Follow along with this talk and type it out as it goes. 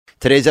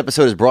Today's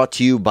episode is brought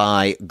to you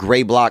by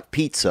Gray Block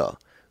Pizza.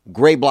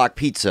 Gray Block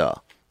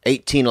Pizza,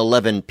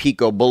 1811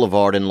 Pico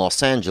Boulevard in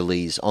Los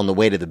Angeles on the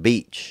way to the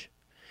beach.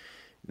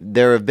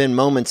 There have been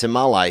moments in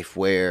my life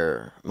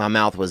where my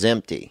mouth was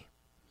empty,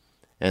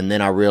 and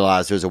then I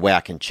realized there's a way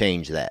I can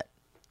change that.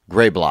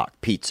 Gray Block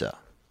Pizza.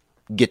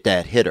 Get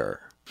that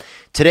hitter.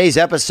 Today's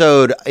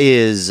episode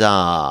is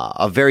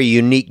a very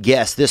unique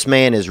guest. This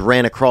man has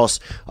ran across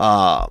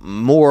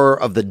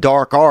more of the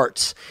dark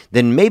arts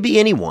than maybe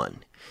anyone.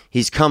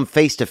 He's come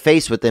face to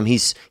face with them.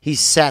 He's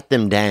sat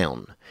them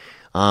down.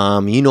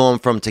 You know him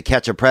from To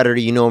Catch a Predator.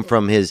 You know him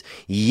from his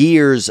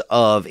years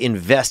of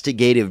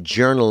investigative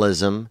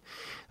journalism.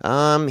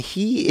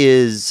 He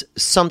is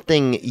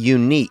something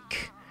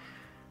unique.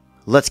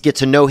 Let's get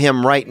to know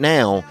him right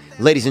now.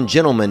 Ladies and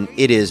gentlemen,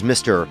 it is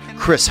Mr.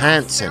 Chris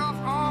Hansen.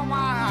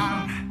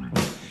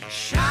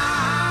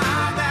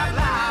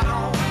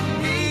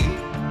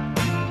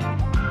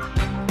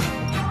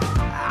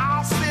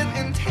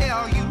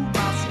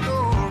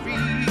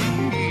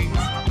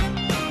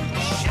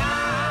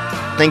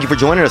 Thank you for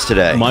joining us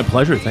today. My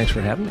pleasure. Thanks for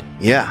having me.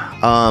 Yeah.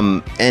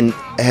 And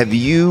do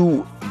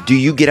you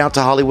get out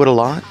to Hollywood a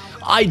lot?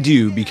 I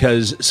do,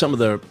 because some of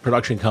the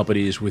production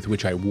companies with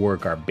which I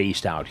work are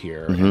based out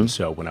here. Mm-hmm. And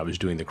so when I was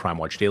doing the Crime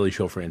Watch Daily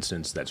Show, for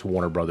instance, that's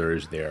Warner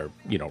Brothers. They're,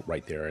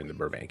 right there in the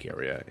Burbank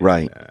area.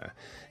 Right.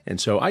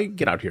 And so I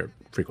get out here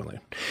frequently.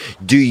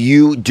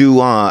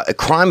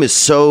 Crime is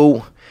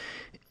so...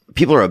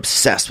 People are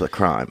obsessed with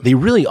crime. They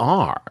really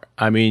are.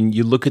 I mean,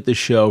 you look at the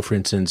show, for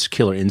instance,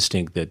 Killer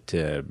Instinct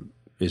that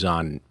is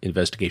on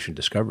Investigation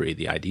Discovery,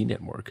 the ID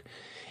network,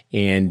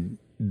 and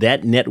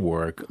that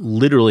network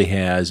literally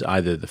has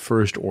either the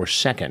first or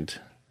second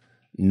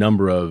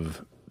number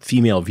of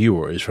female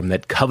viewers from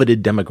that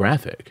coveted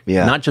demographic,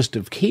 not just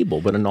of cable,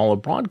 but in all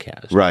of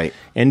broadcast. Right.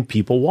 And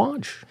people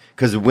watch.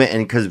 Because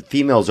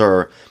females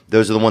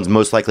those are the ones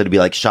most likely to be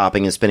like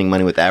shopping and spending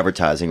money with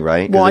advertising,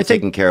 right? Well, I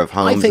think taking care of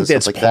homes. I think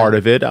that's like part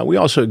of it. We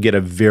also get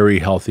a very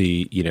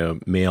healthy,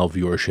 male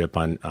viewership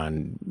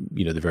on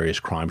the various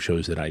crime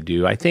shows that I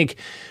do. I think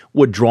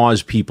what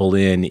draws people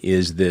in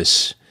is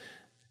this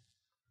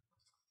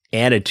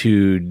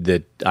attitude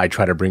that I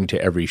try to bring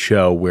to every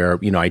show, where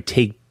I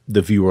take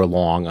the viewer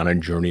along on a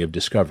journey of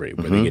discovery,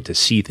 where they get to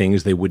see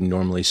things they wouldn't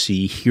normally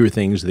see, hear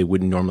things they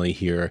wouldn't normally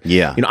hear.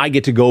 Yeah. I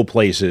get to go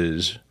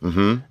places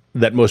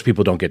that most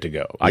people don't get to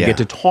go. I get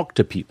to talk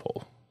to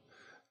people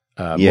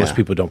most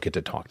people don't get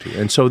to talk to.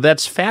 And so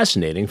that's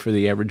fascinating for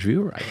the average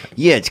viewer, I think.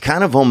 Yeah, it's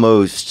kind of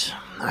almost...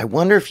 I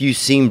wonder if you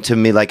seem to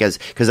me like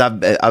because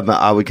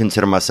I would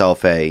consider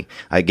myself I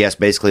guess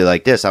basically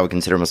like this, I would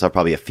consider myself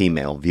probably a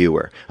female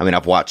viewer. I mean,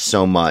 I've watched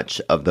so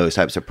much of those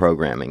types of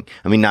programming.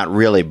 I mean, not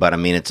really, but I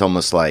mean, it's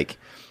almost like,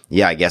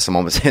 yeah, I guess I'm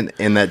almost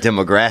in that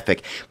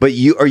demographic. But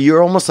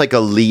you're almost like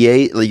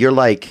you're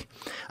like,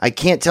 I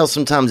can't tell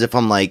sometimes if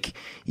I'm like,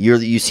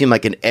 you seem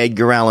like an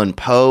Edgar Allan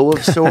Poe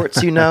of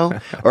sorts,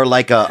 or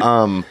like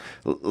a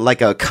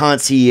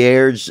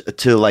concierge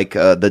to like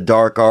the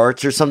dark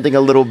arts or something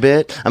a little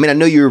bit. I mean, I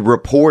know you're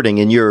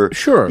reporting and you're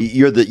kind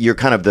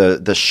of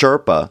the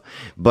Sherpa,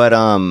 but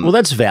well,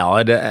 that's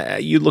valid.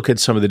 You look at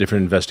some of the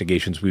different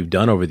investigations we've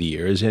done over the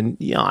years, and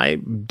I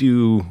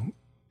do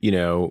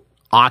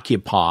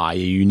occupy a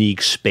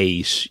unique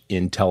space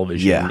in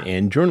television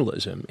and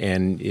journalism,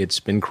 and it's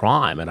been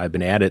crime, and I've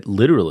been at it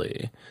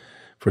literally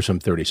for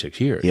some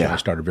 36 years. Yeah. I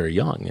started very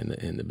young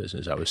in the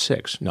business. I was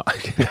 6. No,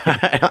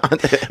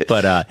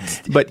 but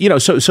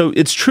so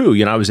it's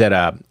true. I was at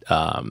a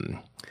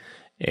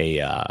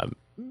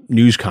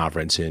news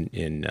conference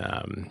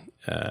in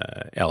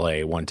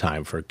L.A. one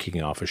time for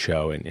kicking off a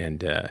show,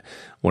 and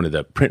one of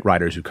the print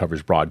writers who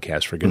covers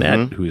broadcast for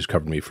Gannett, who has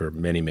covered me for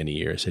many, many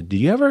years, said, "Did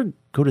you ever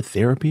go to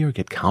therapy or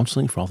get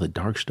counseling for all the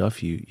dark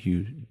stuff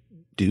you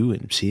do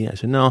and see?" I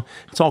said, "No,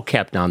 it's all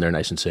kept down there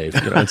nice and safe.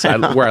 It's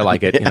where I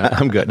like it.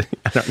 I'm good."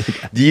 I don't need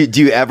that.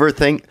 Do you ever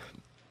think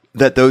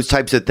that those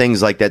types of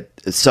things like that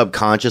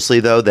subconsciously,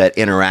 though, that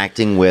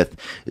interacting with,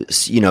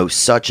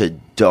 such a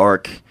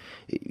dark,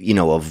 a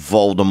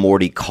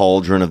Voldemort-y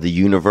cauldron of the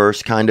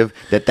universe, kind of,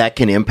 that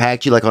can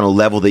impact you, like on a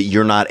level that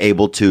you're not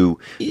able to?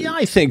 Yeah,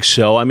 I think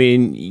so. I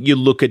mean, you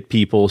look at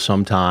people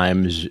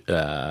sometimes,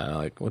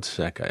 like, what's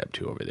that guy up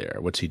to over there?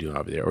 What's he doing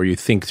over there? Or you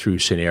think through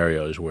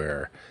scenarios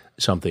where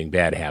something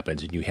bad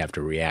happens and you have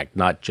to react,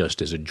 not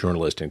just as a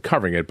journalist and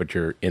covering it, but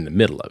you're in the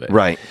middle of it.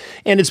 Right.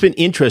 And it's been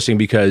interesting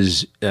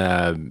because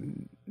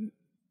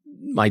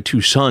my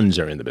 2 sons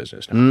are in the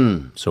business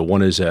now. So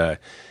one is a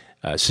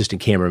assistant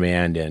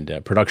cameraman and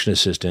a production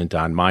assistant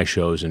on my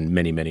shows and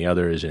many, many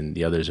others, and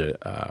the other's a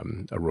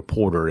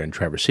reporter in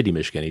Traverse City,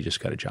 Michigan. He just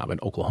got a job in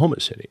Oklahoma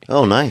City.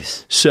 Oh,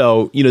 nice.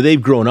 So,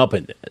 they've grown up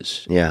in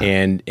this. Yeah.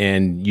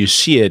 And you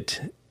see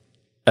it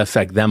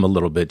affect them a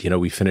little bit.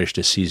 We finished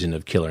a season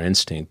of Killer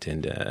Instinct,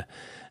 and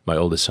my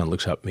oldest son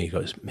looks up at me and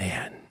goes,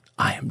 "Man,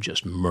 I am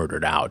just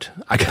murdered out.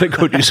 I got to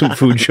go do some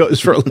food shows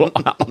for a little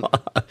while.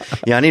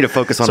 Yeah, I need to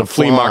focus on some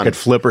flea market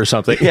flip or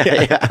something.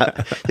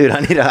 Yeah. Dude,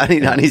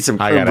 I need some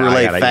creme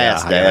brulee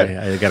fast,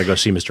 Dad. I got to go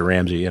see Mr.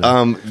 Ramsey. You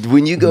know?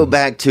 When you going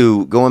back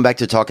to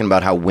talking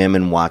about how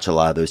women watch a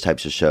lot of those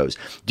types of shows,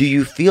 do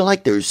you feel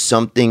like there's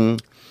something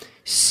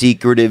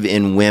secretive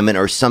in women,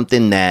 or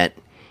something that,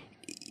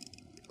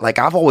 like,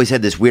 I've always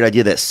had this weird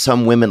idea that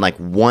some women like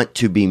want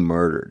to be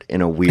murdered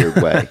in a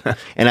weird way.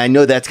 And I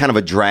know that's kind of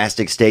a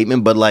drastic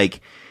statement, but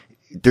like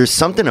there's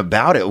something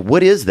about it.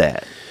 What is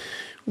that?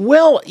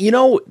 Well, you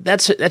know,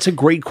 that's a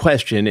great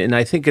question. And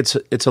I think it's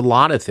a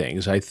lot of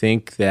things. I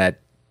think that,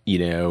 you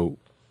know,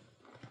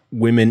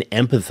 women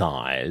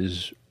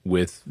empathize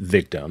with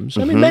victims.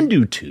 I mean, men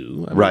do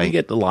too. I mean, you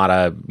get a lot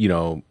of, you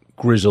know,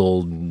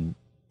 grizzled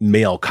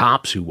male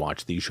cops who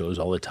watch these shows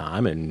all the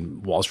time,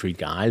 and Wall Street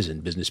guys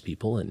and business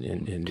people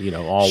and you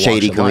know, all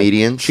shady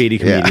comedians, you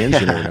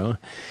know.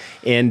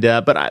 And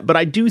but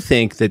I do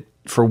think that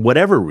for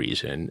whatever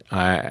reason,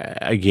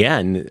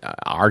 again,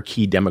 our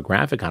key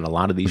demographic on a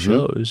lot of these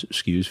shows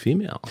skews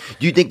female.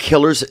 Do you think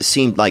killers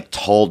seem like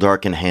tall,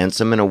 dark, and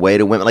handsome in a way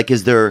to women? Like,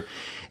 is there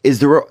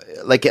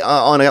like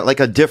on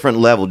a different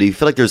level? Do you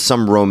feel like there's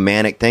some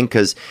romantic thing?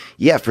 Because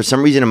for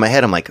some reason in my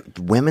head, I'm like,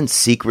 women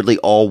secretly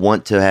all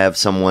want to have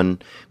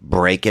someone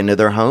break into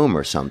their home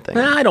or something.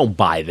 I don't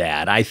buy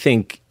that. I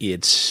think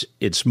it's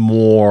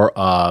more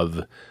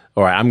of,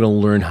 all right, I'm going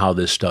to learn how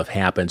this stuff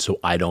happens so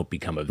I don't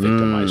become a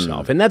victim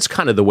myself. And that's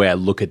kind of the way I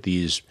look at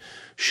these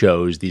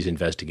shows, these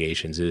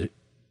investigations,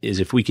 is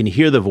if we can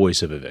hear the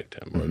voice of a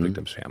victim or a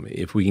victim's family,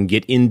 if we can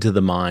get into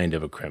the mind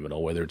of a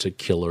criminal, whether it's a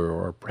killer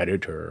or a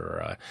predator or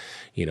a,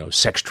 you know,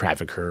 sex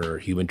trafficker or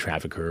human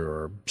trafficker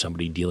or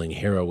somebody dealing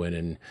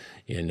heroin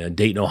in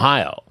Dayton,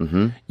 Ohio,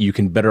 you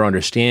can better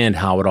understand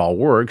how it all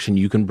works, and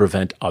you can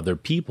prevent other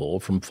people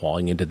from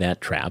falling into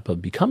that trap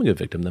of becoming a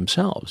victim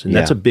themselves. And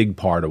that's a big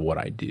part of what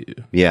I do.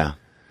 Yeah.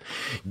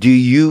 Do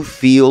you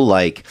feel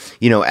like,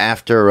 you know,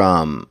 after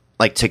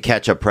like To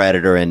Catch a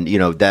Predator and, you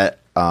know, that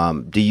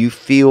did you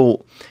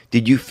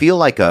feel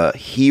like a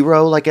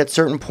hero, like at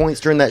certain points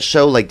during that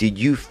show? Like, how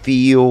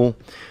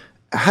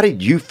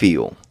did you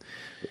feel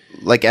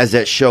like as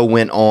that show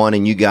went on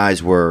and you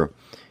guys were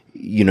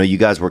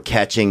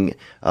catching,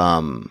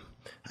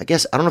 I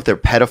guess, I don't know if they're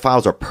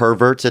pedophiles or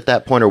perverts at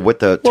that point, or what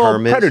the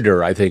term is.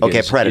 Predator, I think.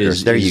 Okay,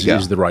 predators. There you go.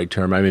 Is the right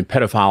term. I mean,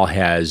 pedophile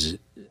has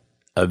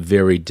a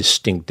very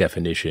distinct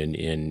definition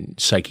in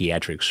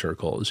psychiatric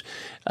circles.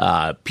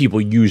 People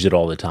use it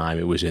all the time.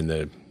 It was in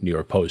the New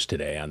York Post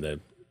today on the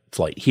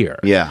flight here.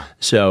 Yeah.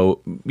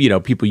 So, you know,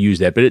 people use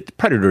that, but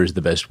predator is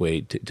the best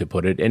way to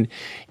put it.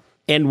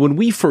 And when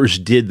we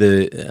first did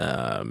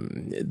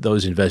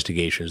those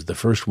investigations, the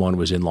first one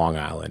was in Long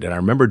Island. And I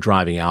remember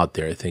driving out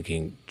there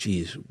thinking,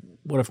 geez,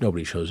 what if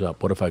nobody shows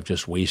up? What if I've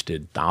just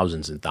wasted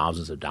thousands and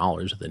thousands of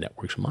dollars of the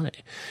network's money?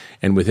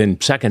 And within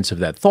seconds of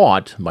that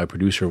thought, my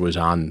producer was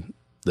on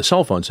the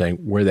cell phone saying,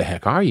 where the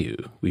heck are you?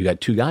 We've got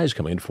 2 guys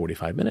coming in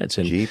 45 minutes.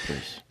 And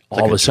Jeepers.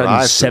 All of a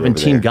sudden,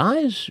 17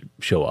 guys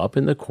show up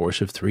in the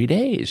course of 3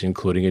 days,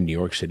 including a New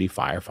York City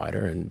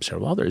firefighter and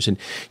several others. And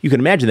you can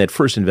imagine that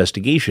first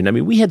investigation. I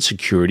mean, we had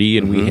security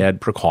and we had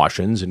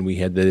precautions and we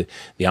had the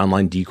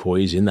online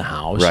decoys in the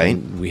house. Right.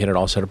 And we had it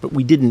all set up, but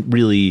we didn't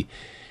really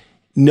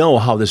know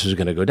how this was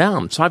going to go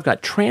down. So I've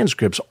got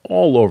transcripts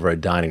all over a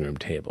dining room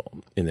table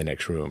in the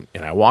next room.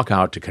 And I walk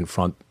out to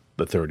confront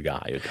the third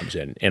guy who comes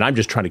in. And I'm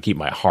just trying to keep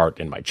my heart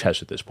in my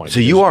chest at this point.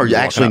 So you are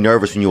actually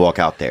nervous when you walk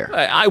out there?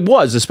 I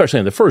was, especially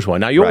on the first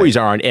one. Now, you always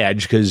are on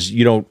edge because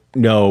you don't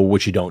know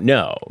what you don't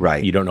know.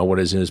 Right. You don't know what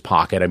is in his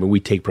pocket. I mean, we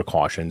take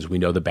precautions. We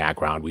know the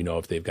background. We know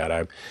if they've got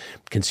a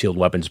concealed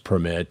weapons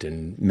permit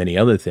and many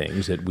other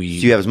things that we...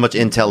 So you have as much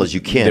intel as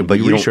you can, but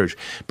you research.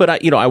 But,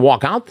 I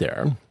walk out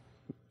there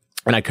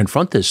and I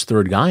confront this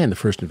third guy in the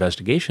first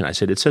investigation. I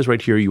said, it says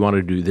right here you want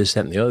to do this,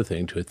 that, and the other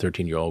thing to a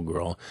 13-year-old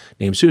girl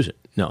named Susan.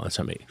 No, that's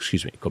not me.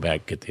 Excuse me. Go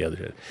back, get the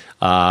other.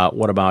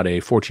 What about a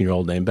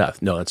 14-year-old named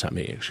Beth? No, that's not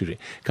me. Excuse me.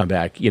 Come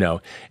back.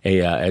 A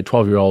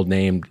 12-year-old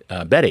named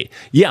Betty.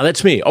 Yeah,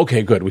 that's me.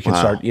 Okay, good. We can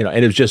start.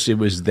 And it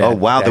was that. Oh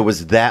wow, there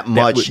was that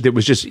much. There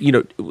was just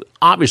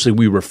obviously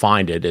we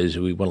refined it as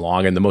we went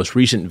along. In the most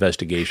recent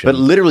investigation, but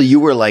literally you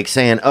were like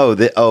saying,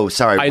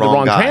 sorry, I had the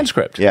wrong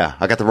transcript. Yeah,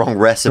 I got the wrong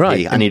recipe.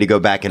 Right. I need to go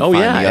back and find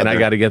the other. And I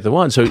got to get the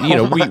one. So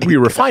we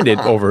refined it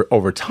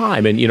over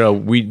time, and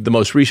the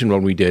most recent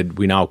one we did,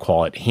 we now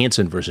call it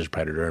Hansen versus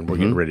Predator, and we're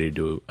getting ready to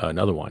do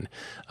another one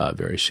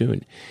very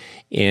soon.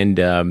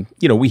 And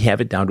we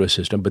have it down to a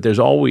system, but there's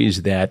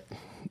always that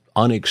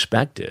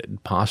unexpected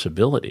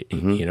possibility.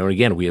 And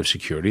again, we have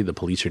security. The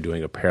police are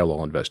doing a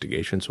parallel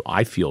investigation, so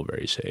I feel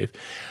very safe.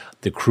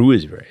 The crew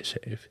is very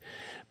safe.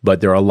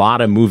 But there are a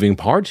lot of moving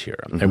parts here.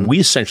 And we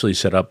essentially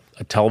set up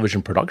a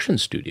television production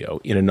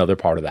studio in another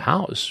part of the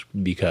house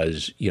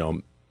because,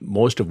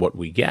 most of what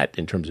we get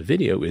in terms of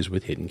video is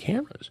with hidden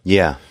cameras.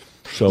 Yeah.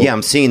 So, yeah,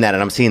 I'm seeing that,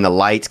 and I'm seeing the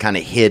lights kind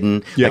of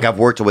hidden. Yeah. Like I've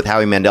worked with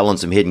Howie Mandel on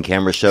some hidden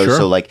camera shows, Sure.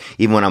 so like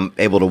even when I'm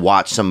able to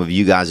watch some of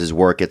you guys'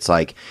 work, it's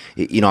like,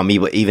 you know, I'm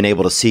even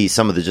able to see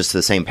some of the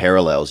same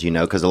parallels, you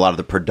know, because a lot of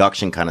the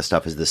production kind of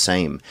stuff is the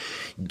same.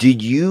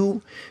 Did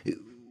you,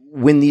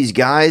 when these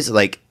guys,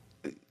 like,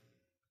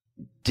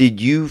 did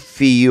you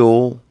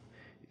feel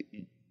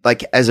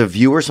like as a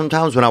viewer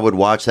sometimes when I would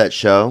watch that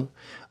show,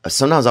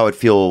 sometimes I would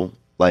feel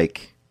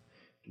like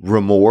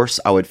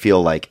remorse, I would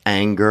feel like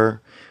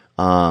anger.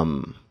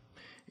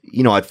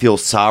 You know, I'd feel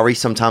sorry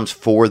sometimes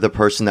for the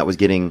person that was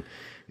getting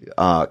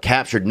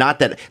captured. Not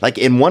that, like,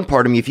 in one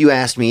part of me, if you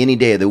asked me any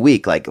day of the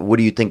week, like, what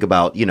do you think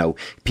about, you know,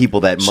 people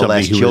that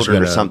Somebody molest who was children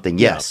or gonna, something?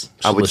 yeah, Yes,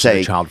 I would solicit a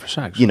say, child for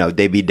sex. you know,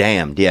 they'd be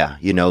damned. Yeah,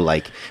 you know,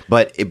 like,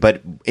 but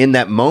in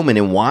that moment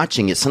in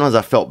watching it, sometimes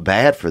I felt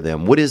bad for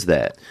them. What is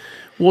that?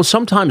 Well,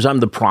 sometimes I'm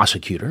the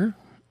prosecutor,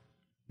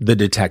 the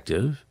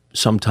detective.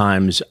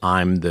 Sometimes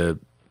I'm the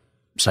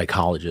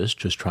psychologist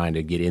just trying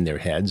to get in their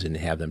heads and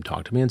have them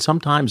talk to me. And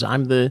sometimes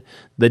I'm the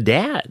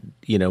dad,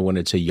 you know, when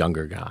it's a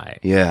younger guy.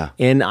 Yeah.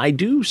 And I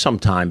do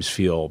sometimes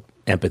feel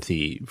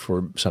empathy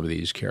for some of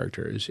these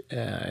characters.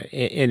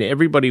 And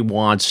everybody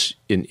wants,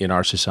 in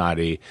our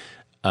society,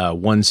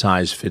 one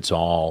size fits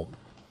all.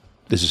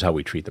 This is how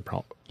we treat the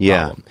problem.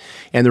 Yeah.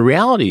 And the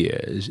reality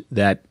is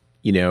that,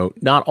 you know,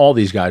 not all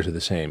these guys are the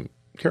same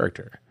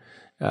character.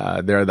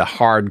 They're the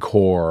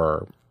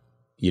hardcore,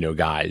 you know,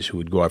 guys who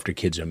would go after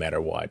kids no matter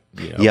what.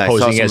 You know, Yeah, I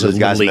saw posing some as of those a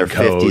guys in little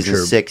their league 50s coach and or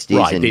 60s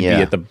right, and they'd yeah.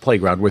 be at the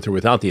playground with or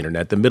without the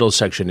internet. The middle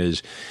section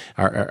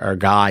are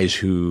guys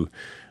who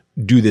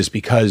do this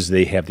because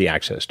they have the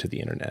access to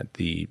the internet,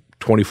 the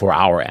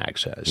 24-hour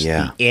access,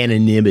 Yeah. the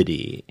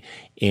anonymity,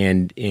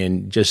 and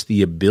just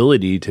the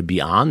ability to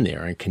be on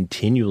there and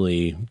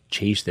continually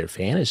chase their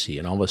fantasy.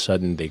 And all of a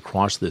sudden they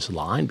cross this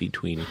line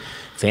between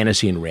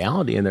fantasy and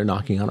reality, and they're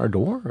knocking on our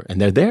door,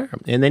 and they're there.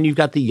 And then you've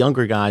got the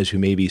younger guys who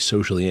may be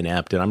socially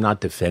inept, and I'm not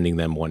defending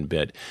them one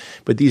bit,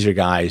 but these are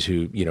guys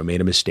who, you know,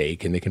 made a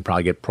mistake, and they can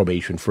probably get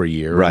probation for a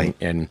year, Right.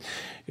 and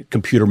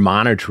computer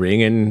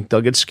monitoring, and they'll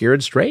get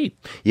scared straight.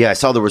 Yeah, I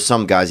saw there were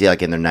some guys,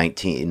 like in their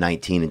 19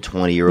 and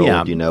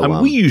 20-year-old, you know. I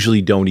mean, we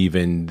usually don't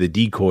even, the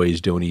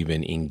decoys don't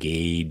even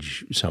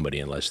engage somebody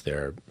unless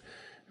they're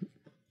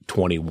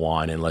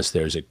 21, unless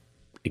there's a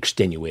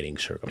extenuating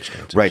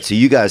circumstance. Right. So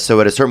you guys,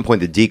 at a certain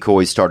point, the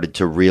decoys started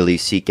to really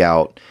seek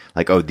out,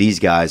 like, oh, these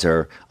guys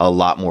are a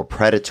lot more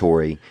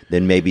predatory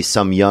than maybe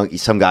some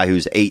guy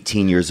who's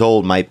 18 years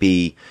old might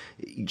be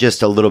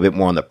just a little bit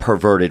more on the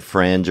perverted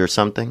fringe or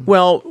something.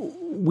 Well,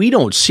 we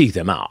don't seek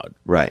them out.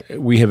 Right.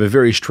 We have a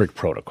very strict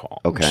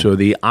protocol. Okay. So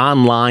the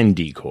online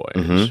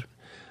decoys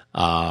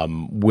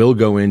will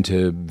go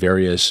into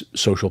various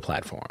social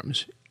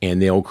platforms, and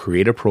they'll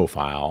create a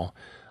profile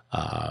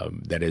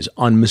that is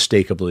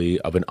unmistakably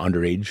of an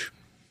underage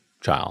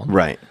child.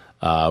 Right.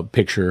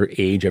 Picture,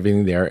 age,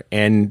 everything there,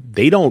 and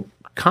they don't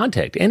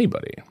contact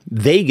anybody.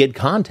 They get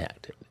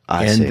contacted.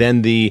 I and see.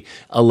 then the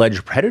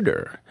alleged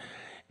predator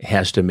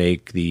has to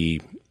make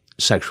the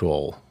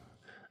sexual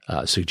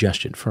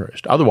suggestion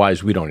first.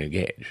 Otherwise, we don't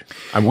engage.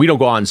 I mean, we don't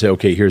go on and say,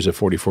 okay, here's a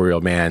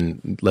 44-year-old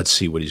man. Let's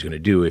see what he's going to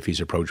do if he's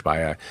approached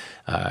by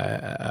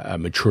a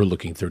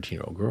mature-looking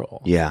 13-year-old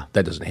girl. Yeah.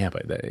 That doesn't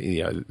happen.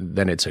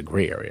 Then it's a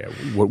gray area.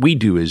 What we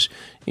do is,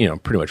 you know,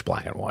 pretty much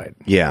black and white.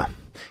 Yeah.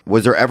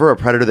 Was there ever a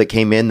predator that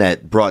came in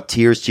that brought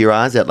tears to your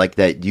eyes,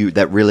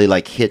 that really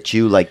like hit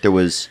you, like there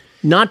was?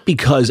 Not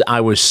because I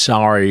was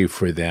sorry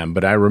for them,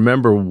 but I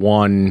remember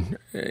one,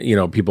 you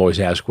know, people always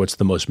ask, what's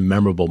the most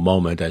memorable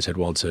moment? I said,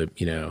 well, it's a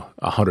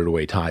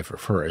 100-away tie for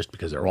first,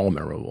 because they're all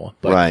memorable.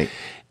 But Right.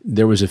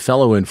 there was a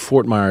fellow in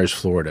Fort Myers,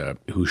 Florida,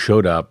 who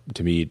showed up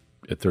to meet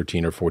a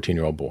 13 or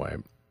 14-year-old boy,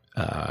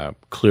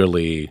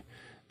 clearly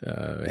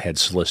had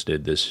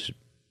solicited this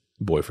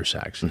boy for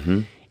sex.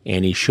 Mm-hmm.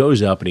 And he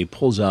shows up and he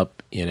pulls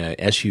up in an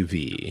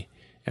SUV,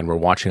 and we're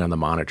watching on the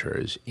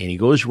monitors, and he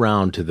goes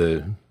around to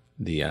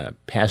the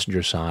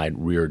passenger side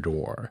rear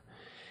door,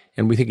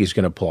 and we think he's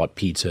going to pull out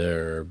pizza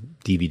or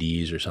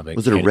DVDs or something.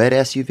 Was it a red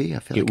SUV? I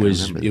feel like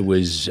It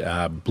was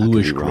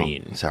bluish wrong.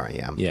 green. Sorry,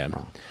 yeah. I'm Yeah.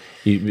 wrong.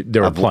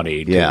 There were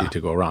plenty yeah.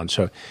 to go around.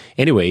 So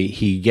anyway,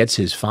 he gets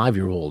his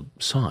 5-year-old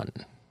son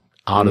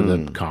out of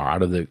the car,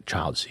 out of the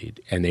child seat,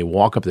 and they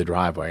walk up the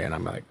driveway, and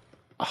I'm like,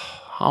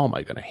 how am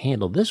I going to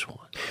handle this one?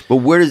 But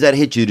where does that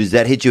hit you? Does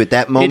that hit you at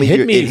that moment?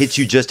 hit me- It hits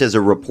you just as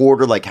a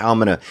reporter, like how I'm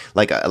gonna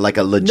like a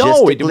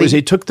logistically. No,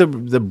 it took the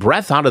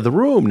breath out of the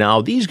room. Now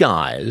these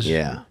guys,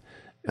 Yeah,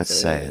 that's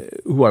sad.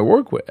 who I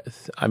work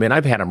with, I mean,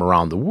 I've had them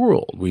around the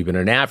world. We've been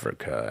in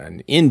Africa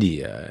and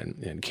India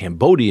and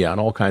Cambodia on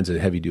all kinds of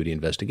heavy duty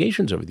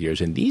investigations over the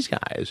years, and these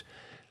guys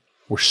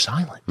were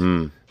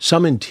silent,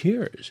 some in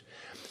tears.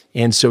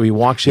 And so he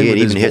walks in. Yeah, it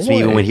with even his hits me boy.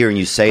 even when hearing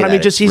you say But that. I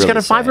mean, just It's he's got really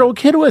a 5-year-old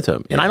kid with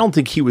him, and I don't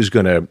think he was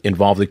going to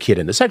involve the kid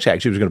in the sex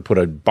act. He was going to put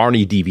a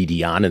Barney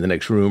DVD on in the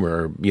next room,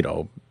 or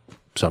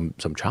some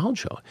child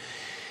show.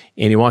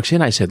 And he walks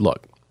in. I said,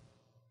 "Look,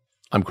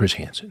 I'm Chris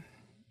Hansen.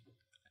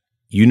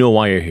 You know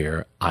why you're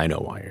here. I know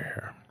why you're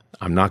here.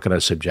 I'm not going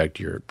to subject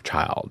your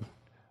child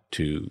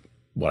to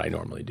what I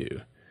normally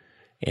do.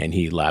 And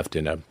he left,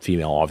 and a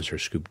female officer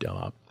scooped him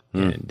up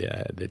and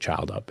the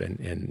child up,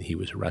 and he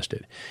was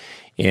arrested.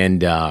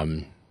 And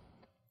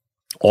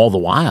all the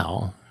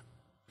while,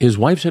 his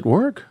wife's at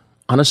work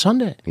on a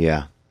Sunday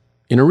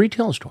in a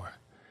retail store,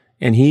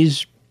 and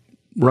he's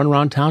run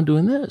around town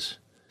doing this.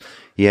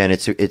 Yeah,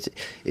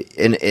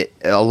 and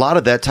a lot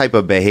of that type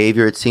of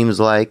behavior, it seems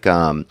like,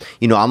 I'm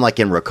like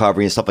in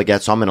recovery and stuff like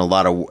that, so I'm in a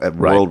lot of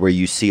world where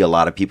you see a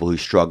lot of people who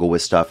struggle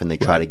with stuff and they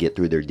try to get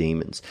through their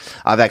demons.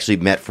 I've actually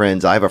met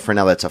friends. I have a friend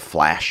now that's a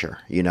flasher,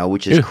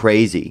 which is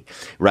crazy,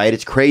 right?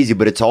 It's crazy,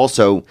 but it's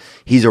also,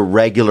 he's a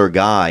regular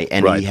guy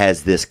and he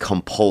has this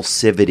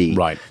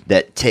compulsivity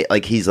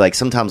that he's like,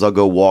 sometimes I'll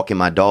go walking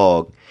my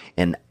dog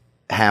and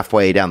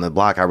halfway down the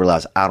block, I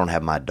realize I don't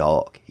have my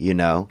dog,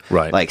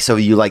 Right. Like, so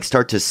you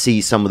start to see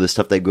some of the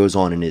stuff that goes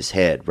on in his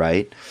head,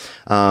 right?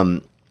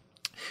 Do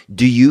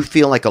you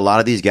feel like a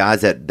lot of these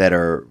guys that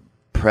are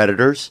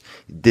predators,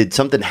 did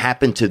something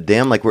happen to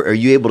them? Like, are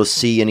you able to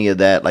see any of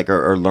that, like,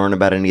 or learn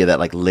about any of that,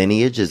 like,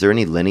 lineage? Is there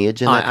any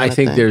lineage in that? I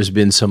think there's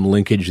been some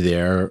linkage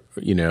there,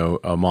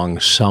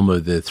 among some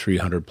of the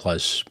 300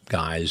 plus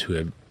guys who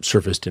have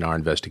surfaced in our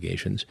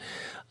investigations.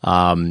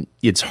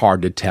 It's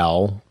hard to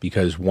tell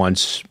because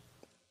once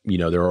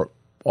they're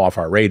off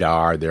our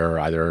radar, they're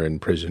either in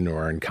prison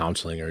or in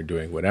counseling or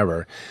doing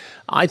whatever.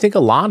 I think a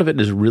lot of it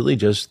is really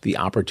just the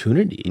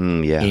opportunity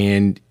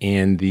and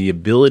the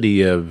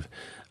ability of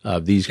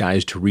these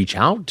guys to reach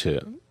out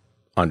to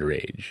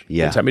underage.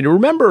 Yeah. I mean,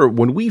 remember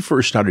when we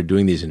first started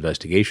doing these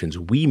investigations,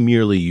 we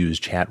merely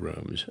used chat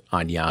rooms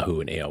on Yahoo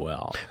and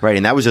AOL. Right,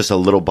 and that was just a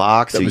little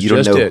box. That was you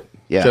just don't know. it.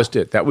 Yeah. Just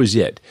it. That was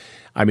it.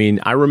 I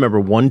mean, I remember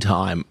one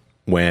time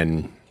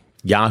when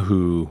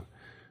Yahoo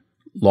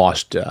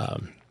lost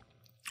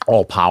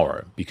all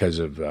power because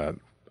of a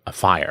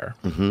fire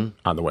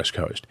on the West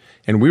Coast.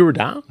 And we were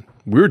down.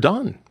 We were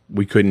done.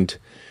 We couldn't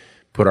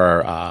put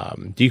our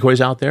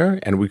decoys out there,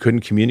 and we couldn't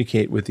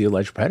communicate with the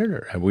alleged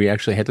predator. And we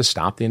actually had to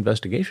stop the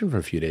investigation for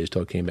a few days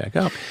till it came back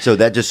up. So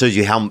that just shows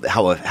you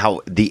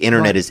how the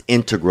internet is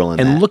integral in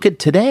that. And look at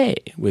today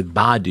with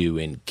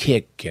Badu and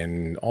Kik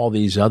and all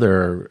these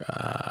other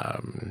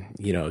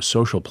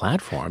social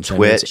platforms.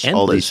 Twitch,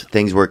 all these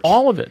things where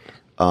all of it.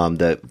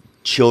 The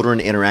children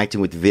interacting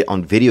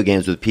on video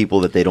games with people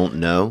that they don't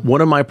know.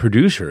 One of my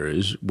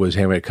producers was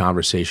having a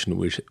conversation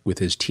with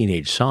his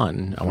teenage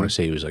son. I want to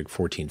say he was like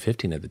 14,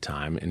 15 at the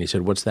time. And he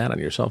said, "What's that on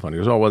your cell phone?" He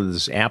goes, "Oh, well,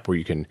 this app where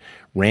you can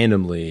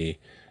randomly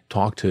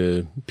talk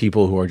to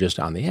people who are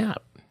just on the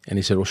app." And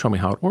he said, "Well, show me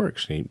how it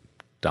works." And he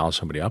dials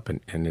somebody up,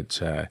 and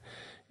it's a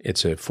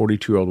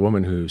 42-year-old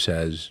woman who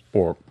says,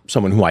 or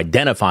someone who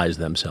identifies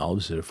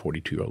themselves as a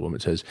 42-year-old woman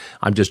says,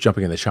 "I'm just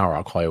jumping in the shower.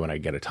 I'll call you when I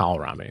get a towel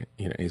around me."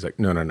 He's like,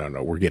 no,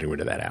 we're getting rid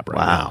of that app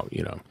right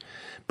now.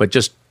 But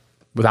just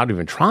without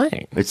even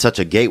trying. It's such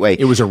a gateway.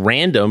 It was a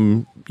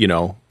random,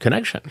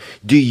 connection.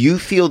 Do you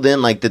feel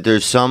then like that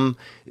there's some,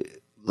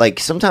 like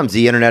sometimes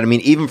the internet, I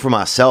mean, even for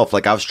myself,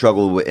 like I've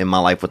struggled in my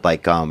life with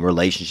like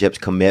relationships,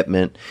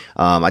 commitment.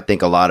 I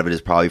think a lot of it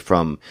is probably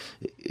from,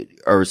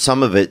 or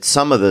some of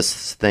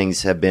the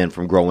things have been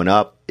from growing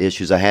up,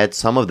 issues I had.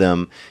 Some of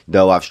them,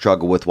 though, I've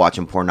struggled with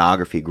watching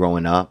pornography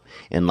growing up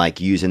and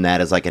like using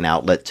that as like an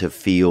outlet to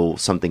feel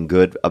something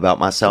good about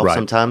myself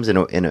sometimes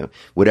in a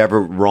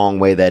whatever wrong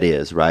way that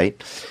is,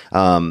 right?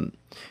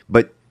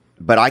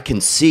 But I can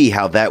see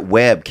how that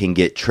web can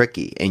get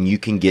tricky and you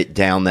can get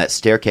down that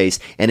staircase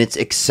and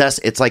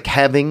it's like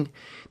having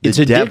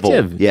the devil.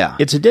 Addictive. Yeah.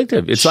 It's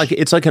addictive.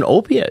 It's like an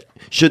opiate.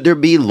 Should there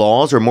be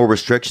laws or more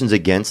restrictions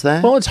against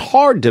that? Well, it's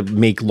hard to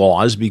make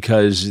laws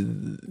because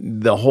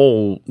the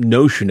whole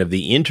notion of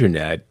the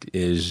internet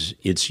is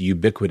its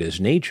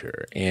ubiquitous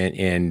nature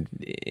and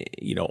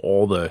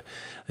all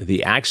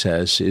the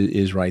access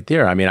is right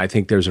there. I mean, I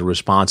think there's a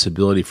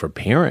responsibility for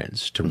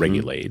parents to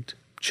regulate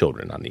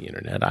children on the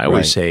internet. I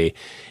always say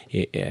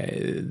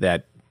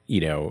that,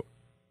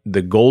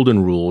 the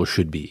golden rule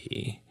should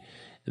be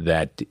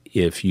that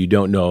if you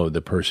don't know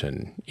the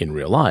person in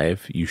real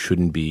life, you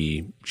shouldn't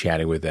be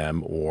chatting with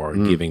them or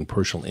giving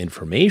personal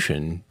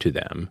information to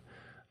them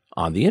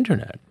on the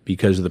internet,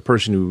 because the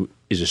person who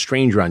is a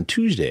stranger on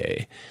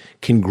Tuesday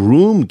can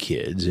groom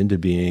kids into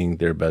being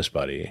their best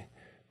buddy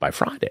by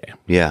Friday.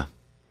 Yeah.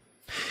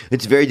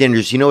 It's very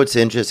dangerous. You know what's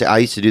interesting? I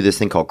used to do this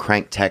thing called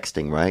crank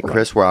texting, right,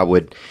 Chris, where I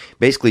would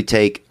basically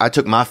I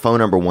took my phone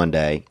number one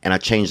day and I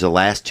changed the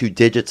last 2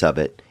 digits of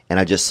it and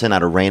I just sent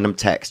out a random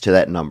text to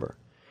that number.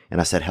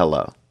 And I said,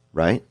 hello,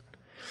 right?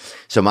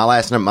 So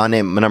my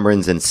number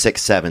ends in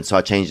 67, so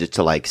I changed it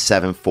to like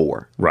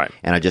 74. Right.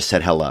 And I just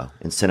said hello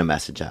and sent a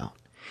message out.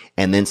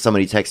 And then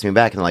somebody texted me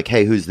back and like,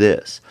 hey, who's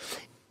this?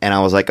 And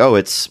I was like, oh,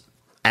 it's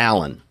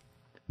Alan.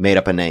 Made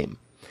up a name.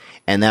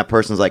 And that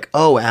person's like,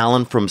 oh,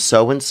 Alan from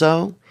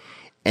so-and-so?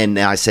 And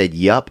I said,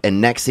 yup. And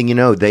next thing you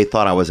know, they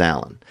thought I was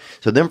Alan.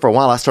 So then for a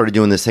while, I started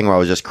doing this thing where I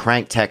was just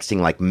crank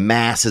texting like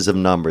masses of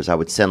numbers. I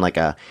would send like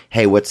a,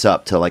 hey, what's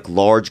up, to like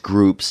large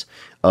groups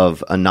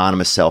of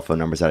anonymous cell phone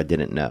numbers that I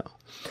didn't know.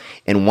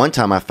 And one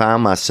time I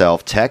found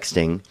myself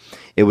texting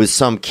it was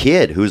some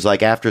kid who's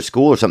like after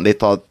school or something. They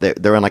thought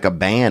they're in like a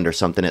band or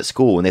something at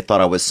school, and they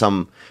thought I was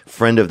some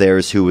friend of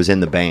theirs who was in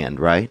the band,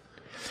 right?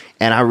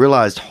 And I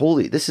realized,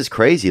 holy, this is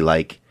crazy.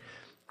 Like,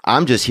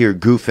 I'm just here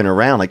goofing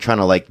around, like trying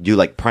to like do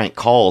like prank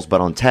calls,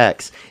 but on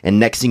text. And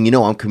next thing you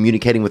know, I'm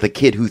communicating with a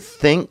kid who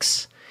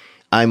thinks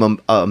I'm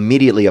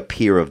immediately a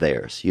peer of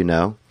theirs, you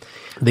know?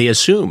 They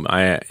assume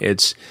I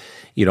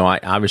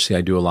obviously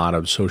I do a lot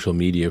of social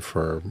media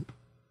for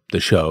the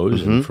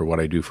shows and for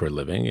what I do for a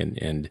living.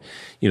 And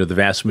the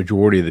vast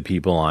majority of the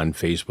people on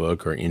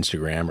Facebook or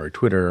Instagram or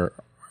Twitter,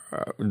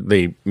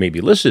 they may be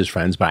listed as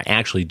friends, but I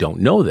actually don't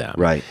know them.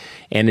 Right.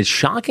 And it's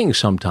shocking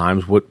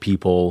sometimes what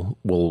people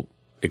will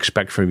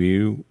expect from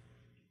you,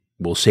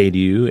 will say to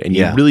you, and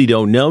you really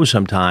don't know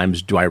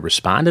sometimes, do I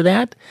respond to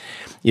that?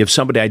 If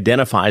somebody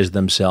identifies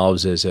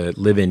themselves as a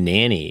live-in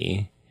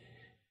nanny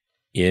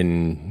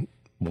in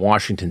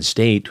Washington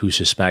State who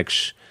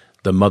suspects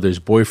the mother's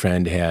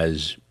boyfriend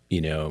has,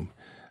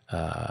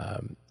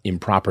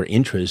 improper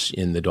interest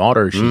in the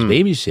daughter she's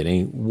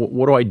babysitting,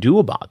 what do I do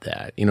about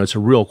that? It's a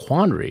real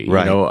quandary.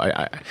 Right.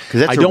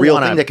 Because that's a real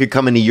thing that could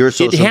come into your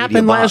social media. It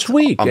happened last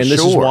week, I'm and sure.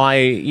 this is why,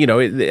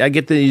 I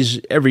get these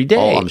every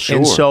day. Oh, I'm sure.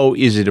 And so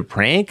is it a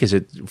prank? Is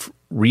it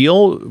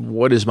real?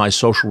 What is my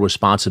social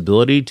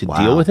responsibility to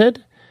deal with it?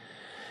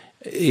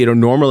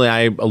 Normally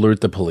I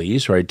alert the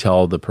police, or I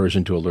tell the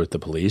person to alert the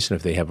police, and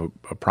if they have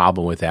a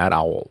problem with that,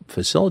 I'll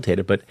facilitate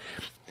it. But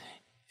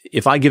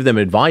if I give them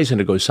advice and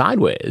it goes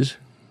sideways,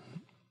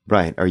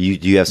 right? Do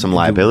you have some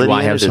liability? Do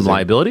I have some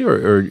liability,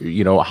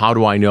 or how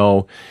do I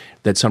know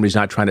that somebody's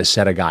not trying to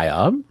set a guy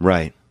up?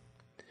 Right.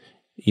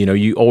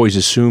 You always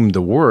assume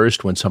the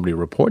worst when somebody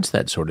reports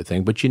that sort of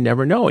thing, but you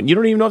never know, and you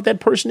don't even know if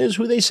that person is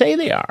who they say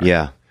they are.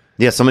 Yeah.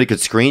 Yeah, somebody could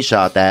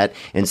screenshot that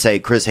and say,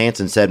 Chris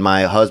Hansen said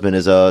my husband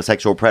is a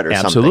sexual predator.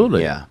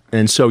 Absolutely. Something. Yeah.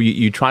 And so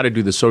you try to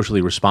do the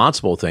socially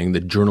responsible thing,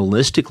 the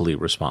journalistically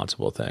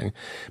responsible thing,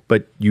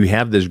 but you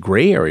have this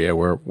gray area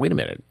where, wait a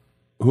minute,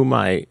 who am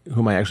I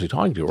actually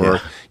talking to? Or,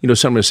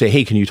 someone will say,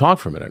 hey, can you talk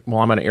for a minute? Well,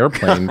 I'm on an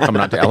airplane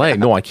coming out to LA.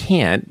 No, I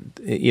can't,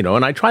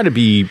 and I try to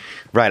be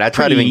right. I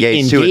try to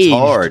engage too. It's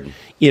hard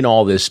in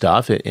all this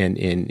stuff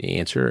and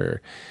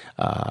answer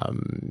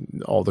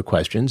all the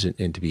questions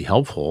and to be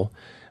helpful.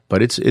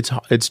 But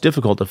it's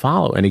difficult to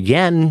follow. And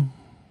again,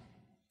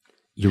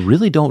 you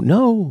really don't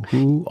know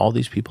who all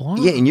these people are.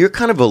 Yeah, and you're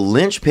kind of a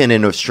linchpin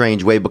in a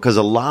strange way, because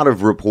a lot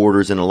of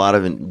reporters and a lot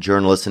of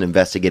journalists and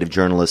investigative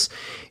journalists,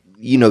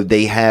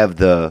 they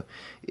have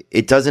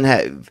it doesn't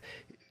have,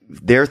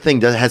 their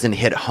thing hasn't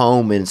hit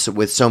home, and so,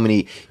 with so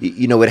many,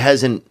 it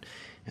hasn't.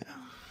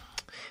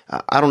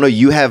 I don't know.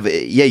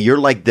 You're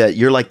like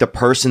the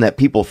person that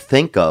people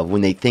think of when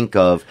they think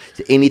of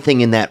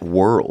anything in that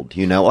world,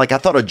 like I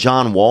thought of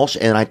John Walsh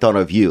and I thought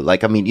of you.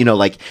 Like, I mean,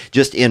 like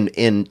just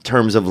in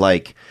terms of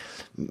like,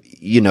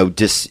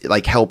 just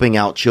like helping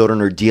out children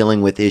or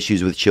dealing with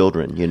issues with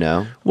children,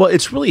 Well,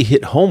 it's really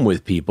hit home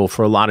with people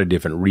for a lot of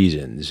different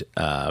reasons.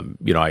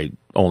 I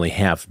only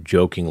half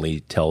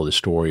jokingly tell the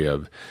story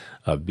of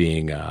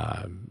being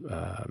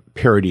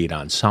parodied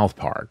on South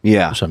Park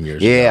some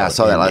years ago. Yeah, I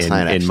saw that last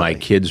night, actually. And my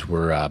kids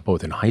were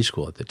both in high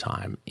school at the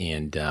time.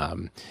 And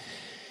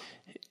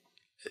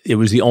it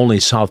was the only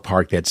South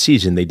Park that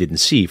season they didn't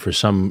see. For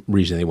some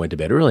reason, they went to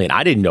bed early. And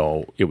I didn't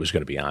know it was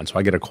going to be on. So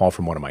I get a call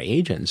from one of my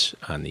agents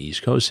on the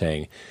East Coast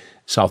saying,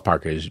 South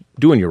Park is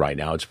doing you right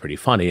now. It's pretty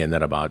funny. And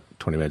then about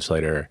 20 minutes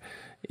later,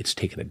 it's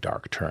taken a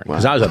dark turn,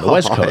 because I was on the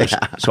West Coast,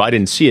 so I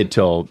didn't see it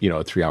till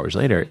 3 hours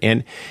later.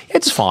 And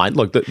it's fine.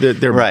 Look,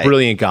 they're right.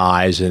 brilliant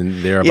guys,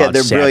 and they're about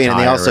they're brilliant,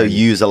 and they also and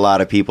use a lot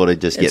of people to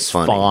just get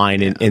funny.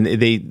 Fine, and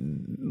they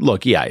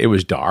look. Yeah, it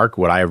was dark.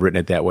 Would I have written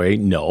it that way?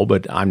 No,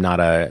 but I'm not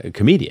a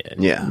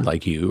comedian.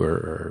 Like you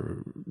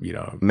or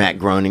Matt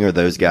Groening or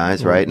those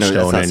guys, right? No,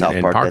 Stone that's not South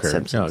and Park. Parker. That's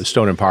Simpsons. No,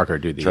 Stone and Parker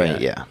do the right,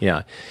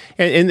 yeah,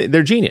 and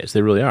they're genius.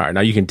 They really are.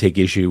 Now you can take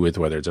issue with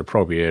whether it's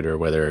appropriate or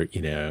whether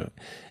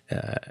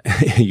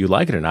you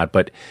like it or not,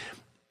 but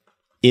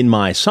in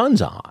my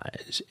son's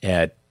eyes,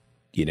 at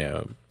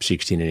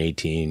 16 and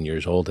 18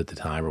 years old at the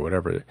time or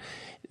whatever,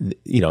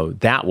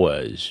 that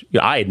was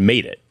I had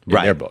made it in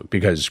their book,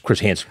 because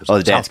Chris Hansen was on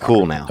that's South Park.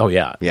 cool now. Oh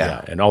yeah,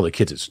 and all the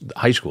kids at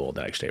high school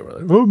the next day were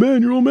like, "Oh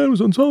man, your old man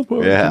was on South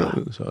Park."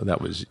 So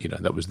that was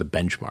that was the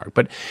benchmark.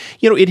 But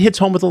it hits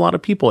home with a lot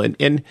of people,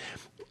 and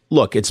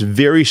look, it's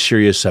very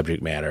serious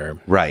subject matter.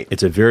 Right,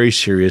 it's a very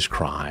serious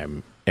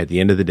crime. At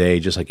the end of the day,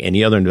 just like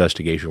any other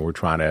investigation, we're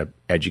trying to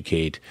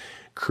educate,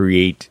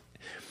 create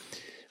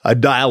a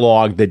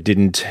dialogue that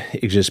didn't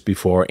exist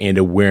before and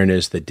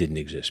awareness that didn't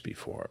exist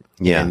before.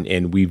 Yeah.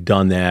 And we've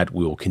done that.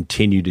 We will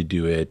continue to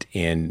do it.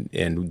 And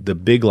the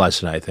big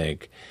lesson, I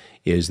think,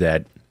 is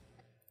that,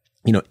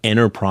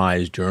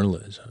 enterprise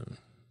journalism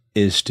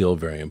is still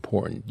very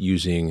important,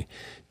 using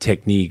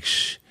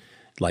techniques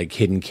like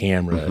hidden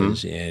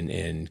cameras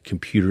and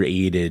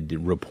computer-aided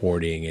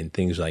reporting and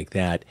things like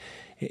that.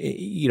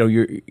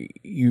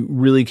 You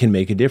really can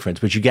make a difference,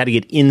 but you got to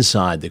get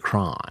inside the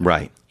crime.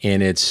 Right.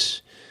 And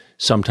it's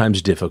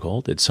sometimes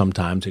difficult. It's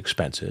sometimes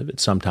expensive.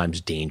 It's sometimes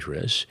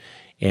dangerous.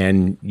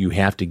 And you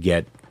have to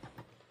get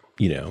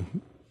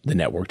the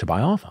network to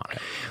buy off on it.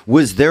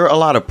 Was there a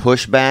lot of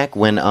pushback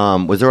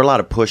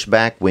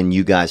when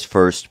you guys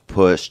first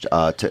pushed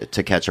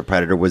to Catch a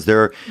Predator? Was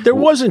there? There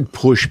wasn't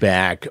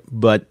pushback,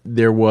 but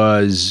there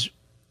was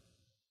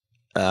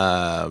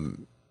an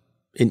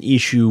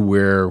issue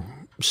where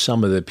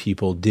some of the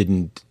people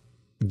didn't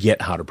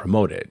get how to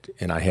promote it,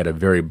 and I had a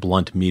very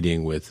blunt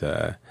meeting with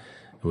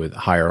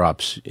higher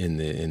ups in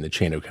the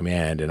chain of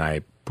command, and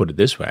I put it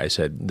this way: I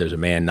said, "There's a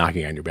man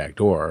knocking on your back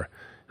door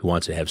who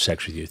wants to have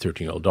sex with your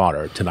 13-year-old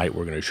daughter. Tonight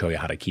we're going to show you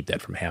how to keep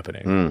that from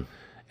happening."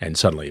 And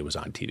suddenly it was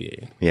on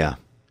TV. Yeah.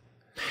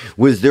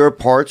 Was there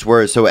parts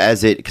where,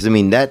 because I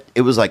mean that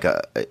it was like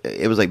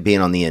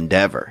being on the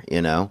Endeavor, I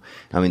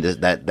mean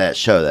that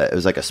show, that it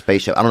was like a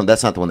space show. I don't know.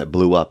 That's not the one that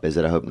blew up, is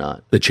it? I hope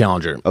not. The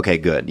Challenger. Okay,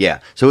 good. Yeah.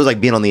 So it was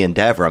like being on the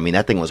Endeavor. I mean,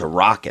 that thing was a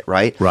rocket,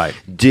 right? Right.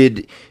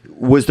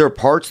 Was there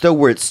parts though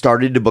where it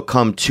started to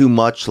become too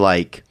much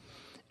like,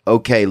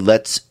 okay,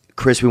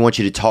 Chris, we want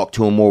you to talk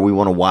to him more. We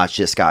want to watch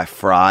this guy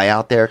fry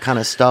out there kind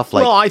of stuff.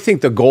 Well, I think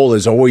the goal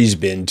has always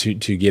been to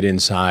get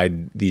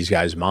inside these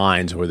guys'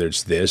 minds, whether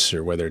it's this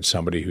or whether it's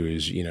somebody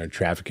who's,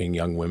 trafficking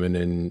young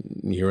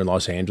women here in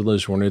Los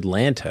Angeles or in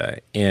Atlanta.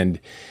 And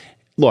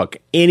look,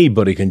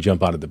 anybody can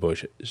jump out of the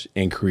bushes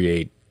and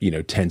create,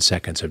 10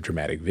 seconds of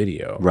dramatic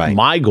video. Right.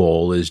 My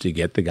goal is to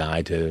get the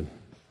guy to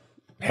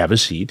have a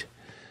seat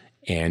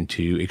and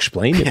to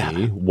explain to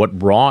me what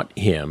brought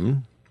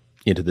him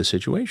into the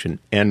situation.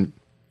 And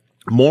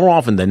more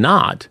often than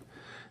not,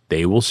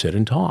 they will sit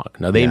and talk.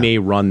 Now, they may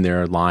run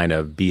their line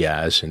of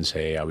BS and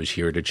say, I was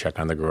here to check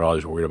on the girl, I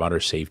was worried about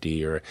her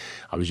safety, or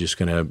I was just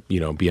going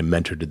to, be a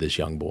mentor to this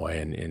young boy.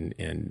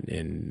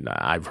 And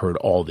I've heard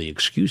all the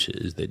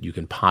excuses that you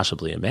can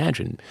possibly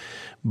imagine.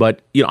 But,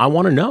 I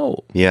want to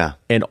know. Yeah.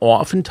 And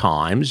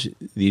oftentimes,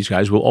 these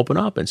guys will open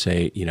up and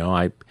say,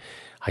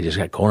 I just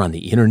got going on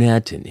the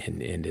internet,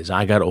 and as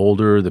I got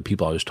older, the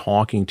people I was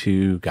talking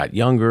to got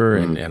younger,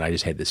 and I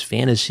just had this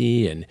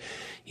fantasy, and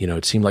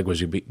it seemed like it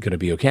was going to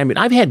be okay. I mean,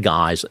 I've had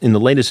guys in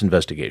the latest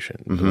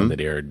investigation, the one that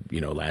aired,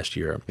 last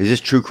year. Is this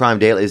True Crime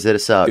Daily? Is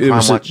this Crime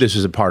Watch? This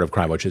is a part of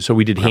Crime Watch. So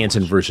we did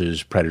Hansen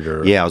versus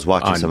Predator. Yeah, I was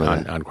watching some of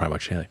that on Crime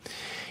Watch Daily,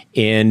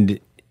 and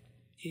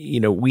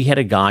we had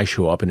a guy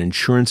show up, an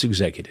insurance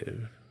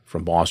executive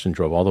from Boston,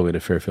 drove all the way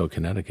to Fairfield,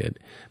 Connecticut,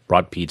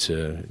 brought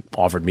pizza,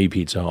 offered me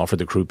pizza, offered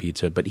the crew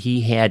pizza, but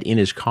he had in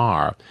his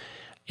car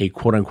a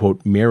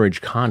quote-unquote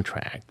marriage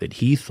contract that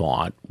he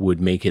thought would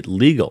make it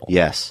legal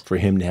for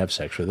him to have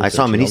sex with a 13-year-old. I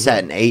saw him, and he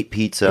sat and ate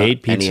pizza,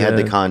 and he had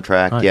the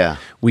contract, right.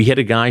 We had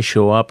a guy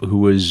show up who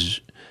was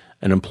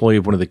an employee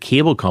of one of the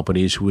cable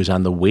companies who was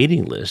on the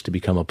waiting list to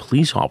become a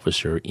police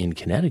officer in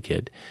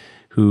Connecticut,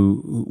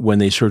 who, when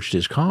they searched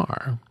his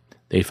car,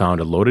 they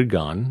found a loaded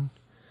gun,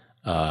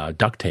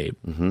 duct tape,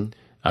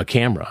 a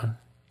camera,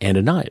 and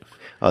a knife.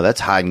 Oh,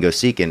 that's hide and go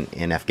seek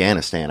in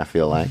Afghanistan, I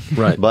feel like.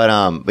 Right.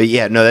 But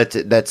yeah, no,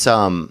 that's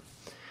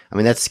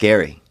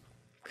scary.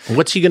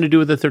 What's he going to do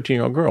with a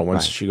 13-year-old girl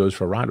once she goes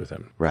for a ride with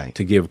him? Right.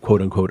 To give,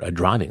 quote unquote, a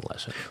driving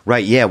lesson.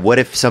 Right. Yeah.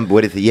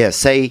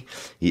 Say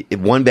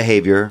one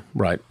behavior,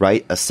 right,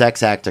 a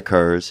sex act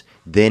occurs,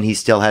 then he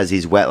still has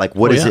these wet, like,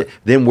 what is it?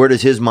 Then where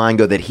does his mind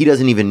go that he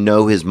doesn't even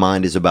know his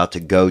mind is about to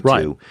go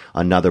to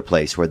another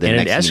place where and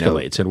it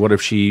escalates. And what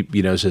if she,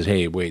 says,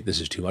 hey, wait, this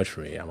is too much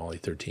for me. I'm only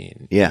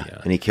 13. Yeah.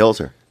 And he kills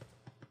her.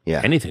 Yeah.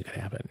 Anything could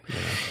happen.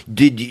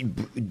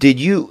 Did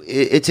you,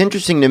 it's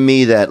interesting to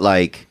me that,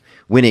 like,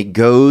 when it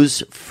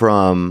goes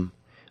from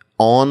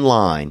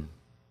online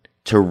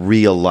to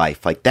real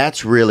life, like,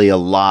 that's really a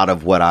lot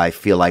of what I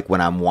feel like when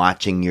I'm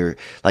watching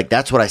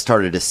that's what I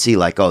started to see,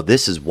 like, oh,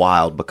 this is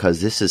wild,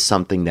 because this is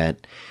something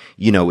that,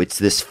 it's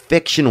this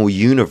fictional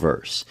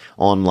universe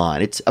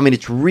online.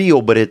 It's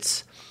real, but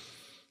it's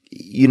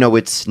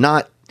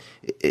not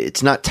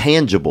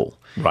tangible.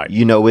 Right.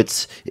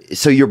 It's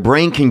so your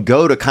brain can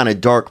go to kind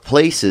of dark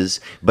places,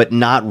 but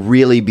not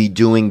really be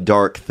doing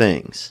dark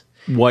things.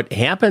 What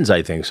happens,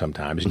 I think,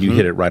 sometimes, and you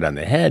hit it right on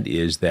the head,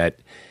 is that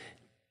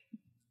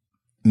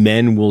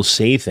men will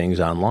say things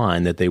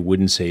online that they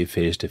wouldn't say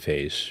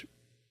face-to-face,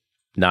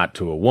 not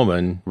to a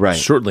woman,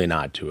 certainly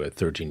not to a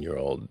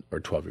 13-year-old or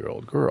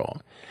 12-year-old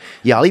girl.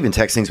 Yeah, I'll even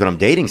text things when I'm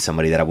dating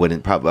somebody that I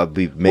wouldn't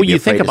probably maybe Well, you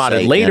think about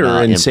it later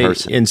and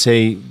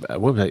say,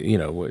 well,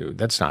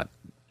 that's not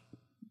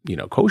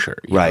kosher.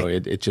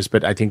 Right.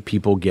 But I think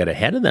people get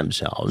ahead of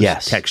themselves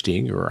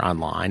texting or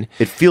online.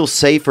 It feels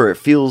safer. It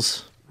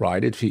feels...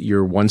 Right.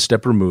 You're one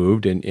step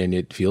removed, and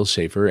it feels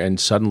safer. And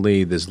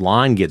suddenly this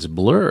line gets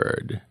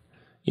blurred,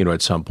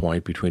 at some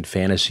point between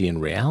fantasy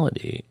and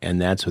reality.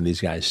 And that's when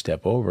these guys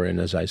step over. And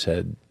as I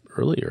said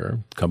earlier,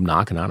 come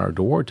knocking on our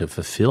door to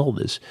fulfill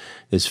this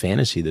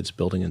fantasy that's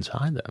building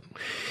inside them.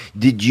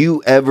 Did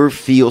you ever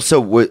feel,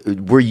 so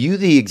were you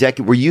the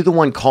executive, were you the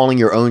one calling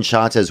your own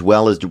shots as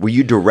well as, were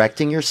you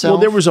directing yourself? Well,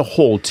 there was a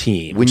whole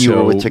team. When you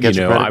were with To Catch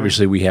a Predator?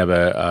 Obviously we have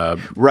a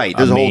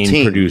there's a main whole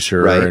team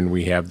producer, and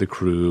we have the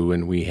crew,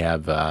 and we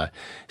have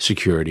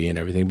security and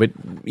everything. But,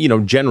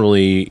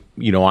 generally,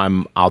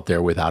 I'm out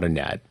there without a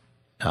net.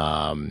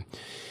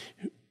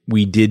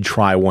 we did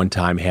try one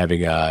time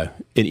having an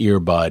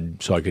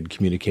earbud so I could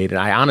communicate, and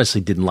I honestly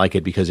didn't like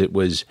it because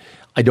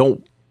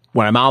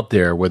when I'm out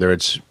there, whether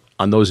it's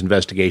on those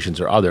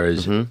investigations or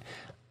others,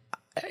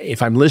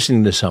 if I'm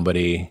listening to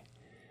somebody,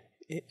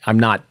 I'm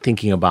not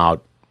thinking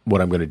about what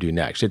I'm going to do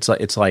next. It's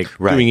like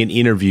doing an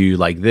interview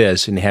like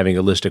this and having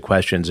a list of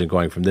questions and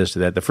going from this to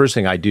that. The first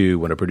thing I do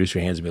when a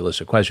producer hands me a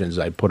list of questions is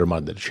I put them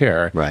on the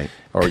chair. Right.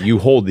 Or you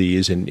hold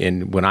these,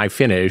 and when I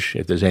finish,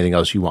 if there's anything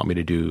else you want me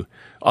to do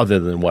other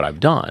than what I've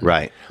done.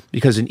 Right.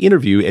 Because an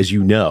interview, as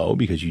you know,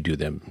 because you do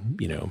them,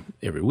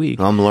 every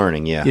week. I'm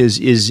learning, yeah.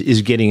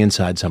 Is getting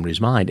inside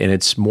somebody's mind. And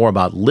it's more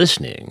about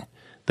listening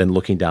than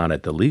looking down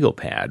at the legal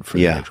pad for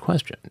the next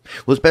question.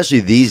 Well, especially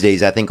these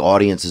days, I think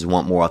audiences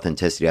want more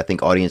authenticity. I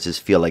think audiences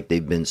feel like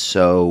they've been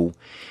so,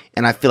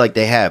 and I feel like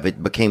they have.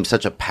 It became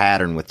such a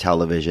pattern with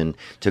television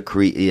to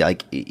create,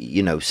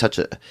 such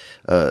a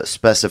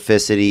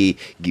specificity,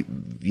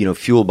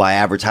 fueled by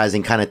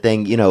advertising kind of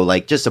thing.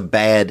 It just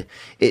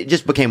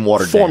became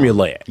watered down.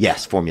 Formulaic.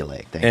 Yes,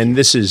 formulaic. And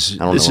this is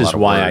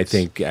why I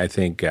think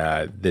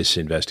this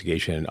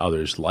investigation and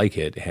others like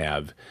it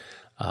have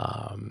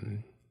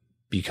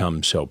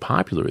become so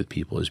popular with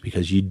people is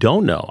because you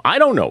don't know. I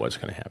don't know what's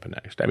going to happen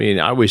next. I mean,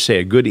 I always say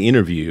a good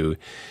interview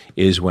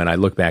is when I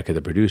look back at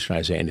the producer and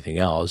I say anything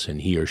else and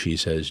he or she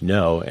says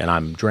no and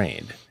I'm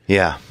drained.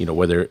 Yeah.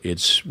 Whether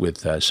it's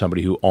with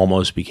somebody who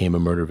almost became a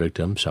murder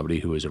victim,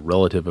 somebody who is a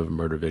relative of a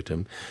murder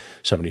victim,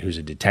 somebody who's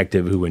a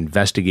detective who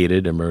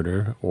investigated a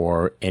murder,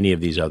 or any of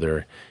these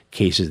other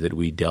cases that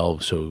we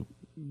delve so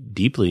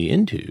deeply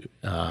into.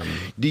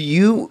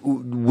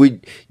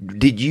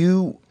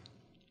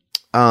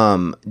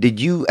 Did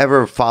you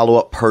ever follow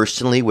up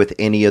personally with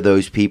any of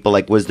those people?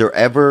 Like,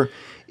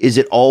 is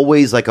it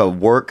always like a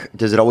work?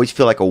 Does it always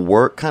feel like a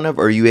work kind of?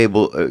 Or are you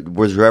able?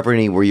 Was there ever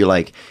any where you're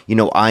like,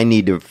 I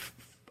need to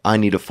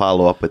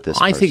follow up with this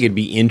person? I think it'd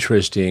be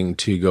interesting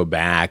to go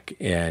back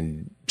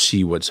and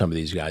see what some of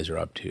these guys are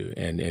up to,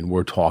 and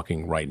we're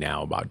talking right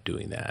now about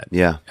doing that.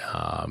 Yeah,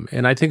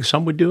 and I think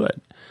some would do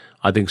it.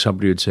 I think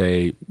somebody would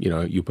say,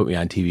 you put me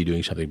on TV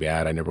doing something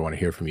bad. I never want to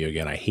hear from you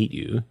again. I hate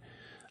you.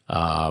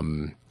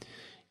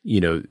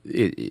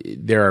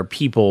 There are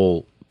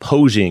people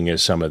posing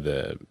as some of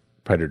the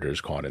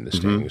predators caught in the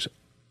stings,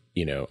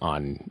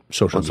 on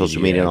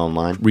social media and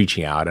online,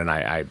 reaching out, and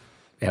I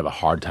have a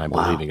hard time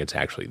believing it's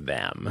actually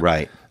them.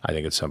 Right. I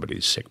think it's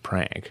somebody's sick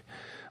prank.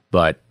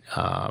 But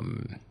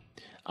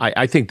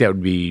I think that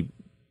would be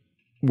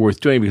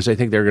worth doing because I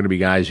think there are going to be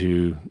guys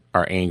who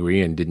are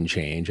angry and didn't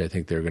change. I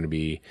think there are going to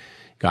be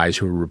guys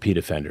who are repeat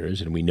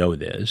offenders, and we know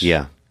this.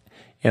 Yeah.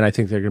 And I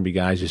think there are going to be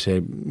guys who say,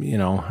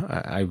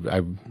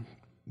 I've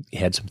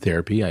had some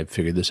therapy. I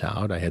figured this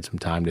out. I had some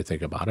time to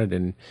think about it,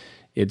 and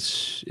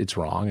it's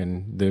wrong,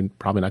 and they're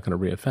probably not going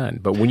to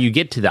reoffend. But when you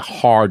get to the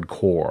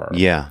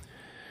hardcore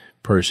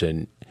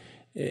person,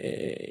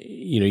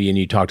 and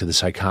you talk to the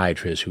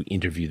psychiatrists who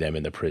interview them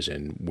in the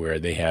prison where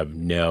they have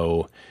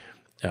no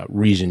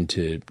reason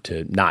to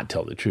not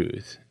tell the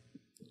truth,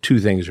 two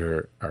things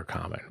are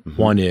common.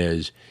 One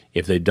is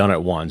if they've done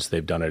it once,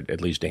 they've done it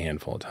at least a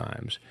handful of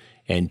times.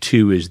 And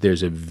two is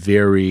there's a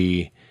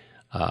very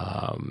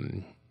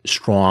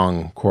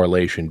strong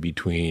correlation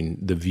between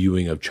the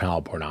viewing of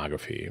child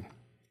pornography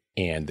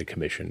and the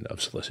commission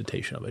of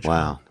solicitation of a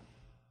child. Wow.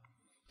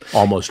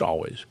 Almost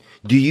always.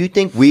 Do you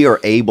think we are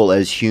able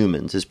as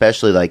humans,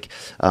 especially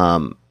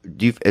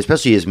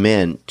especially as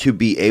men, to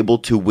be able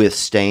to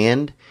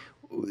withstand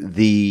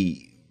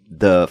the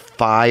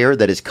fire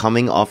that is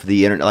coming off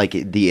the internet, like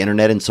the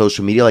internet and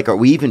social media? Like, are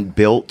we even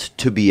built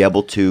to be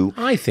able to?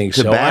 I think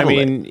so. I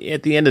mean,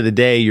 at the end of the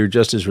day, you're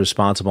just as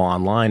responsible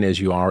online as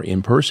you are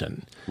in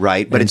person.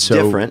 Right, but it's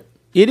different.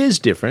 It is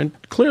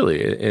different,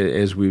 clearly,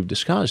 as we've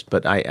discussed.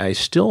 But I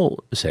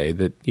still say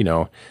that,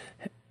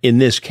 in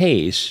this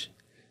case,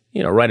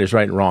 right is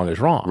right and wrong is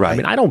wrong. Right. I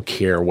mean, I don't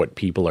care what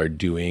people are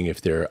doing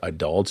if they're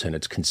adults and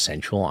it's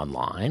consensual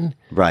online.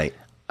 Right.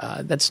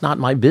 That's not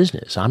my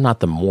business. I'm not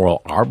the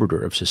moral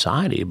arbiter of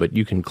society, but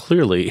you can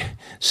clearly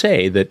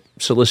say that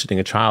soliciting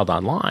a child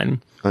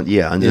online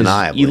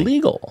undeniably is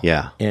illegal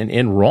Yeah.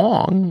 and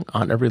wrong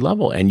on every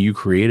level. And you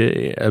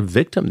create a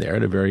victim there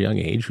at a very young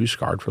age who's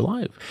scarred for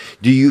life.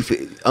 Do you,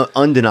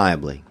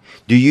 undeniably,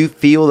 do you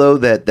feel though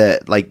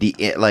that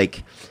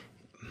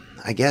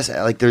I guess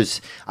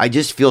I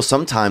just feel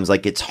sometimes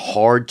like it's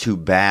hard to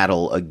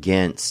battle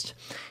against,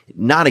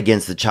 not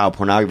against the child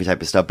pornography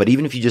type of stuff, but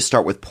even if you just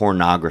start with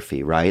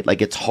pornography, right?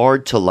 Like it's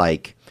hard to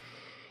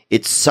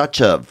it's such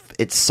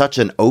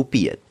an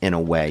opiate in a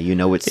way,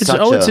 it's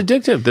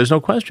addictive. There's no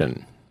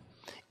question.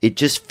 It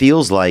just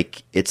feels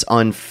like it's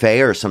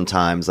unfair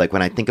sometimes. Like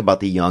when I think about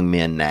the young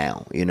men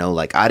now,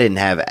 like I didn't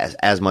have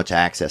as much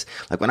access.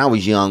 Like when I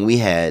was young, we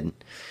had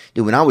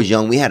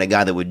a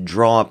guy that would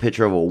draw a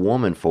picture of a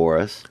woman for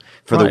us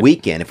for the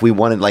weekend. If we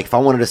wanted, if I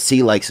wanted to see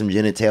some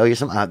genitalia or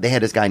something, they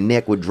had this guy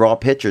Nick would draw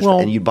pictures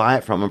and you'd buy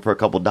it from him for a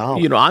couple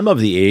 $. I'm of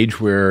the age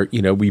where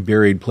we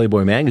buried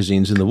Playboy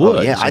magazines in the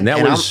woods. I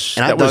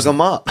dug them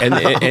up, and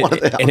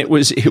it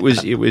was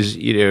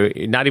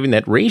not even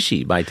that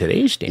racy by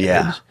today's standards.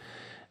 Yeah.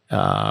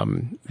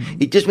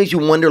 It just makes you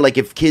wonder, like,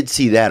 if kids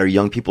see that or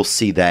young people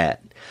see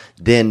that,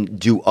 then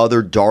do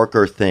other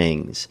darker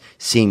things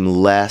seem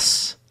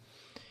less,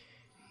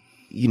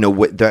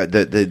 what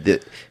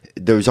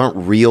those aren't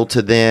real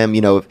to them,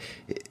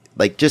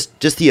 like just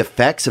the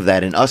effects of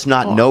that and us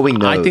not knowing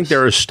those. I think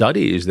there are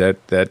studies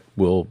that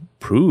will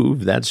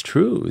prove that's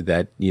true,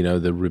 that,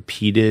 the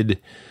repeated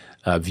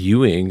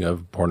viewing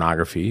of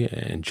pornography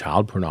and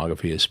child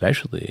pornography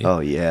especially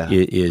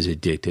is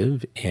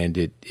addictive, and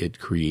it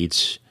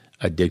creates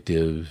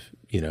addictive,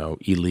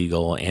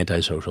 illegal,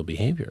 antisocial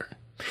behavior.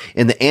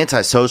 And the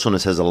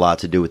antisocialness has a lot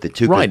to do with it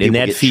too. Right, and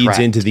that feeds trapped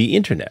into the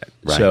internet.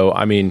 Right. So,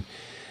 I mean,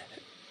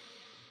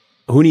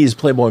 who needs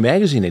Playboy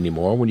magazine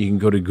anymore when you can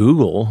go to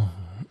Google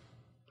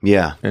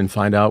and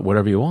find out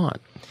whatever you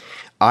want?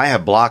 I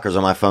have blockers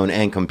on my phone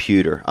and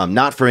computer.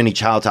 Not for any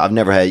child. I've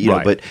never had,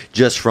 but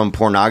just from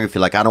pornography.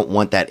 Like, I don't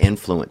want that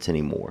influence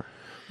anymore.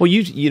 Well,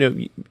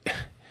 you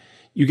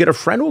get a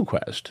friend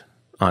request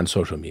on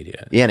social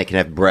media. Yeah, and it can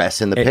have breasts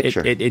in the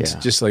picture. It's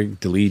just like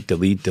delete,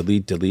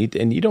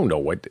 and you don't know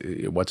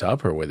what's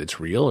up or whether it's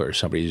real or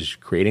somebody's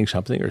creating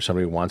something or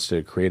somebody wants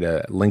to create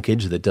a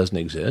linkage that doesn't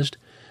exist.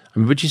 I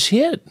mean, but you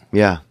see it.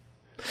 Yeah.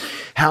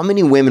 How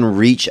many women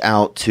reach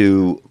out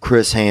to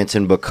Chris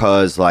Hansen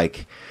because,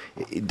 like,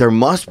 there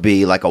must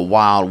be like a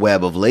wild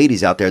web of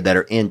ladies out there that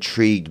are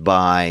intrigued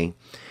by,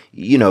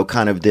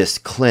 kind of this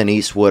Clint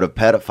Eastwood of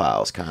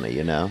pedophiles, kind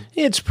of,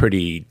 It's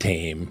pretty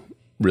tame,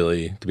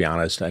 really, to be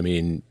honest. I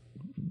mean,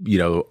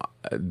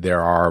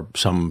 there are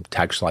some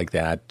texts like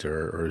that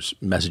or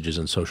messages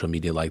on social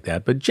media like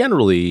that, but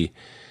generally,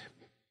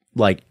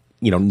 like,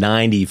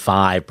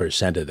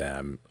 95% of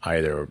them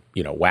either,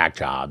 whack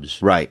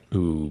jobs, right,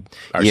 who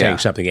are saying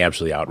something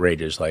absolutely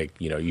outrageous, like,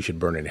 you should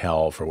burn in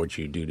hell for what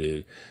you do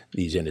to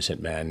these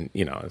innocent men.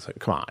 It's like,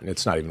 come on,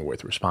 it's not even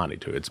worth responding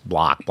to. It's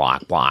block,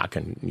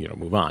 and,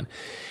 move on.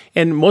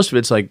 And most of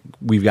it's like,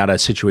 we've got a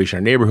situation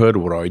in our neighborhood.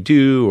 What do I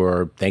do?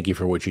 Or thank you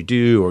for what you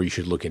do. Or you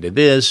should look into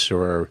this.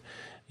 Or,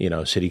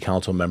 city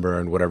council member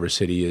in whatever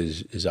city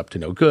is up to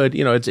no good.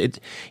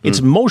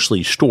 It's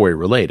mostly story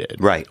related.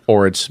 Right.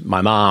 Or it's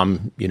my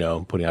mom,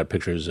 putting out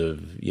pictures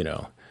of,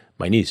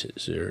 my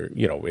nieces, or,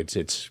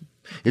 it's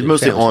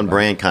mostly on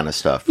brand kind of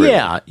stuff.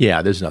 Really.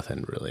 Yeah. There's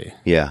nothing really.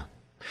 Yeah.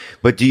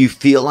 But do you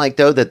feel like,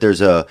 though, that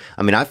there's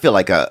I feel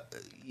like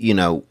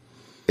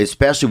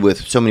especially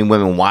with so many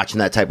women watching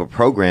that type of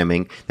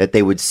programming, that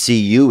they would see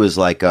you as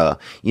like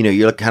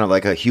you're kind of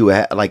like a Hugh,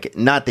 like,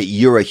 not that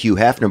you're a Hugh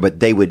Hefner, but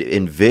they would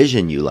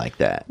envision you like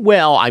that.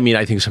 Well, I mean,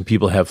 I think some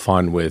people have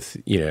fun with,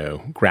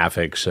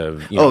 graphics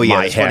of,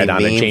 my head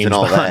on a James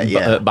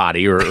Bond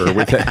body or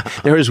with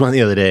there was one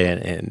the other day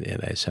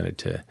and I sent it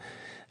to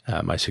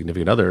my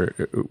significant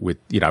other with,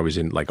 I was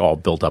in like all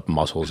built up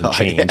muscles and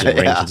chains and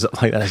rings and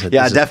stuff like that. I said,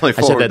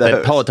 definitely. I said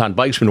that Peloton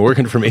bike's been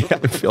working for me.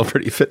 I feel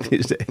pretty fit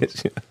these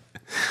days.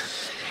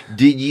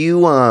 Did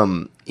you,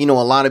 a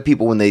lot of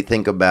people when they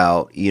think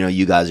about,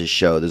 you guys'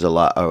 show, there's a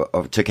lot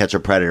of To Catch a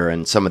Predator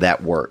and some of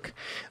that work,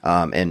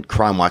 and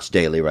Crime Watch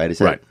Daily, right? Is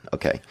that right?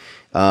 Okay.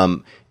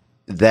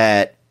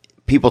 That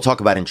people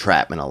talk about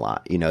entrapment a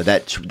lot.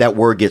 That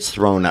word gets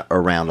thrown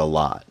around a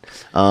lot.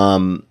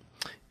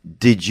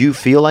 Did you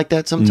feel like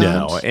that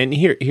sometimes? No, and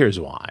here's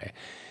why.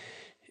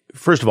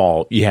 First of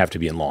all, you have to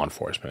be in law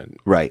enforcement.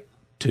 Right.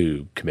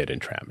 To commit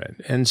entrapment.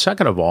 And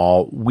second of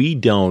all, we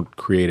don't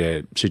create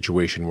a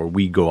situation where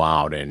we go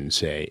out and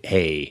say,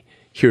 hey,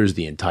 here's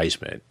the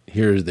enticement.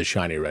 Here's the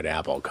shiny red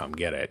apple. Come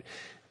get it.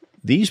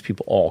 These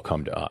people all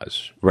come to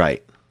us.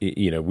 Right.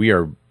 We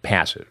are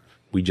passive.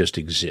 We just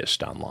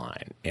exist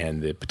online.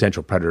 And the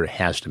potential predator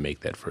has to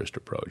make that first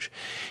approach.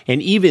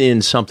 And even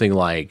in something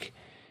like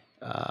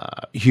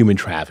human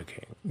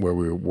trafficking, where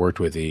we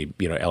worked with the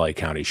LA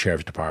County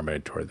Sheriff's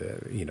Department or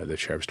the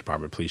Sheriff's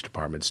Department, police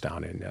departments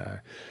down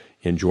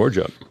in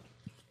Georgia,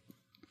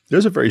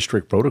 there's a very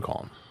strict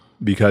protocol,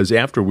 because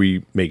after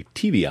we make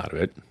TV out of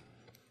it,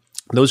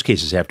 those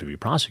cases have to be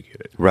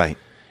prosecuted. Right.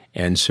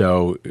 And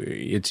so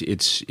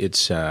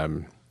it's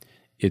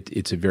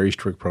a very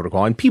strict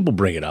protocol, and people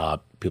bring it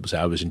up. People say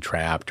I was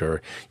entrapped,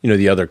 or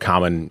the other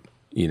common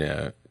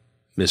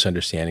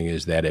misunderstanding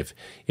is that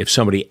if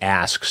somebody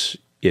asks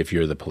if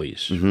you're the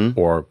police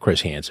or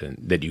Chris Hansen,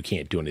 that you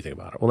can't do anything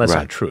about it. Well, that's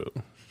not true.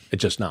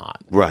 It's just not.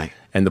 Right.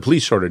 And the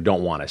police sort of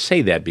don't want to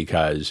say that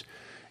because,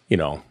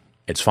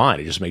 it's fine.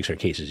 It just makes our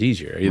cases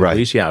easier. Are you the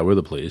police? Yeah, we're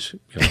the police.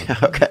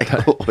 Okay,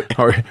 cool.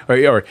 or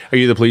are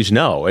you the police?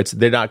 No.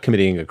 They're not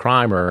committing a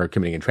crime or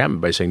committing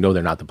entrapment by saying, no,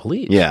 they're not the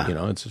police. Yeah.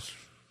 It's just...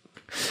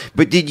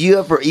 But did you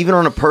ever, even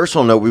on a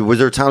personal note, was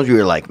there times where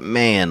you're like,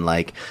 man,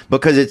 like,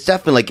 because it's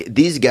definitely like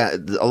these guys,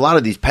 a lot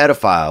of these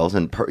pedophiles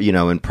and,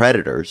 and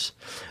predators,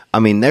 I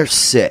mean, they're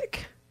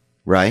sick,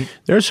 right?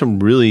 There's some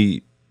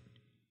really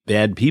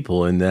bad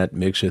people in that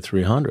mix of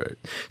 300.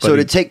 So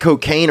to take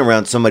cocaine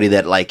around somebody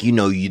that, like,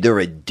 they're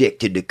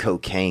addicted to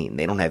cocaine,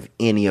 they don't have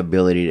any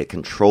ability to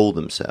control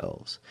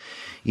themselves,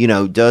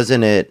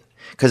 doesn't it?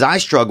 Because I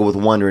struggle with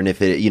wondering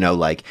if it,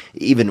 like,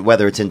 even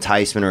whether it's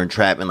enticement or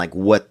entrapment, like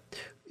what,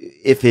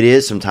 if it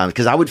is sometimes,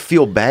 because I would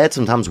feel bad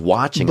sometimes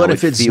watching. But I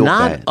if would it's feel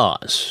not bad.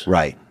 us,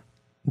 Right.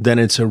 then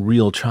it's a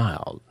real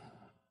child.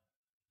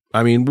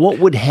 I mean, what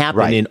would happen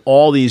Right. in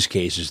all these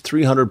cases,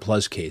 300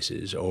 plus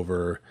cases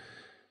over,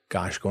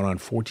 gosh, going on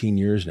 14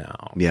 years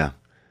now? Yeah.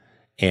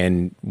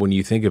 And when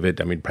you think of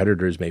it, I mean,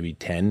 Predator is maybe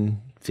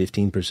 10,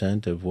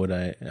 15% of what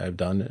I've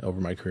done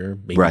over my career,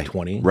 maybe Right.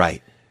 20.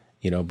 Right.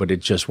 You know, but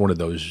it's just one of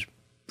those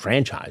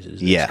franchises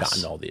that's Yes.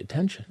 gotten all the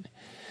attention.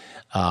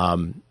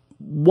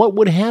 What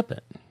would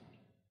happen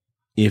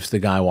if the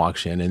guy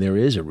walks in and there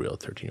is a real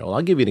 13-year-old?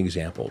 I'll give you an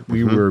example.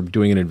 We were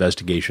doing an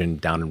investigation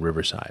down in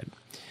Riverside,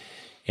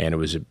 and it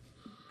was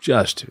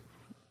just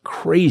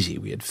crazy.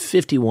 We had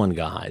 51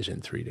 guys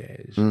in 3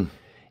 days.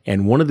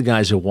 And one of the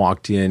guys that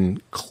walked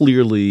in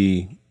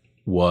clearly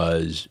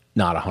was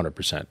not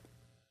 100%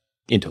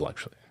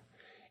 intellectually.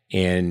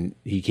 And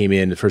he came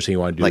in, the first thing he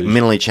wanted to do Like was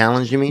mentally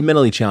challenged, you mean?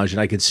 mentally challenged,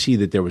 and I could see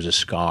that there was a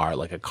scar,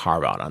 like a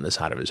carve out on the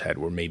side of his head,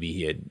 where maybe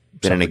he had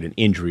suffered an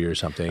injury or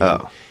something.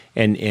 Oh.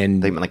 And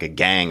They meant like a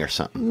gang or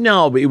something.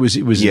 no, but it was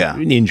Yeah.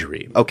 an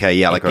injury. Okay,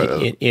 yeah, like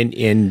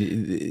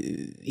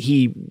And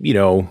he, you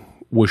know,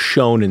 was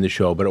shown in the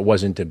show, but it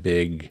wasn't a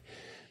big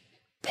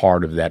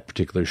part of that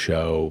particular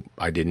show.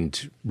 I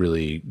didn't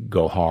really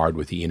go hard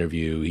with the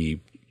interview.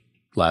 He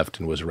left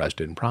and was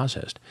arrested and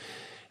processed.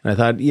 And I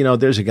thought, you know,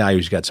 there's a guy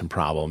who's got some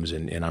problems,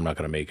 and I'm not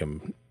going to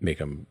make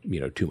him, you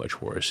know, too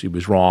much worse. He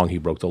was wrong. He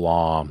broke the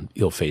law.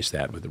 He'll face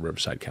that with the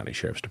Riverside County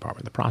Sheriff's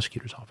Department, the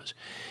prosecutor's office.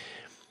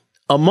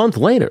 A month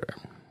later,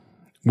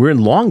 we're in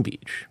Long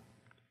Beach,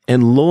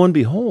 and lo and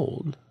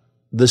behold,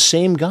 the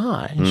same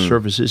guy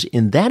surfaces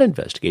in that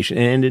investigation,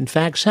 and in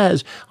fact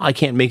says, I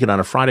can't make it on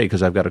a Friday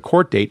because I've got a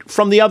court date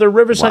from the other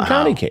Riverside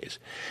County case.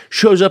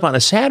 Shows up on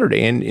a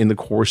Saturday, and in the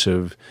course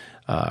of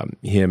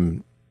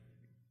him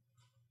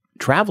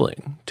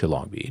traveling to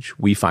Long Beach,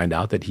 we find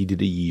out that he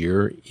did a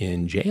year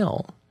in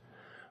jail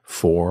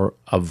for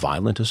a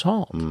violent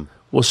assault.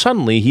 Well,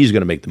 suddenly he's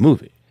going to make the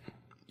movie.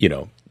 You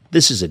know,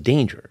 this is a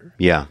danger.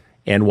 yeah.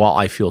 And while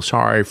I feel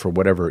sorry for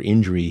whatever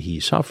injury he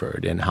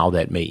suffered and how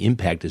that may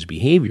impact his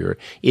behavior,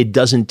 it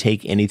doesn't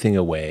take anything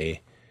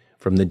away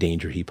from the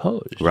danger he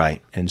posed. Right.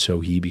 And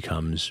so he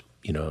becomes,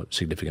 you know, a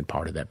significant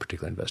part of that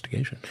particular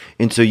investigation.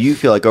 And so you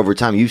feel like over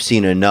time you've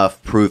seen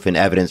enough proof and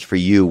evidence for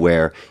you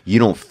where you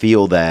don't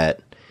feel that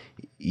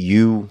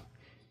you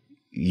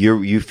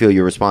feel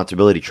your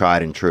responsibility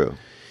tried and true.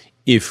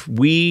 If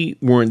we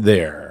weren't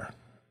there,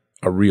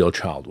 a real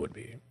child would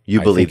be. You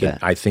believe that?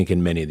 I think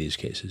in many of these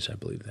cases, I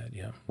believe that,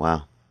 yeah.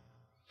 Wow.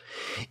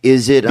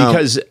 Is it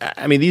Because,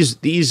 I mean,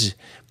 these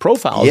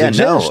profiles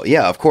exist.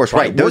 yeah, of course,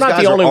 right. We're Those not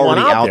guys the only are one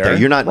already out there.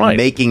 You're not Right.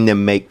 making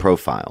them make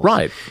profiles.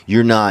 Right.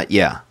 You're not,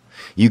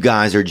 You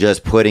guys are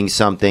just putting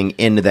something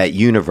into that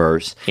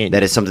universe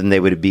that is something they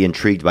would be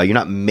intrigued by. You're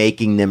not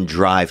making them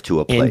drive to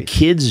a place. And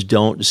kids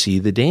don't see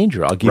the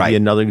danger. I'll give Right. you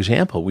another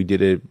example. We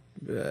did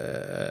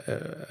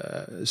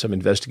some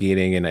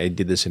investigating, and I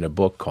did this in a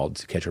book called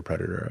To Catch a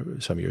Predator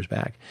some years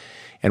back.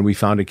 And we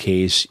found a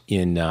case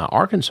in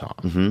Arkansas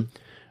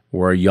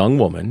where a young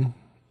woman,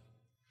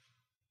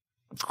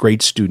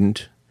 great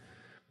student,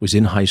 was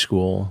in high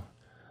school,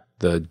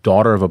 the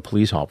daughter of a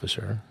police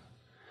officer,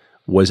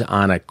 was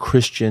on a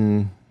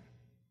Christian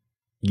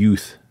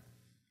youth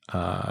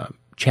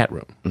chat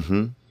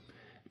room,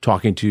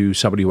 talking to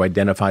somebody who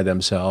identified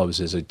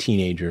themselves as a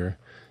teenager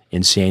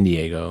in San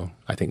Diego,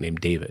 I think named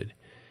David,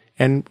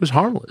 and was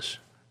harmless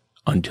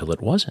until it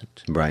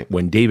wasn't. Right.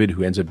 When David,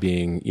 who ends up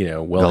being, you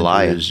know, well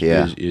Goliath,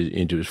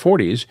 into his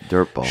 40s,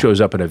 Dirtball. shows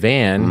up in a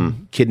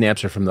van,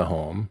 kidnaps her from the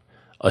home,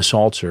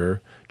 assaults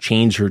her,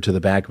 chains her to the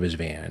back of his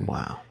van,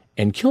 Wow.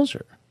 and kills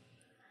her.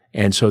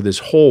 And so this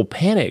whole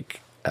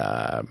panic,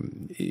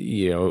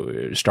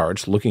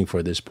 starts looking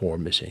for this poor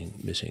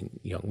missing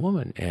young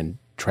woman. And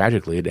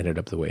tragically, it ended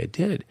up the way it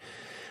did.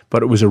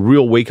 But it was a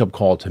real wake-up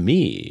call to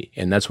me,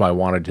 and that's why I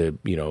wanted to,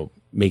 you know,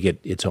 make it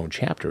its own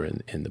chapter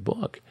in the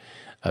book,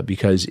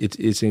 because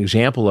it's an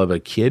example of a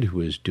kid who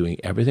was doing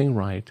everything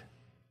right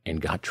and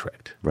got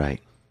tricked. Right.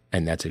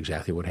 And that's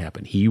exactly what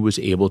happened. He was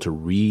able to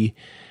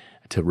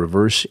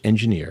reverse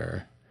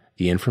engineer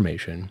the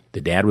information.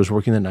 The dad was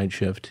working the night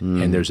shift,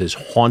 and there's this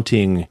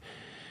haunting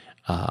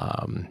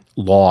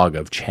log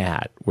of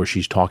chat where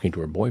she's talking to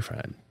her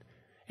boyfriend.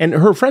 And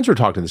her friends were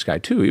talking to this guy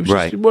too. It was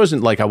Right. it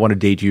wasn't like, I want to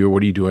date you, or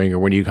what are you doing, or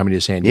when are you coming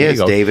to San Diego? Yeah,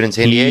 it's David in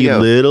San Diego. He,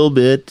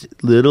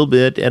 little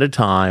bit at a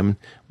time,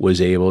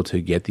 was able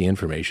to get the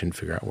information,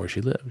 figure out where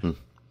she lived.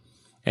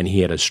 And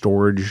he had a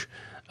storage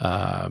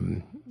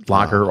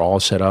locker all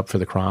set up for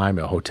the crime,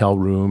 a hotel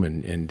room,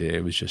 and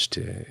it was just,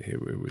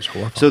 it was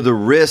horrifying. So the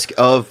risk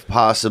of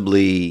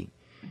possibly,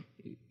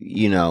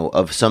 you know,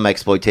 of some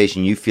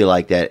exploitation, you feel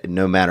like that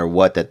no matter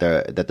what, that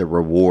the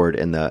reward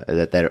and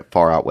that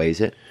far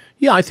outweighs it?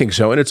 Yeah, I think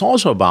so. And it's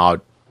also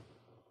about,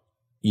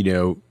 you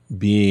know,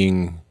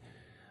 being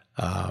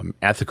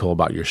ethical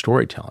about your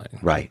storytelling.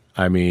 Right.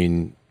 I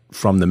mean,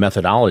 from the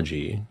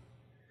methodology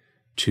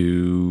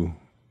to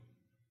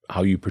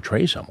how you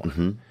portray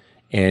someone.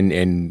 And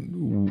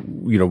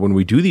you know, when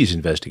we do these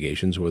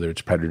investigations, whether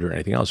it's Predator or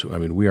anything else, I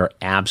mean, we are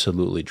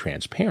absolutely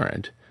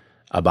transparent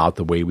about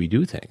the way we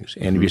do things.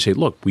 And if you say,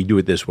 look, we do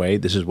it this way,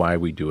 this is why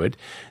we do it,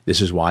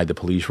 this is why the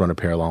police run a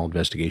parallel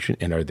investigation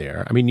and are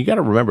there. I mean, you got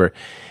to remember,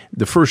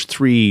 the first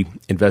 3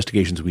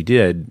 investigations we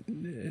did,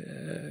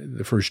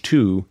 the first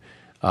 2,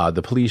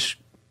 the police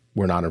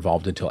were not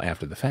involved until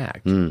after the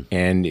fact.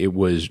 And it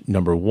was,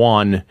 number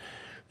one,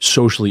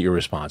 socially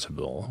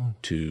irresponsible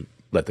to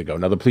let them go.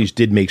 Now, the police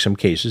did make some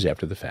cases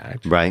after the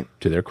fact, right,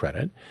 to their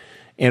credit.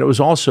 And it was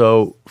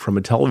also, from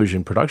a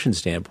television production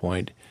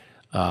standpoint,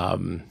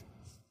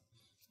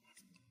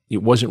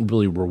 it wasn't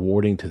really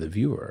rewarding to the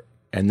viewer.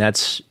 And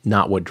that's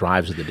not what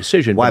drives the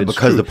decision. Why?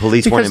 Because the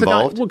police weren't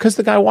involved? Because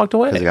the guy walked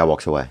away. Because the guy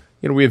walks away.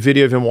 You know, we have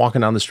video of him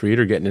walking down the street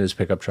or getting in his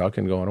pickup truck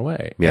and going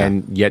away. Yeah.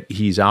 And yet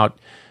he's out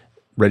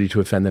ready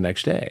to offend the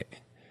next day.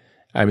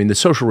 I mean, the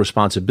social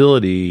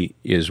responsibility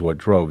is what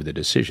drove the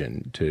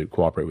decision to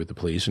cooperate with the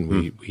police, and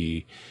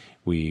we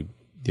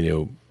you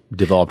know,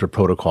 developed a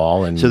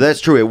protocol. And so that's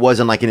true. It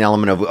wasn't like an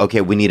element of,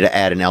 okay, we need to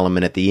add an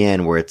element at the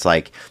end where it's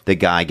like the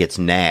guy gets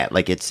nabbed.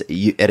 Like it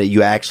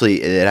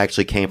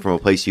actually came from a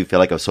place you feel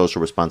like of social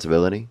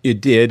responsibility.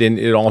 It did, and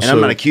it also. And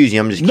I'm not accusing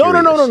you. I'm just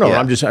curious. No. Yeah.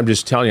 I'm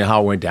just telling you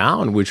how it went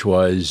down, which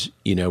was,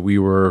 you know,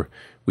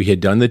 we had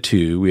done the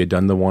 2. We had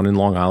done the one in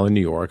Long Island,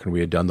 New York, and we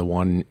had done the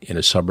one in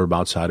a suburb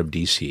outside of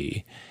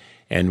D.C.,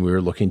 and we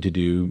were looking to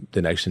do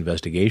the next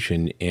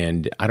investigation.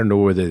 And I don't know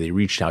whether they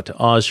reached out to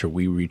us or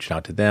we reached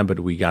out to them,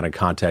 but we got in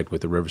contact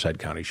with the Riverside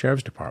County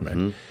Sheriff's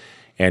Department.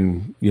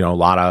 And, you know, a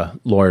lot of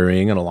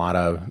lawyering and a lot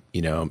of,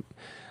 you know,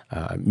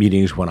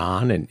 meetings went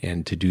on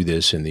and to do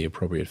this in the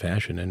appropriate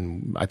fashion.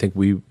 And I think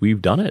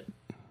we've done it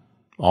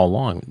all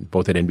along,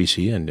 both at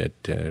NBC and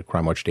at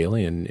Crime Watch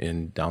Daily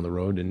and down the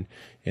road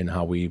and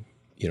how we,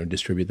 you know,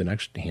 distribute the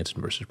next Hansen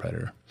versus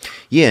Predator.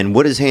 Yeah, and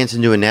what is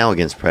Hansen doing now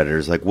against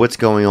predators? Like, what's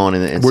going on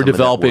in We're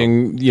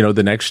developing, you know,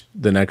 the next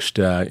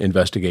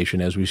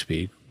investigation as we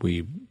speak.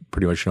 We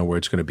pretty much know where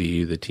it's going to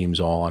be. The team's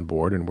all on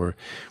board, and we're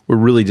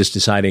really just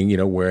deciding, you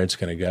know, where it's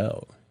going to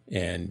go.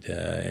 And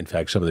in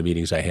fact, some of the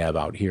meetings I have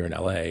out here in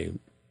LA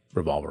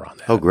revolve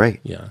around that. Oh,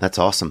 great. Yeah. That's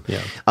awesome.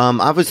 Yeah.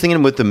 I was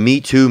thinking with the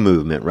Me Too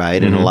movement,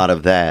 right, and a lot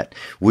of that,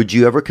 would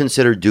you ever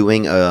consider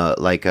doing a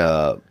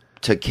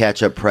To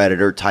Catch a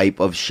Predator type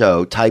of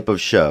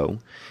show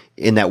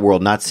in that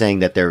world? Not saying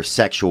that they're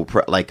sexual,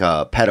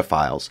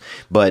 pedophiles,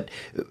 but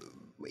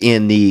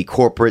in the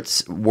corporate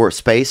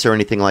space or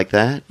anything like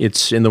that?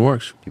 It's in the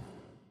works.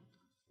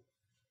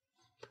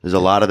 There's a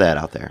lot of that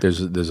out there.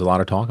 There's a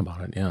lot of talk about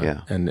it,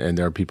 Yeah. And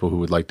there are people who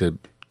would like to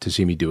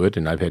see me do it,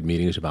 and I've had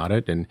meetings about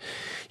it. And,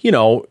 you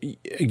know,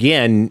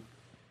 again,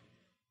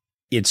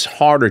 it's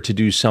harder to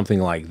do something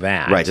like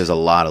that. Right, there's a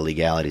lot of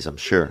legalities, I'm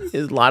sure.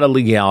 A lot of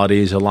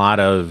legalities, a lot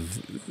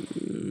of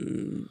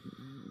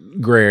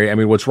gray area. I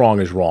mean, what's wrong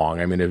is wrong.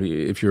 I mean,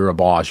 if you're a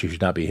boss, you should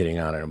not be hitting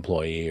on an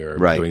employee or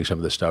doing some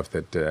of the stuff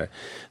that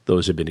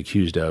those have been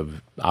accused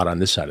of out on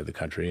this side of the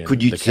country. And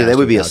could you say that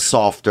would be a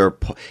softer?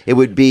 It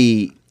would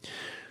be.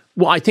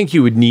 Well, I think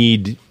you would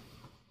need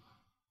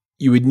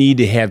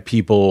to have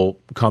people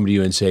come to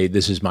you and say,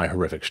 this is my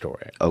horrific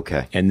story.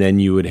 Okay. And then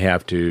you would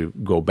have to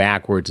go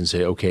backwards and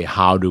say, okay,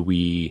 how do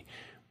we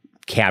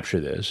capture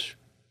this,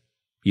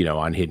 you know,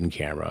 on hidden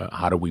camera?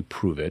 How do we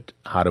prove it?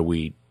 How do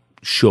we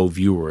show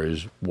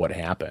viewers what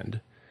happened?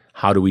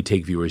 How do we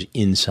take viewers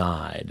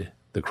inside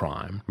the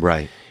crime?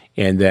 Right.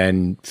 And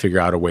then figure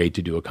out a way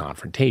to do a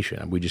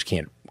confrontation. We just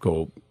can't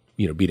go,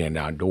 you know, beating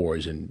down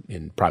doors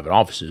in private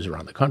offices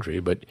around the country.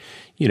 But,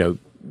 you know,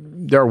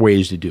 there are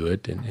ways to do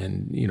it.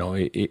 And you know,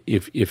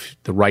 if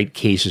the right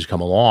cases come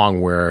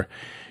along where,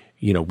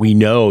 you know, we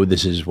know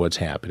this is what's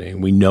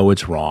happening, we know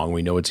it's wrong,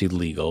 we know it's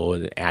illegal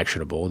and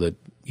actionable, that,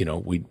 you know,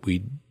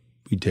 we'd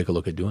take a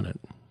look at doing it.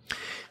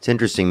 It's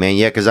interesting, man.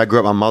 Yeah, because I grew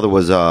up, my mother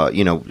was,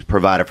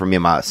 provided for me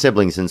and my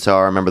siblings. And so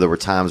I remember there were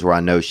times where I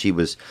know she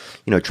was,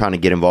 you know, trying to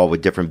get involved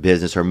with different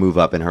business or move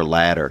up in her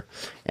ladder.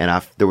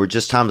 And there were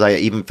just times I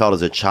even felt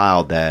as a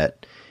child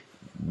that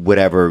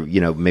whatever, you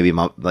know, maybe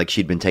like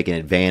she'd been taking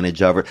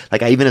advantage of her.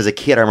 Like even as a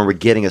kid, I remember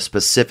getting a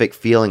specific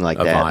feeling like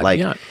that.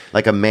 Vibe,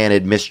 like a man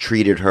had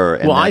mistreated her.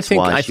 And well, that's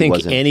I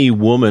think any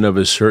woman of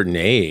a certain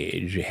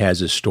age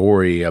has a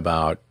story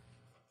about,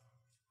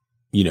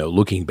 you know,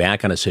 looking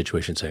back on a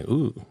situation saying,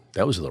 ooh,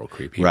 that was a little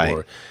creepy, right,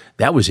 or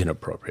that was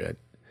inappropriate.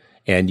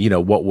 And, you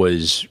know, what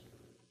was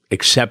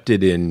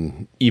accepted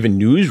in even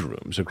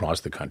newsrooms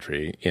across the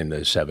country in the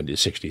 70s,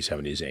 60s,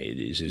 70s,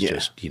 80s is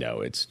just, you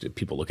know, it's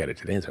people look at it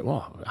today and say,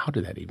 well, how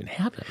did that even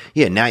happen?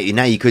 Yeah, now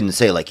you couldn't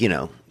say like,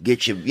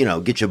 get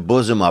your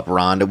bosom up,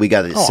 Rhonda. We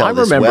got to sell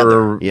this weather. I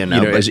remember, you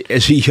know,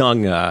 as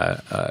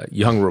a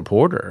young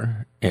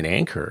reporter and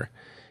anchor,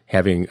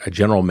 having a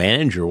general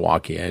manager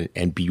walk in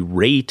and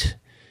berate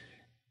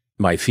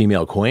my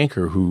female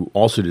co-anchor who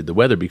also did the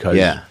weather because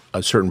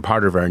a certain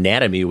part of her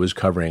anatomy was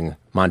covering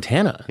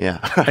Montana. Yeah.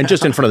 And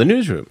just in front of the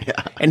newsroom. Yeah.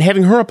 And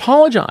having her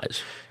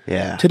apologize.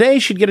 Yeah. Today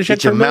she'd get a check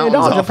for $1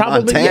 million.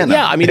 Probably,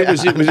 yeah. I mean,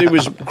 it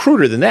was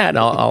cruder than that. And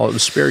I'll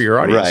spare your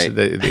audience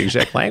the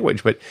exact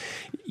language. But,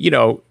 you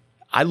know,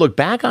 I look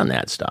back on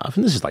that stuff,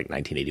 and this is like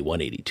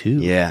 1981, 82.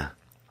 Yeah.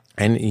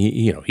 And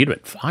he'd been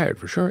fired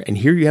for sure. And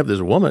here you have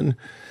this woman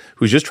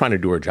who's just trying to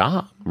do her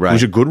job, Right.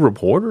 who's a good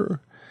reporter,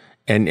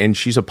 and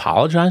she's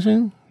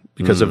apologizing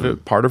because of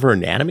it. Part of her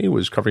anatomy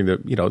was covering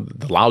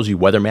the lousy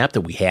weather map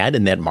that we had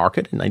in that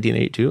market in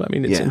 1982. I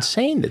mean, it's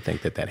insane to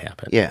think that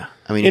happened. Yeah.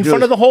 I mean, in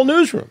front of the whole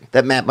newsroom.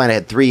 That map might have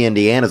had 3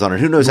 Indianas on it.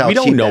 Who knows how cheap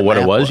We don't know that what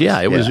it map was.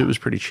 Yeah, it was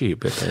pretty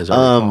cheap. As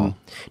I recall.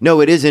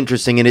 No, it is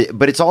interesting,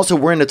 but it's also,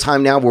 we're in a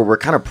time now where we're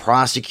kind of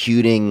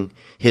prosecuting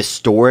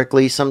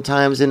historically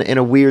sometimes in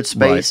a weird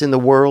space in the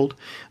world.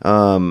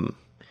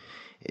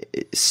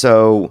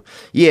 So,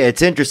 yeah,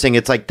 it's interesting.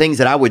 It's like things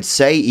that I would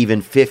say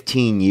even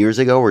 15 years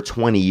ago or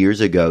 20 years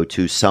ago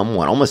to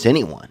someone, almost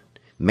anyone,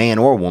 man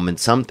or woman,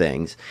 some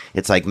things.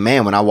 It's like,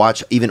 man, when I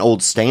watch even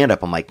old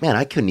stand-up, I'm like, man,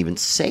 I couldn't even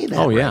say that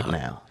right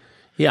now.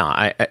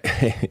 Yeah,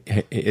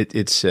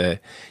 it's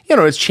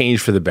it's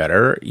changed for the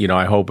better.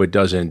 I hope it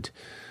doesn't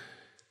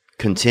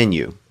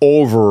continue.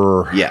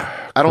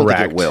 I don't think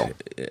it will.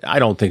 I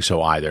don't think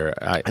so either.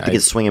 I think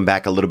it's swinging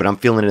back a little bit. I'm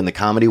feeling it in the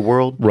comedy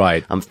world.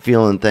 Right. I'm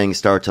feeling things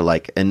start to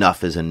like,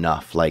 enough is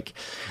enough. Like,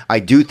 I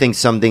do think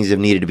some things have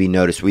needed to be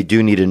noticed. We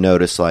do need to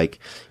notice, like,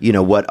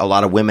 what a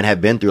lot of women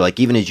have been through. Like,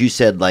 even as you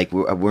said, like,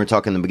 we were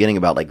talking in the beginning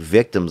about like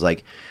victims.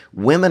 Like,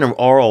 women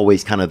are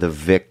always kind of the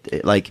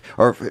victim, like,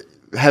 or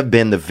have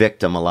been the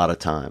victim a lot of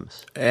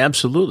times.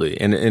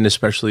 Absolutely. And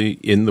especially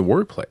in the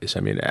workplace.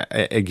 I mean,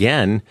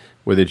 again,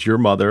 whether it's your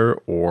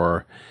mother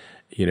or,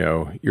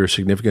 your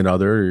significant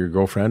other or your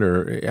girlfriend,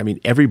 or, I mean,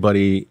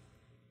 everybody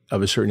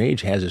of a certain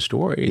age has a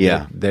story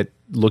that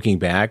looking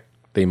back,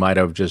 they might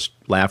have just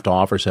laughed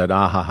off or said,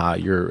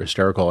 you're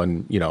hysterical,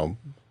 and,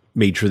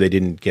 made sure they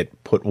didn't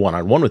get put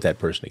one-on-one with that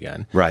person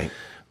again. Right.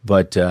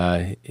 But,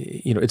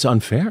 it's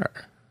unfair.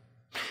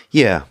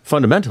 Yeah.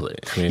 Fundamentally.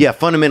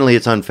 Fundamentally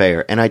it's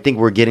unfair. And I think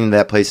we're getting to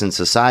that place in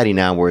society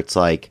now where it's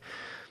like,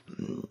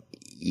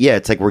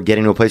 it's like we're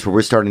getting to a place where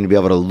we're starting to be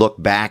able to look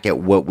back at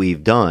what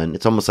we've done.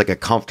 It's almost like a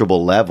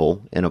comfortable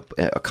level and a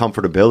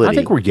comfortability. I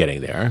think we're getting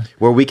there.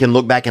 Where we can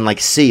look back and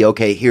like see,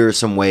 okay, here are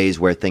some ways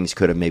where things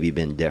could have maybe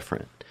been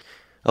different.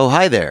 Oh,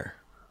 hi there.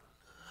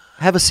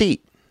 Have a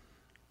seat.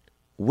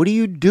 What are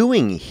you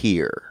doing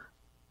here?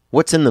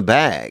 What's in the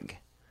bag?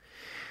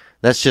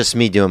 That's just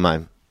me doing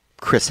my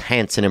Chris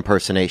Hansen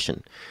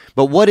impersonation.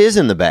 But what is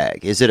in the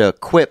bag? Is it a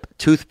Quip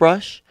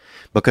toothbrush?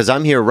 Because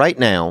I'm here right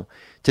now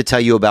to tell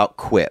you about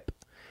Quip.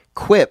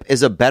 Quip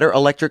is a better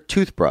electric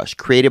toothbrush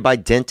created by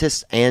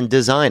dentists and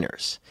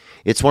designers.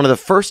 It's one of the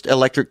first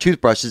electric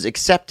toothbrushes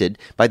accepted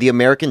by the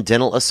American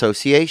Dental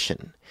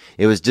Association.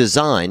 It was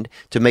designed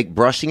to make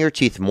brushing your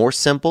teeth more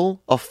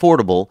simple,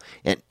 affordable,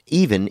 and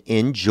even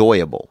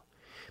enjoyable.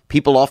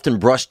 People often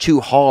brush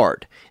too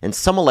hard, and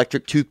some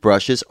electric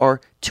toothbrushes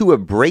are too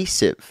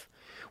abrasive.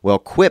 Well,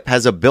 Quip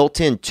has a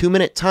built-in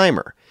 2-minute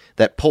timer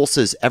that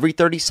pulses every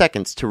 30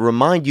 seconds to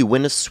remind you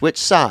when to switch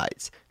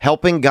sides,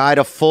 helping guide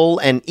a full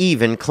and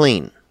even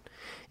clean.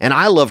 And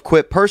I love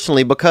Quip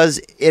personally because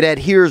it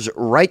adheres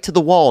right to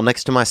the wall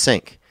next to my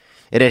sink.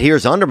 It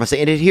adheres under my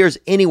sink. It adheres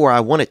anywhere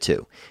I want it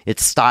to.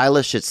 It's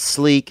stylish. It's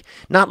sleek.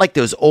 Not like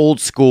those old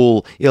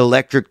school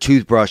electric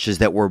toothbrushes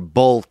that were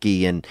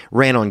bulky and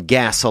ran on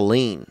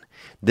gasoline.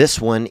 This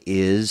one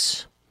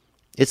it's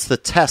the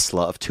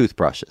Tesla of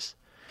toothbrushes.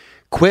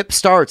 Quip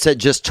starts at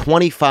just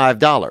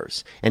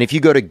 $25. And if you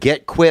go to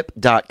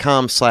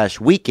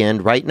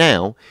getquip.com/weekend right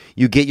now,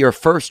 you get your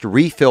first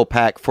refill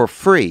pack for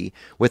free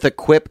with a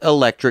Quip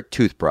electric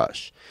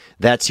toothbrush.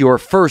 That's your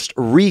first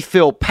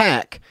refill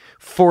pack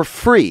for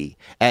free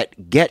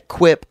at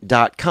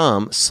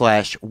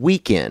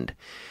getquip.com/weekend.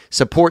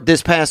 Support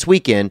this past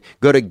weekend.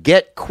 Go to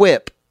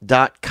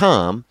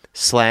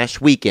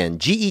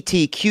getquip.com/weekend.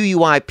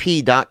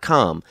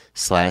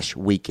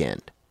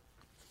 getquip.com/weekend.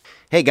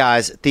 Hey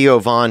guys, Theo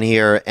Vaughn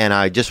here, and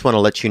I just want to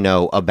let you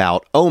know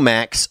about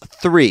Omax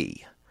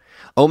 3.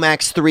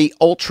 Omax 3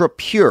 Ultra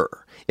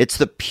Pure. It's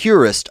the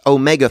purest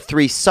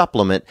omega-3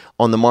 supplement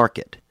on the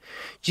market.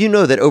 Do you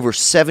know that over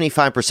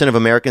 75% of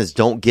Americans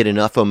don't get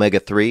enough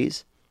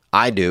omega-3s?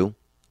 I do.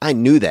 I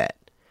knew that.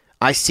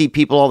 I see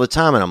people all the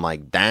time, and I'm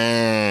like,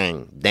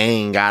 dang, they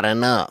ain't got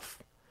enough.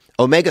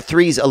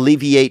 Omega-3s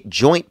alleviate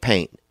joint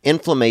pain,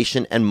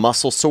 inflammation, and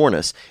muscle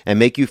soreness and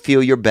make you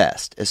feel your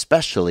best,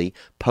 especially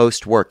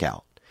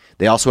post-workout.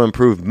 They also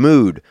improve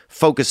mood,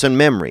 focus and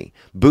memory,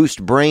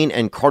 boost brain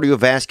and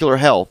cardiovascular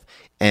health,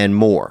 and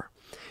more.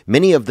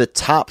 Many of the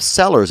top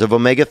sellers of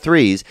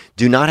omega-3s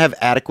do not have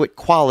adequate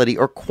quality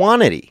or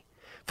quantity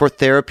for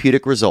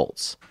therapeutic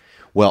results.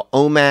 Well,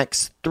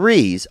 Omax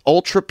 3's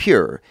Ultra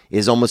Pure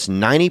is almost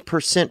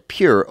 90%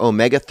 pure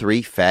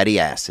omega-3 fatty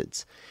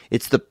acids.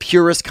 It's the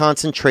purest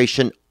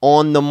concentration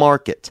on the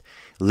market.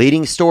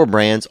 Leading store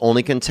brands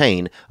only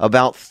contain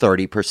about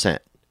 30%.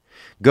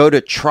 Go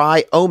to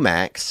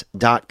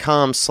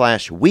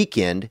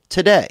tryomax.com/weekend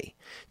today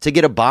to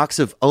get a box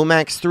of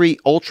Omax 3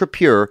 Ultra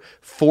Pure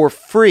for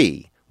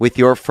free with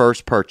your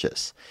first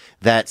purchase.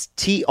 That's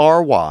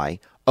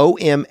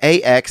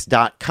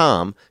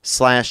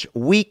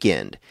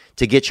tryomax.com/weekend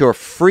to get your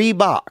free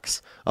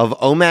box of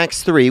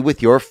Omax 3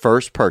 with your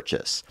first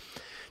purchase.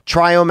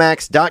 Try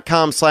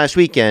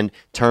Omax.com/weekend.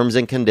 Terms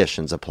and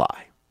conditions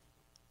apply.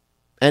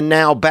 And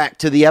now back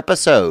to the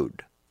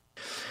episode.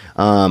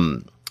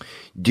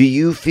 Do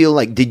you feel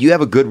like, did you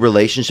have a good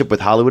relationship with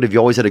Hollywood? Have you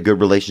always had a good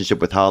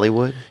relationship with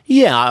Hollywood?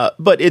 Yeah,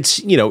 but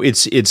it's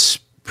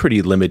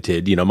pretty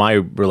limited. My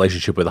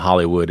relationship with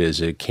Hollywood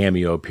is a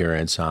cameo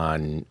appearance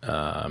on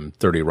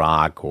 30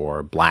 Rock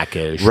or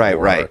Blackish, right.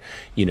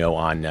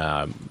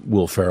 On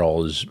Will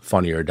Ferrell's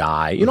Funny or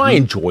Die. I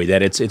enjoy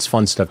that. It's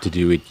fun stuff to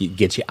do. It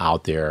gets you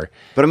out there.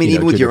 But I mean,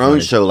 even with your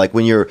own show, like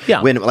when you're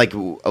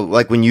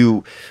when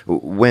you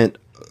went,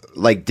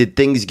 like, did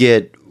things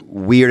get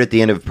weird at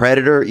the end of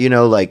Predator?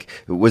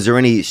 Was there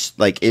any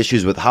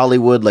issues with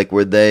Hollywood? Like,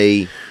 were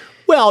they?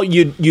 Well,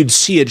 you'd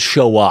see it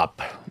show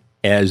up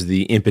as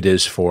the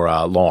impetus for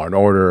Law and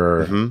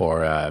Order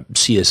or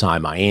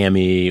CSI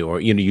Miami, or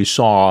you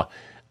saw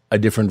a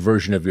different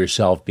version of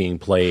yourself being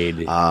played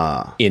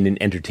in an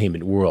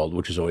entertainment world,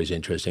 which is always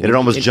interesting. And it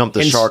almost jumped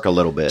the shark a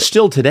little bit.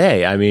 Still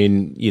today, I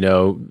mean,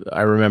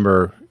 I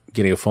remember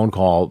getting a phone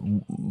call.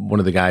 One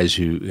of the guys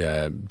who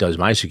does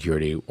my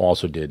security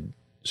also did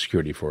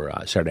security for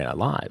Saturday Night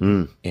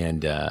Live,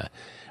 and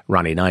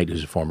Ronnie Knight,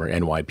 who's a former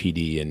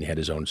NYPD and had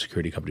his own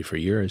security company for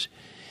years.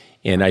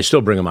 And I still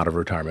bring him out of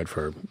retirement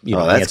for that's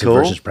Hanson cool.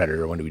 versus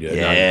Predator. When do we do it?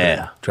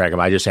 Yeah, track him.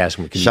 I just ask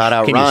him. Shout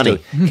out Ronnie.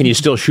 Can you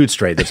still shoot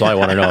straight? That's all I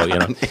want to know.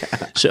 Yeah.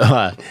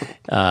 So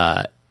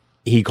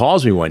he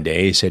calls me one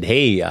day. He said,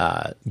 "Hey,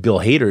 Bill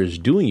Hader's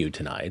doing you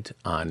tonight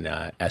on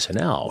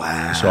SNL."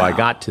 Wow. So I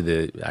got to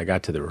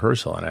the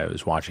rehearsal and I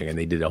was watching, and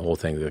they did a whole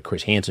thing, the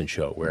Chris Hansen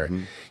show, where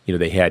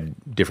they had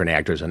different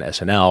actors on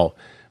SNL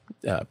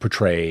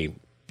portray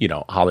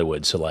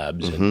Hollywood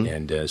celebs,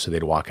 and so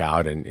they'd walk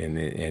out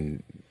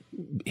and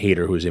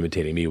Hader, who was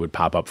imitating me, would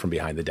pop up from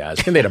behind the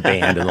desk, and they had a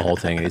band and the whole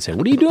thing, and he'd say,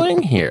 "What are you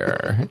doing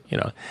here?"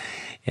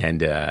 And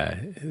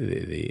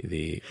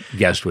the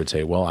guest would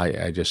say, "Well,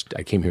 I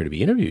came here to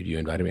be interviewed. You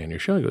invited me on your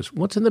show." He goes,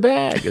 "What's in the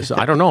bag?" I said,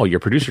 "I don't know. Your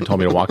producer told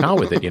me to walk out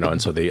with it."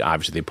 And so they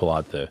pull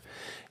out the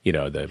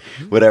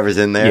whatever's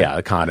in there. Yeah,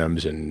 the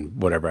condoms and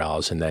whatever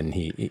else. And then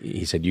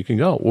he said, "You can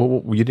go."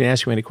 Well, you didn't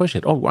ask me any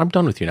questions. "Oh, I'm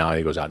done with you now." And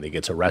he goes out and he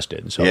gets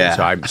arrested. So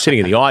I'm sitting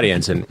in the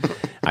audience, and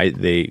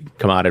they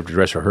come out after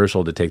dress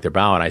rehearsal to take their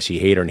bow, and I see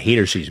Hader, and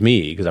Hader sees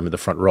me because I'm in the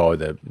front row of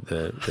the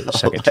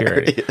second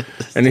tier.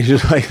 And he's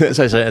just like this.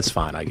 I said, "It's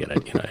fine. I get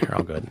it. You're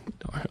all good."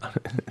 Don't worry about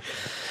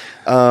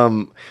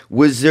it.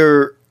 Was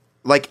there,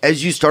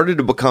 as you started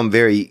to become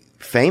very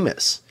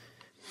famous,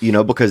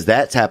 because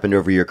that's happened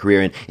over your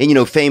career, and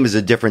fame is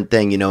a different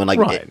thing, and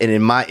right.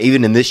 And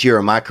even in this year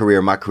of my career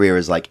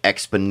is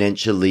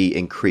exponentially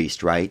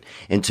increased, right?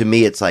 And to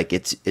me, it's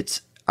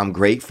I'm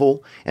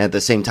grateful, and at the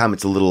same time,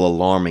 it's a little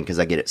alarming because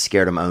I get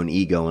scared of my own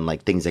ego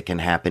and things that can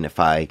happen if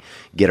I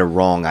get a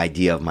wrong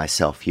idea of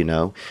myself. Did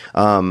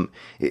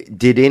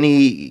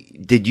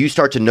you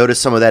start to notice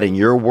some of that in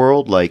your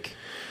world,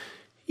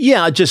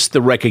 Yeah, just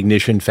the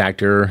recognition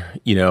factor,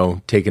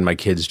 taking my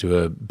kids to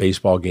a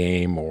baseball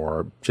game,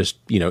 or just,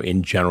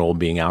 in general,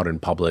 being out in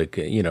public,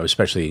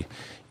 especially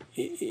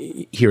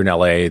here in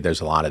LA,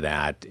 there's a lot of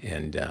that.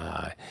 And,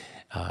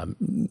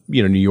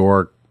 New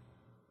York,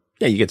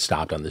 yeah, you get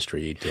stopped on the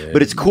street.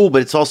 But it's cool,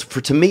 but it's also,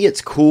 to me,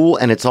 it's cool,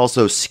 and it's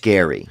also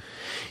scary.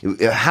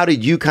 How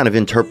did you kind of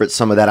interpret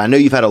some of that? I know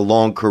you've had a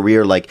long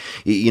career.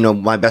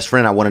 My best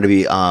friend and I wanted to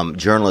be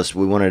journalists.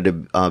 We wanted to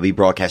be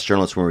broadcast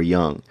journalists when we were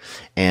young,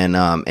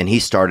 and he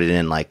started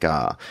in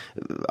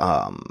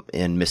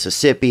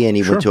Mississippi, and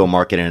he went to a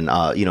market in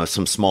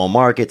some small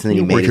markets, and then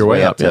he made his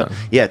way up to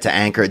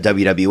anchor at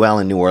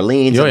WWL in New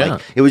Orleans.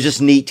 It was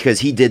just neat because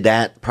he did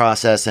that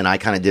process, and I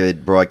kind of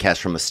did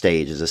broadcast from a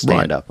stage as a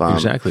stand-up. Right,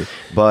 exactly.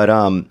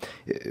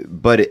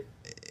 But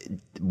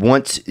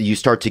once you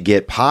start to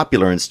get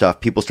popular and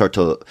stuff, people start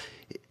to.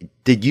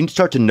 Did you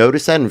start to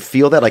notice that and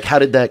feel that? How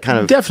did that kind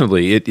of?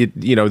 Definitely,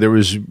 there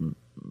was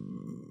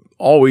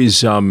always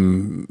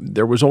some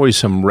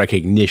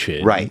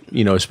recognition, right?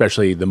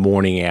 Especially the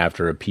morning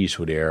after a piece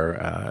would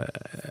air,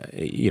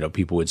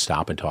 people would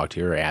stop and talk to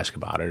you or ask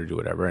about it or do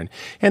whatever,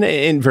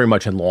 and very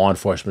much in law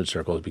enforcement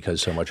circles, because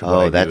so much of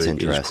what I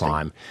do is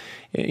crime.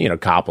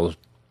 Cop will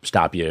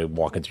stop you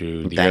walking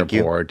through the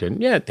airport, and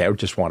they would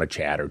just want to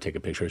chat or take a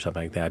picture or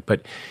something like that.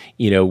 But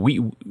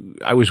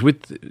I was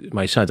with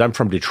my sons. I'm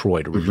from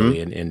Detroit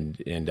originally,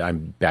 and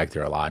I'm back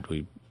there a lot.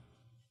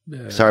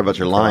 Sorry about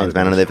your Lions,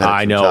 man.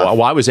 I know.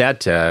 Well, I was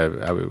at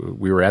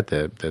we were at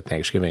the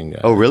Thanksgiving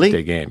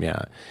Day game.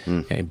 Yeah,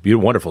 and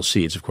beautiful, wonderful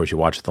seats. Of course, you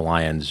watch the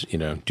Lions,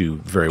 do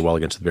very well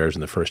against the Bears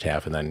in the first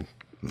half, and then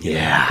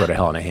go to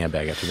hell in a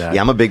handbag after that.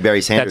 Yeah, I'm a big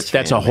Barry Sanders fan.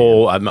 That's a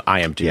whole.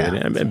 I am too.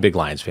 Yeah. I'm a big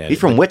Lions fan. He's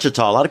from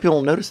Wichita. A lot of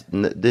people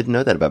didn't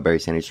know that about Barry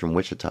Sanders. He's from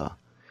Wichita.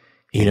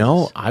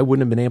 I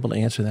wouldn't have been able to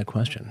answer that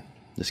question.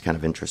 It's kind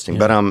of interesting.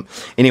 Yeah. But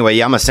anyway,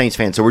 I'm a Saints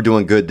fan, so we're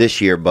doing good this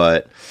year.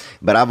 But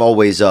I've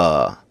always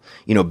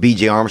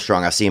B.J.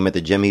 Armstrong, I see him at the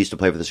gym. He used to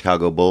play for the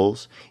Chicago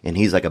Bulls, and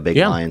he's like a big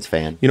Lions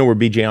fan. You know where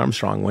B.J.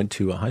 Armstrong went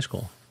to high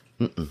school?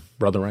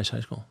 Brother Rice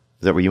High School.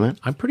 Is that where you went?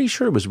 I'm pretty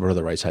sure it was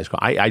Brother Rice High School.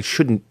 I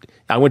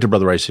went to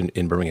Brother Rice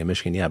in Birmingham,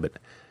 Michigan, yeah, but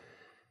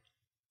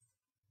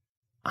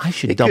I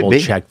should double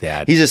check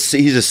that. He's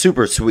a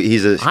super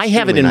sweet. I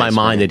have it in my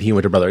mind that he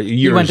went to Brother.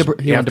 He went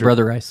to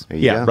Brother Rice.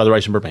 Yeah, Brother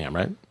Rice in Birmingham,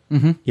 right?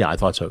 Mm-hmm. Yeah, I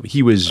thought so.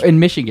 He was in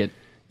Michigan.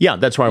 Yeah,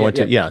 that's where I went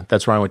to. Yeah,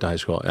 that's where I went to high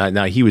school.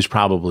 Now he was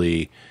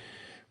probably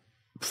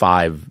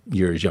 5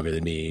 years younger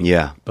than me.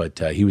 Yeah, but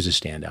he was a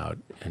standout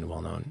and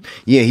well known.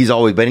 Yeah,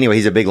 but anyway,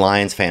 he's a big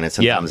Lions fan, and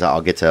sometimes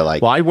I'll get to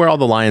like. Well, I wear all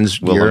the Lions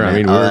gear. I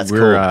mean, we're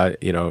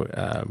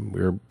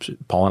cool.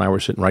 Paul and I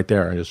were sitting right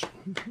there, and just.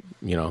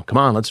 Come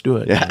on, let's do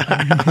it. Yeah.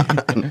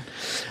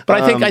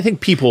 But I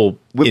think people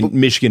in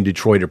Michigan,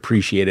 Detroit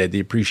appreciate it. They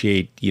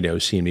appreciate,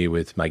 seeing me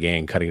with my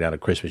gang cutting down a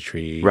Christmas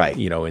tree, right.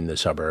 In the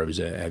suburbs.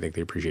 I think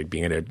they appreciate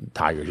being at a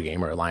Tigers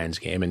game or a Lions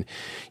game. And,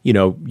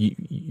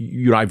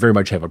 I very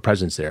much have a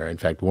presence there. In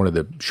fact, one of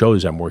the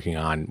shows I'm working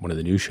on, one of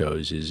the new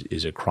shows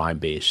is a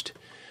crime-based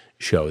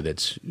show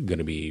that's going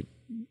to be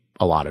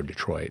a lot of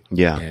Detroit.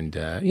 Yeah. And,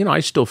 I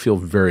still feel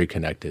very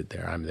connected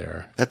there. I'm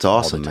there. That's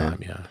awesome, all the time.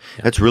 man.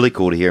 Yeah. That's really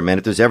cool to hear, man.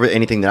 If there's ever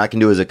anything that I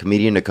can do as a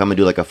comedian to come and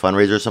do like a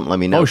fundraiser or something, let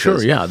me know. Oh,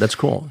 sure. Yeah, that's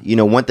cool.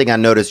 One thing I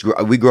noticed,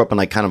 we grew up in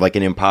like kind of like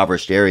an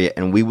impoverished area,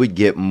 and we would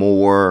get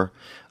a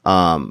lot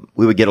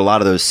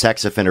of those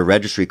sex offender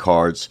registry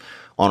cards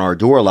on our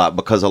door a lot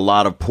because a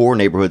lot of poor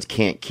neighborhoods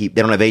they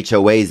don't have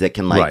HOAs that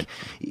can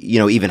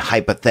even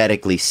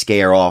hypothetically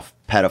scare off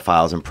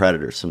pedophiles and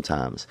predators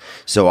sometimes.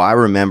 So I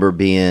remember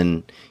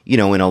being, in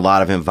a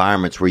lot of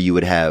environments where you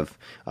would have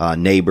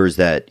neighbors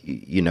that,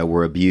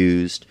 were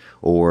abused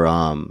or,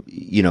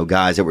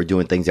 guys that were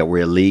doing things that were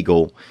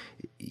illegal,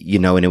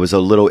 and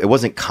it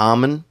wasn't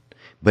common,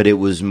 but it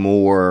was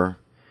more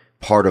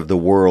part of the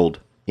world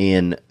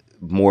in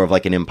more of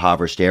like an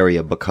impoverished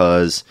area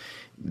because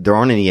there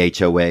aren't any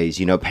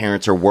HOAs.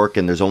 Parents are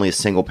working. There's only a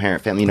single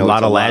parent family. A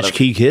lot of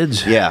latchkey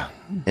kids. Yeah.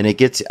 And it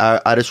gets,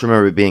 I just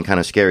remember it being kind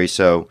of scary.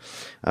 So,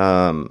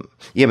 man,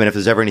 if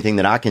there's ever anything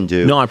that I can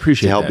do I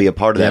appreciate to help that. be a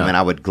part of that, man,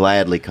 I would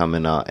gladly come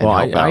and help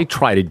out. I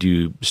try to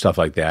do stuff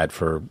like that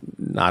for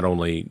not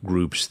only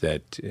groups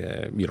that,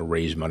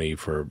 raise money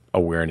for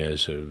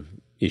awareness of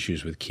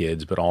issues with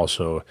kids, but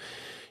also,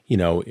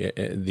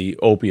 the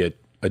opiate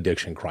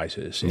addiction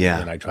crisis.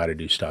 And I try to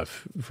do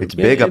stuff. It's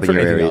big up in your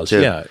area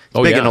too. Yeah. It's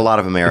big in a lot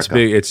of America.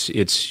 It's big.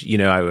 It's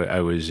I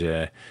was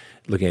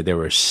looking at, there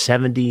were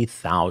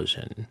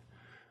 70,000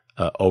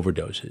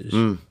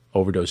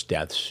 overdose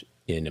deaths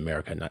in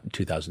America in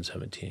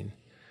 2017.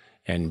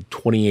 And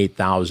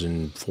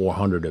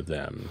 28,400 of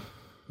them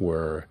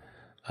were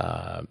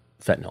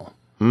fentanyl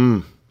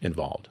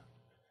involved.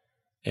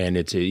 And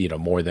it's,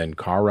 more than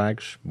car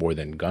wrecks, more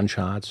than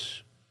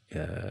gunshots,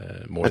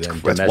 more than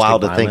domestic that's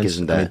wild violence. To think,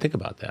 isn't that? I mean, think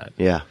about that.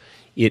 Yeah.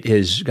 It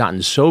has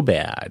gotten so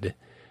bad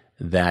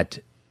that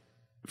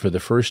for the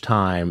first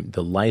time,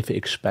 the life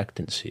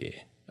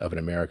expectancy of an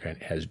American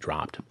has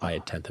dropped by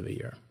 1/10 of a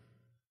year.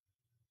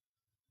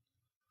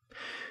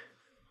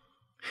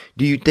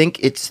 Do you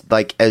think it's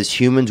like, as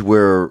humans,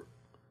 do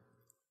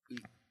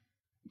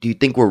you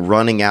think we're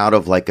running out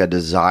of like a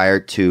desire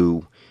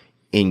to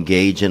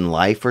engage in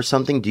life or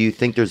something? Do you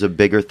think there's a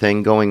bigger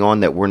thing going on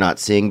that we're not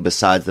seeing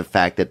besides the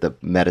fact that the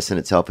medicine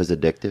itself is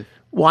addictive?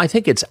 Well, I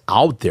think it's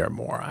out there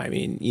more. I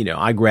mean,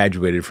 I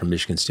graduated from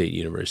Michigan State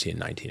University in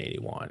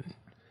 1981.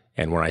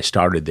 And when I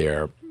started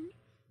there,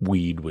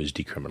 weed was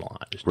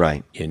decriminalized.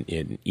 Right.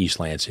 In East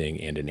Lansing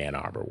and in Ann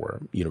Arbor, where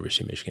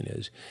University of Michigan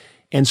is.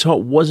 And so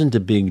it wasn't a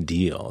big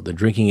deal. The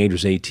drinking age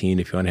was 18.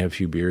 If you want to have a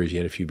few beers, you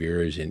had a few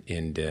beers. And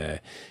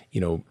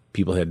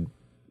people had,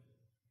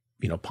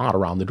 pot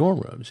around the dorm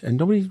rooms. And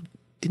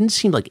didn't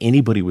seem like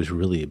anybody was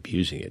really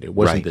abusing it. It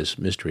wasn't this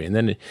mystery. And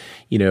then,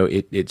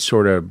 it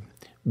sort of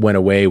went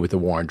away with the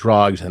war on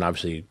drugs and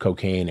obviously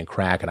cocaine and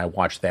crack. And I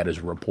watched that as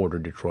a reporter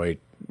in Detroit,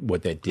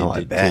 what that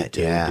did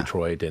to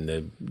Detroit and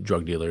the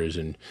drug dealers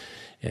and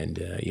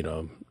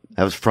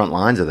that was front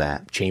lines of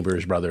that.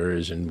 Chambers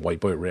Brothers and White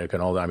Boy Rick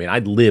and all that. I mean,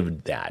 I'd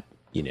lived that,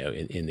 in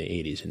the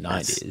 80s and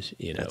 90s.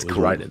 It was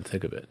cool. Right in the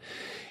thick of it.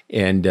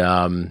 And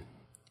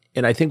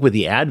I think with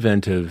the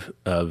advent of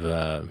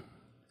the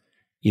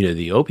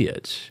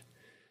opiates,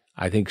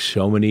 I think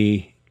so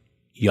many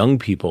young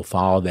people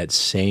follow that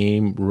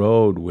same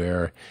road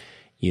where,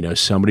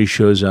 somebody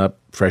shows up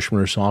freshman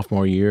or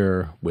sophomore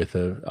year with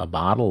a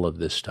bottle of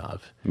this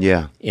stuff.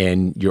 Yeah.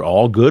 And you're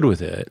all good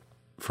with it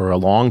for a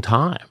long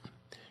time.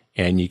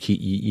 And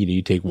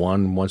you take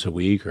one once a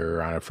week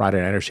or on a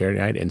Friday night or Saturday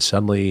night, and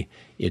suddenly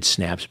it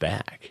snaps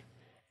back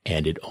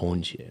and it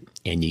owns you.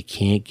 And you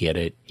can't get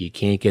it. You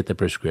can't get the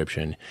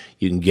prescription.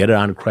 You can get it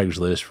on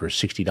Craigslist for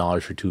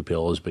 $60 for 2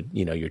 pills, but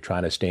you're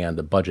trying to stay on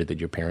the budget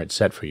that your parents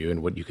set for you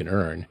and what you can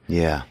earn.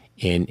 Yeah.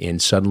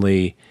 And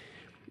suddenly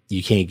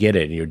you can't get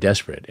it and you're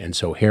desperate. And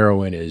so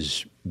heroin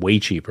is way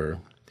cheaper.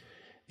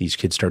 These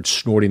kids start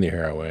snorting the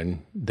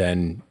heroin.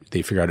 Then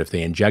they figure out if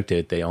they inject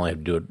it, they only have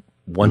to do it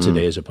once a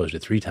day as opposed to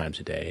 3 times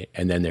a day,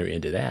 and then they're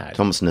into that. It's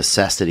almost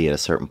necessity at a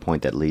certain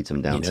point that leads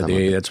them down.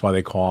 That's why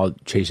they call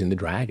it chasing the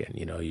dragon.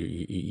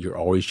 You're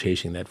always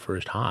chasing that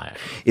first high.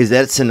 Is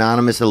that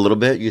synonymous a little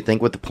bit, you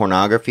think, with the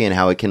pornography and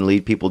how it can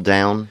lead people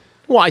down?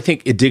 Well, I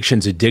think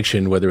addiction's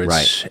addiction, whether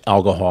it's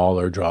alcohol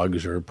or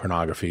drugs or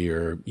pornography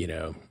or,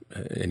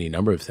 any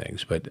number of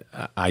things. But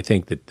I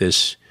think that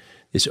this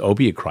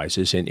opiate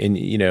crisis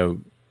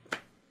and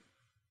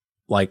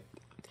like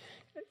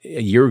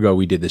a year ago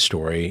we did this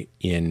story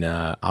in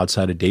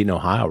outside of Dayton,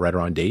 Ohio, right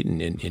around Dayton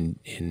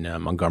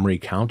in Montgomery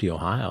County,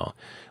 Ohio,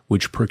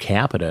 which per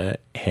capita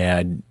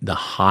had the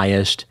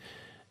highest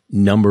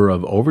number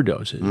of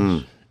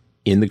overdoses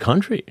in the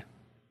country.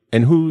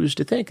 And who's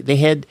to think? They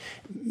had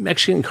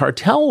Mexican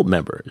cartel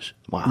members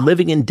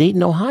living in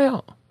Dayton,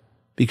 Ohio,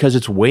 because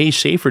it's way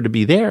safer to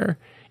be there.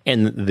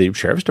 And the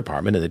sheriff's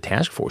department and the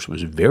task force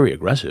was very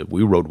aggressive.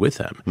 We rode with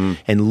them.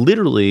 And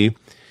literally,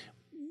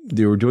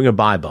 they were doing a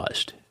buy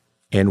bust.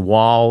 And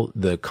while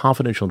the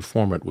confidential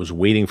informant was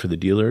waiting for the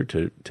dealer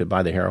to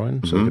buy the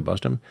heroin so they could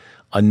bust him,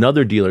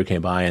 another dealer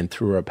came by and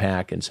threw her a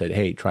pack and said,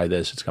 hey, try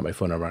this. It's got my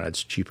phone number on it.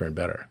 It's cheaper and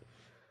better.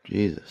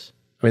 Jesus.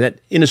 I mean, that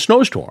in a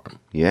snowstorm.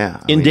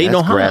 Yeah. In Dayton,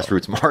 Ohio.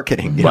 Grassroots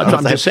marketing.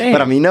 I'm just saying.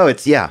 But no,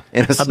 it's, in a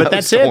snowstorm. But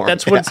that's it.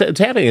 That's what's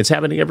happening. It's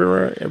happening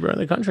everywhere in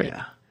the country.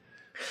 Yeah.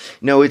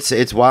 No,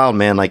 it's wild,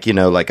 man. I go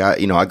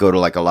to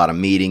like a lot of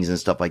meetings and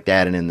stuff like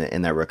that, and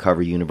in that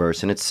recovery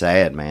universe, and it's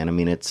sad, man. I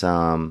mean, it's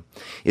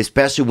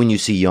especially when you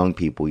see young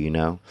people,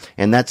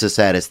 and that's the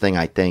saddest thing.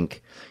 I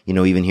think,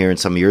 even hearing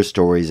some of your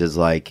stories is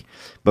like,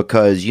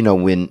 because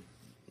when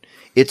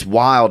it's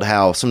wild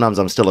how sometimes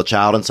I'm still a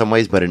child in some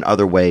ways, but in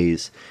other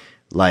ways,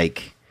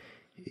 like,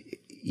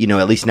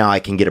 at least now I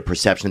can get a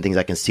perception of things.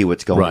 I can see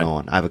what's going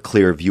on. I have a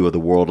clear view of the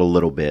world a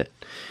little bit.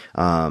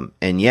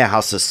 And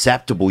how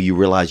susceptible you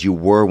realize you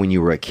were when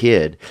you were a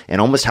kid, and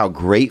almost how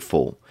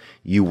grateful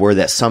you were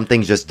that some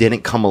things just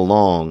didn't come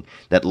along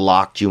that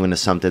locked you into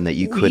something that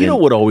you couldn't.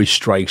 What always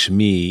strikes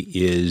me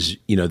is,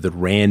 the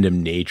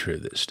random nature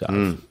of this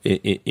stuff.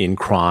 In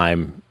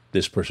crime,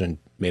 this person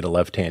made a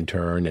left-hand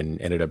turn and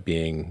ended up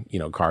being,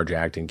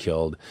 carjacked and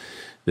killed.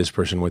 This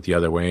person went the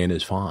other way and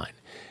is fine.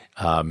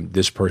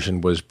 This person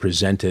was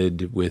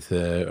presented with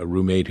a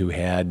roommate who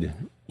had,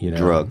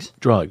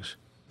 drugs.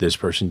 This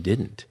person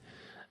didn't.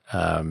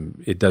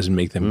 It doesn't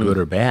make them good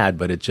or bad,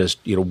 but it just,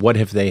 what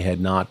if they had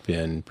not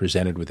been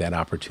presented with that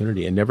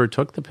opportunity and never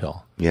took the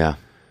pill? Yeah.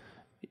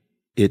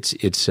 It's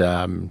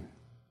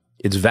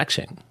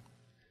vexing.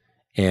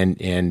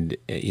 And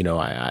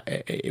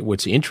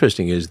what's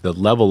interesting is the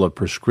level of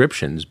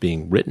prescriptions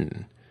being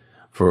written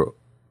for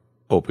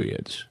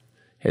opiates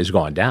has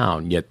gone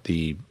down, yet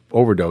the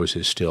overdose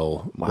is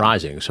still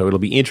rising. So it'll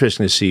be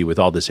interesting to see, with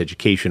all this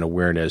education,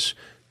 awareness,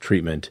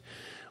 treatment,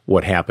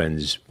 what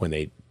happens when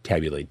they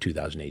tabulate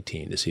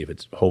 2018 to see if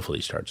it hopefully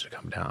starts to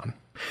come down.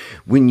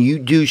 When you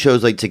do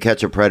shows like To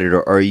Catch a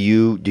Predator,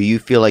 do you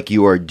feel like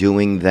you are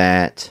doing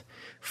that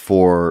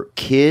for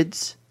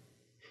kids?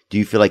 Do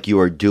you feel like you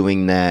are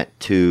doing that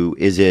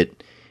is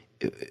it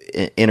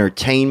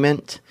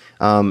entertainment?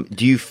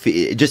 Do you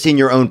just in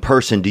your own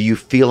person, do you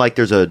feel like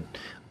there's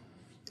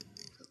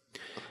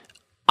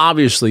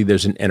obviously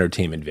there's an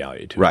entertainment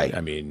value to it.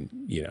 I mean,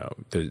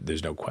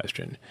 there's no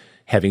question.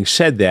 Having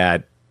said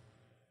that,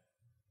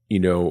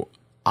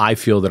 I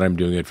feel that I'm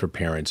doing it for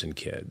parents and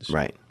kids.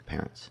 Right,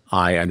 parents.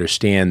 I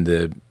understand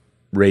the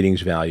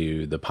ratings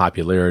value, the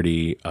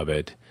popularity of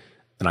it,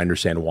 and I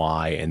understand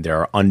why, and there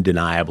are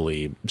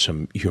undeniably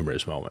some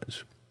humorous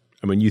moments.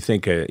 I mean, you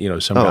think,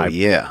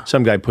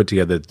 some guy put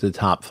together the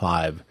top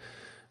 5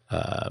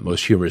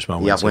 most humorous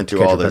moments. Yeah, I went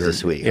through all those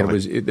this week. And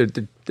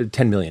they're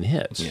 10 million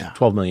hits,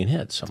 12 million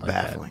hits, something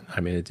baffling. Like that.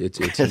 I mean, it's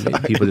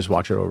people just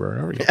watch it over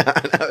and over again. Yeah,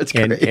 I know, it's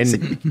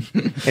crazy.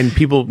 And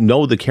people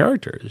know the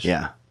characters.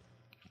 Yeah.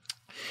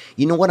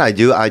 You know what I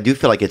do? I do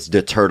feel like it's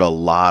deterred a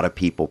lot of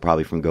people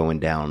probably from going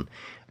down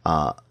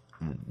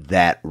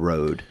that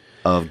road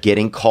of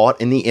getting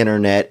caught in the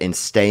internet and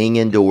staying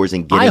indoors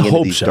and getting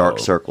into these dark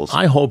circles.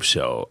 I hope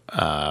so.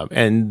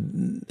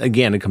 And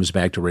again, it comes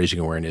back to raising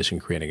awareness and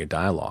creating a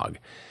dialogue.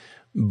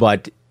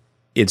 But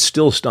it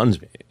still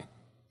stuns me.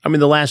 I mean,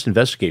 the last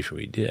investigation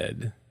we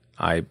did,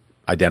 I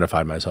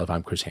identified myself.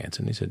 I'm Chris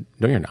Hansen. He said,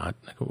 no, you're not.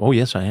 I go, oh,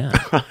 yes, I am.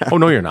 Oh,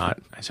 no, you're not.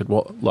 I said,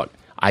 well, look,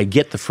 I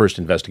get the first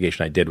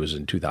investigation I did was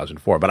in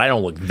 2004, but I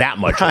don't look that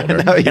much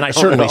older, and I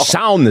certainly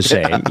sound the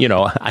same.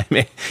 I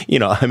may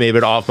have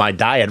been off my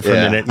diet for a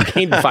minute and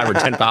gained 5 or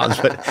 10 pounds,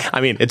 but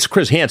I mean, it's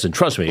Chris Hansen.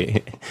 Trust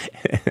me.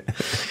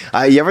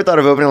 You ever thought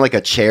of opening like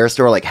a chair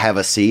store, like Have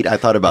a Seat? I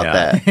thought about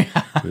that.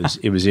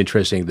 It was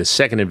interesting. The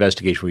second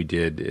investigation we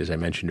did, as I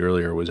mentioned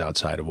earlier, was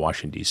outside of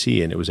Washington,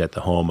 D.C., and it was at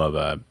the home of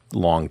a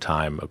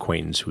longtime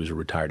acquaintance who was a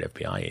retired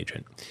FBI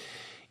agent.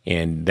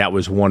 And that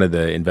was one of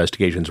the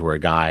investigations where a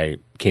guy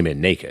came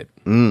in naked.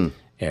 And,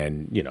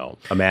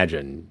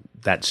 imagine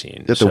that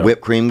scene. Is that the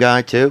whipped cream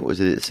guy too? Was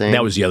it the same?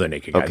 That was the other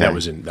naked guy. Okay.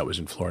 That was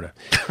in Florida.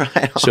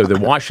 Right. So the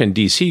Washington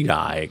D.C.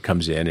 guy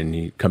comes in, and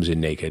he comes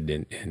in naked,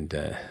 and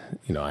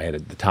I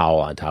had the towel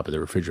on top of the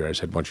refrigerator. I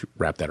said, "Why don't you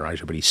wrap that around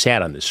you?" But he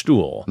sat on the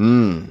stool,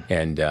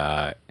 and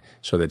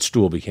so that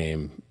stool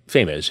became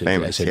famous. And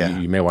I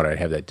said, "You may want to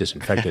have that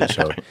disinfected."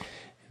 So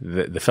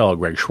the fellow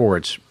Greg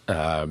Schwartz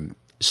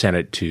sent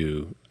it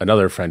to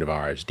another friend of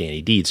ours,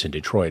 Danny Dietz in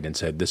Detroit, and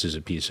said, "This is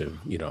a piece of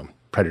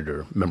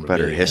Predator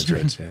memorabilia. Predator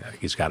history."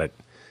 He's got it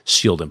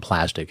sealed in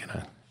plastic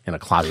in a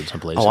closet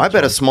someplace. Oh, I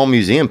bet a small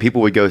museum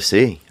people would go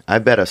see. I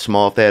bet if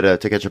they had a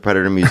To Catch a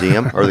Predator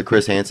museum or the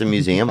Chris Hansen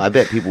Museum, I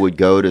bet people would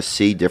go to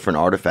see different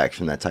artifacts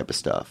from that type of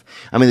stuff.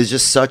 I mean, there's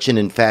just such an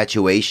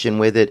infatuation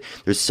with it.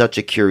 There's such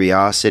a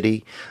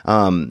curiosity.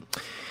 I'm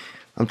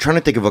trying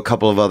to think of a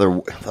couple of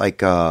other,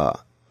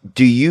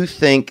 do you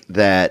think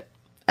that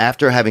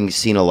after having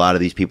seen a lot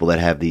of these people that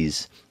have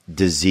these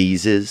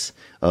diseases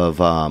of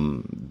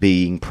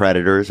being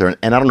predators, and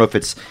I don't know if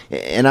it's,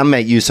 and I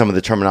might use some of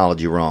the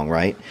terminology wrong,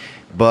 right?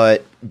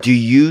 But do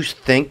you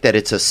think that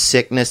it's a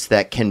sickness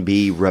that can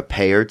be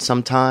repaired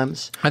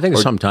sometimes? I think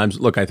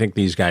sometimes. Look, I think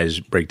these guys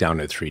break down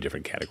into three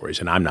different categories,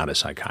 and I'm not a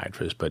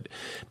psychiatrist, but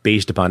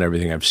based upon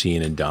everything I've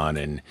seen and done,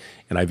 and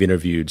I've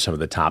interviewed some of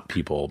the top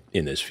people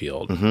in this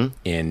field,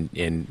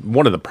 and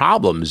one of the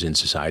problems in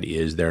society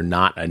is there are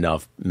not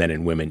enough men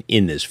and women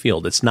in this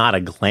field. It's not a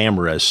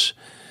glamorous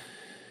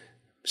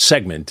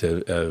segment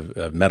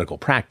of medical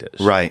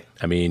practice. Right.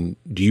 I mean,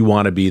 do you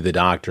want to be the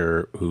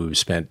doctor who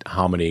spent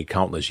how many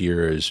countless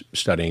years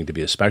studying to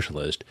be a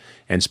specialist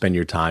and spend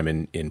your time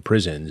in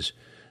prisons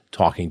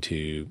talking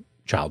to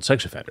child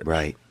sex offenders?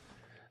 Right.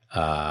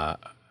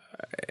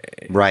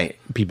 Right.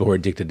 People who are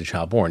addicted to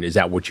child porn. Is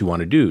that what you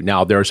want to do?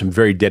 Now, there are some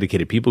very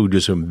dedicated people who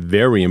do some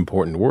very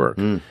important work.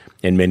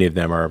 And many of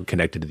them are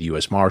connected to the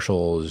U.S.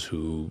 Marshals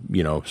who,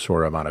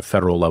 sort of on a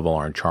federal level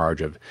are in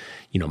charge of,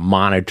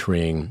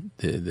 monitoring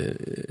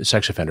the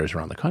sex offenders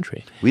around the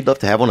country. We'd love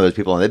to have one of those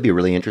people on. That'd be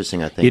really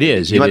interesting, I think. It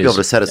is. You might be able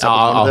to set us up with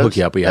one of I'll those. hook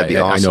you up. Yeah, That'd be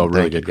awesome. I know a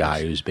really Thank good you.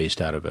 guy who's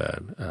based out of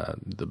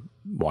the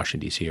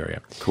Washington, D.C.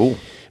 area. Cool.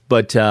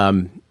 But,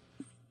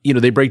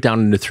 they break down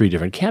into three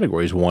different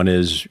categories. One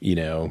is,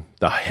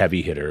 the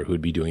heavy hitter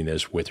who'd be doing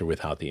this with or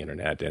without the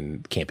internet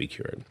and can't be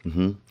cured.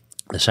 Mm-hmm.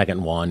 The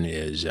second one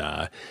is,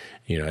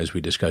 as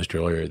we discussed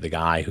earlier, the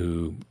guy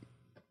who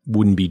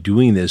wouldn't be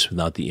doing this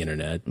without the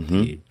internet,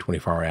 the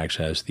 24-hour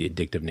access, the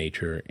addictive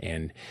nature,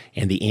 and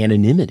the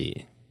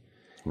anonymity.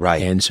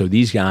 Right. And so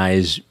these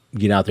guys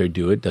get out there,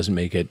 do it. Doesn't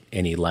make it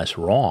any less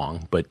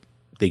wrong, but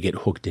they get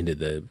hooked into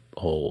the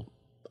whole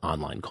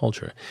online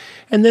culture.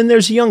 And then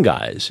there's young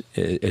guys,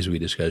 as we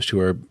discussed, who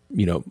are,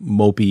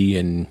 mopey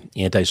and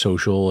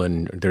antisocial,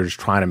 and they're just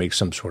trying to make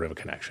some sort of a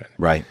connection.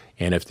 Right.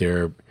 And if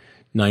they're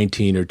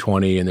 19 or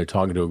 20 and they're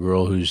talking to a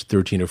girl who's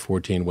 13 or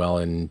 14, well,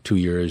 in 2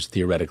 years,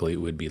 theoretically, it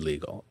would be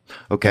legal.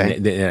 Okay.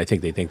 And I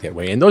think they think that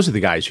way. And those are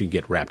the guys who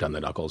get wrapped on the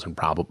knuckles and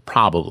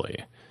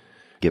probably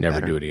Get never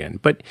better. do it again.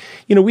 But,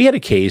 we had a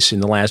case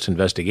in the last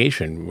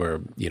investigation where,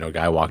 a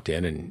guy walked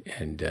in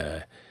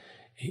and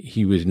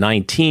he was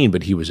 19,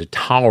 but he was a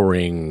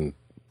towering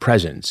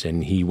presence.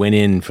 And he went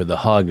in for the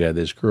hug of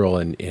this girl,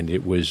 and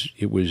it was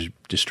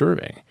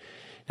disturbing.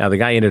 Now, the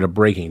guy ended up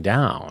breaking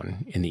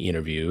down in the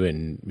interview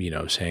and,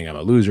 saying I'm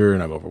a loser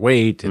and I'm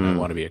overweight and I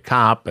want to be a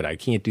cop, but I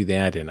can't do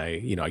that. And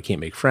I can't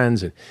make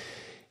friends. And,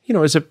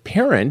 as a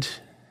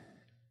parent.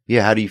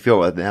 Yeah. How do you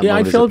feel about that? Yeah,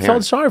 I felt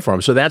sorry for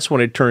him. So that's when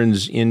it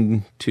turns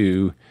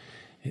into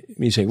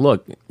me saying,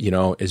 look,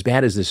 as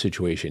bad as this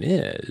situation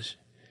is,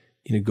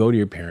 go to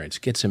your parents,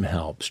 get some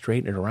help,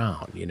 straighten it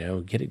around,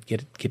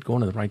 get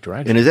going in the right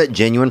direction. And is that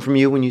genuine from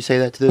you when you say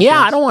that to this?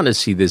 Yeah, I don't want to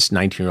see this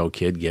 19-year-old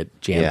kid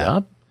get jammed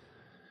up.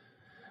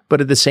 But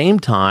at the same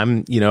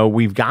time,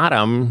 we've got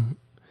him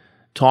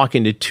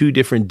talking to two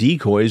different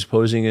decoys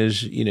posing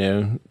as,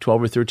 12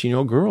 or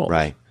 13-year-old girls.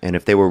 Right. And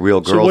if they were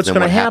real girls, so what's then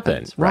going to what happen?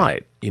 happens?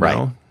 Right.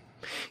 Right.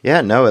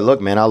 Yeah, no, look,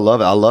 man, I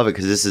love it. I love it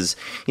because this is,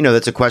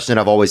 that's a question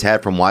I've always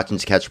had from watching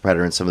To Catch a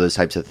Predator and some of those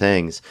types of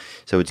things.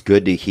 So it's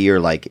good to hear,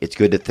 it's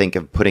good to think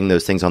of putting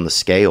those things on the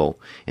scale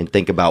and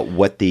think about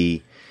what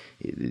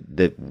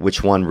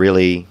which one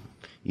really,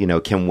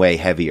 can weigh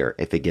heavier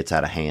if it gets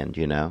out of hand,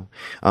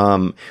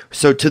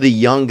 So to the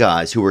young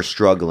guys who are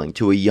struggling,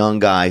 to a young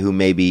guy who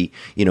maybe,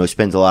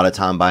 spends a lot of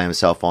time by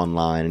himself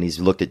online and he's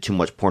looked at too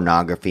much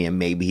pornography and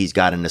maybe he's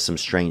got into some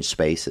strange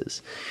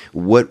spaces.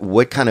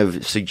 What kind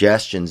of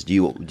suggestions do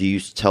you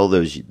tell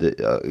those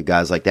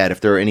guys like that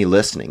if there are any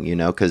listening,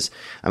 because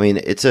I mean,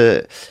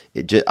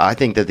 I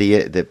think that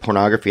the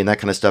pornography and that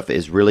kind of stuff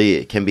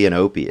it can be an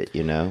opiate,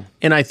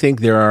 And I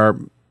think there are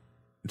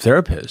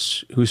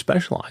therapists who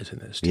specialize in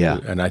this too. Yeah.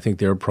 And I think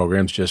there are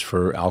programs just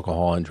for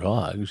alcohol and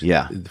drugs.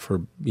 Yeah.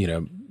 For,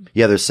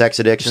 yeah, there's sex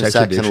addiction,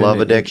 sex and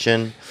love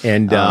addiction.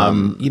 And,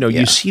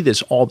 you see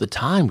this all the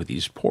time with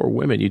these poor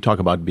women. You talk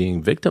about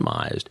being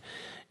victimized,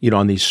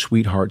 on these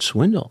sweetheart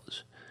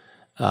swindles.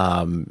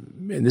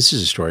 And this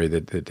is a story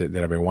that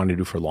I've been wanting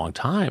to do for a long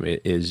time.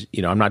 It is,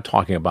 I'm not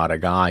talking about a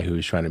guy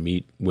who's trying to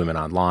meet women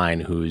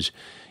online who's,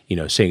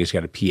 saying he's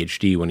got a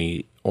PhD when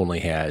he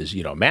only has,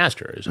 a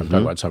master's. I'm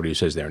talking about somebody who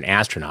says they're an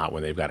astronaut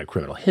when they've got a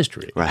criminal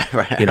history. Right.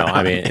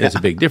 It's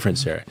a big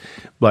difference there.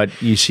 But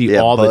you see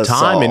all Buzz the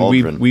time, and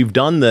Aldrin. we've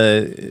done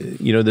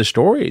the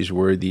stories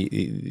where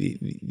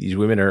these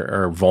women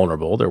are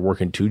vulnerable. They're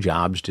working 2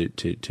 jobs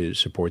to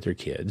support their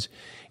kids,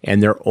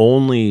 and their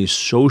only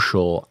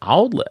social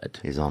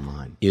outlet Is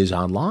online.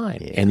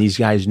 Yeah. And these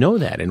guys know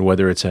that. And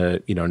whether it's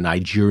a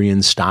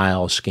Nigerian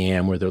style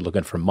scam where they're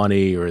looking for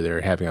money, or they're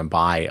having them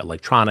buy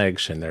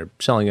electronics and they're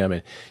selling them,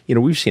 and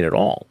we've seen it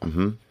all.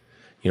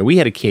 Mm-hmm. We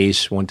had a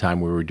case one time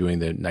where we were doing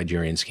the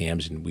Nigerian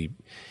scams, and we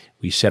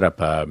set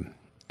up a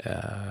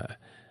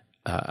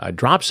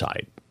drop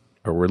site,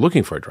 or we're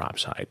looking for a drop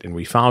site, and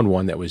we found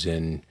one that was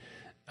in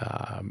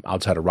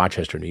outside of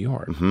Rochester, New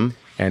York. Mm-hmm.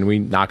 And we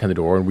knock on the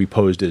door, and we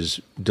posed as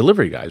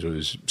delivery guys. It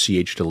was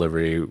CH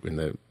Delivery, and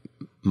the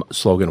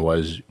slogan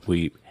was,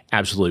 "We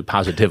absolutely,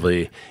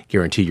 positively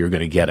guarantee you're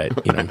going to get it."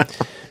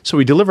 So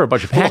we deliver a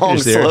bunch of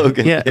packages there.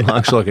 Slogan. Yeah,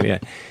 long slogan. Yeah.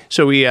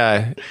 So we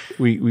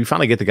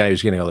finally get the guy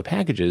who's getting all the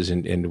packages,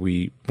 and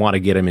we want to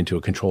get him into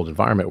a controlled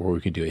environment where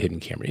we could do a hidden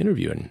camera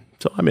interview. And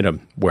so I'm in a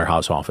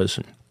warehouse office,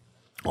 and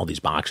all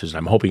these boxes, and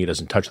I'm hoping he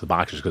doesn't touch the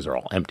boxes because they're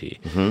all empty.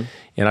 Mm-hmm.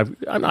 And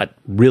I'm not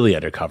really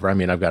undercover. I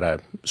mean, I've got a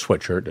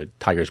sweatshirt, a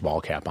Tigers ball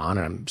cap on,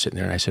 and I'm sitting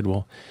there, and I said,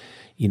 "Well,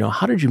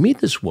 how did you meet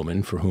this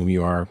woman for whom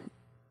you are,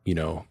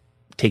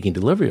 taking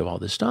delivery of all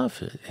this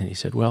stuff?" And he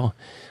said, "Well,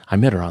 I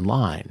met her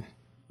online."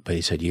 But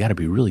he said, "You got to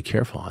be really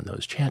careful on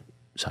those chat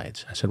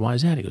sites." I said, "Why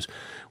is that?" He goes,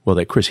 "Well,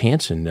 that Chris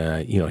Hansen,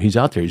 he's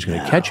out there. He's going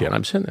to catch you." And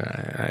I'm sitting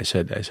there. I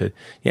said,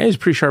 "Yeah, he's a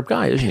pretty sharp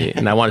guy, isn't he?"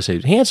 And I want to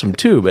say handsome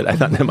too, but I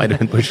thought that might have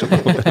been pushed a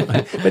little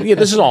bit. But yeah,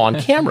 this is all on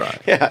camera.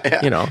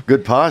 Yeah.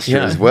 Good posture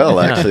as well,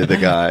 actually, the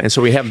guy. And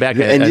so we have him back.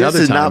 And another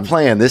this is time. not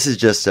planned. This is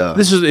just.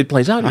 It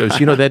plays out. He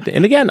goes, that.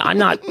 And again,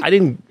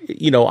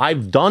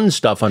 I've done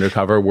stuff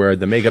undercover where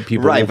the makeup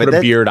people will put a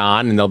beard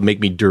on and they'll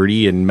make me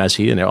dirty and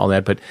messy and all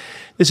that. But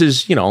this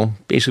is,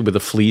 basically with a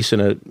fleece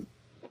and a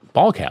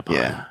ball cap on.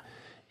 Yeah.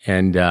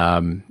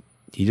 And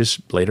he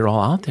just laid it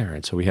all out there.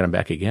 And so we had him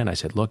back again. I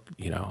said, "Look,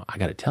 I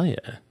got to tell you,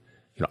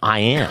 I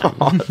am."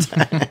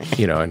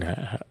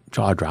 And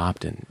jaw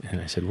dropped. And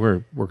I said,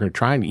 we're going to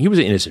try. And he was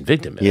an innocent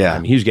victim. Yeah. I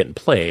mean, he was getting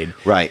played.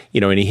 Right.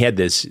 And he had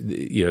this,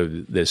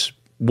 this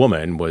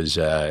woman was,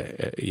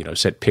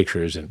 sent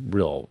pictures and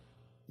real,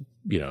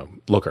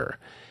 looker.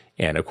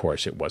 And of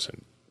course, it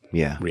wasn't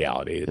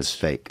reality. It's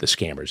fake. The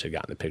scammers had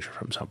gotten the picture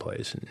from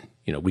someplace. And,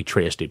 we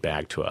traced it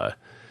back to a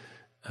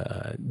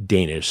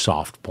Danish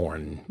soft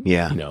porn,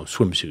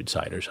 swimsuit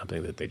site or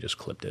something that they just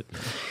clipped it.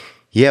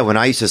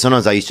 Yeah,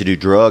 sometimes I used to do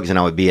drugs, and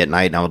I would be at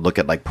night and I would look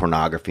at like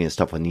pornography and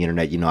stuff on the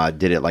internet. I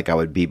did it like I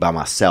would be by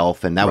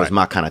myself, and that was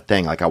my kind of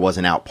thing. Like I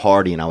wasn't out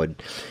partying. I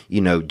would,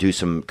 do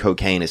some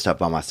cocaine and stuff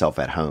by myself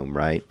at home,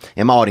 right?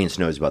 And my audience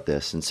knows about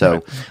this. And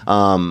so,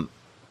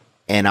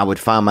 and I would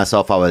find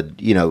myself,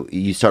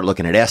 you start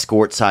looking at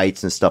escort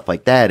sites and stuff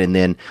like that. And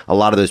then a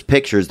lot of those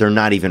pictures, they're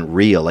not even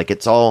real. Like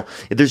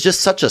there's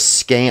just such a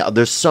scam.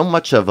 There's so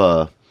much of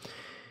a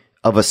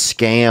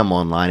scam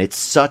online. It's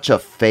such a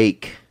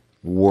fake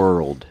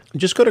world.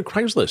 Just go to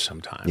Craigslist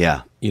sometime.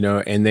 Yeah.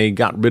 And they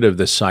got rid of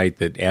the site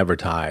that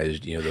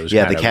advertised, those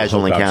the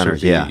casual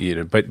encounters,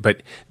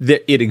 but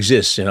it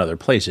exists in other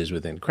places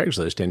within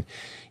Craigslist. And,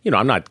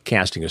 I'm not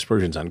casting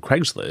aspersions on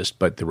Craigslist,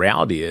 but the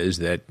reality is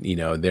that,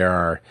 there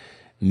are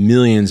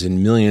millions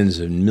and millions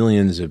and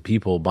millions of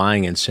people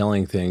buying and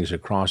selling things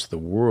across the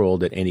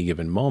world at any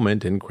given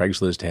moment, and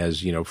Craigslist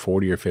has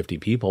 40 or 50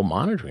 people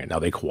monitoring it. Now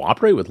they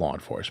cooperate with law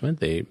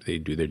enforcement; they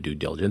do their due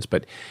diligence,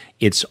 but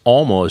it's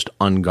almost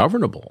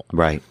ungovernable.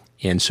 Right.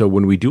 And so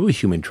when we do a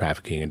human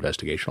trafficking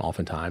investigation,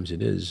 oftentimes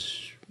it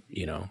is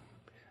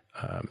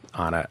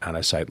on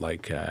a site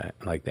like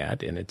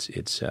that, and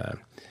it's.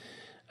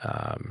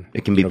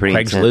 It can be pretty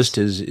Craigslist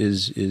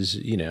intense. is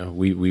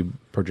we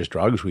purchased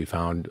drugs. We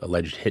found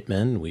alleged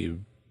hitmen. We've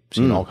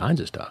seen all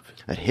kinds of stuff.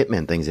 That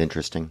hitman thing's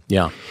interesting.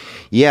 Yeah.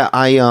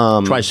 I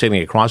tried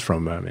sitting across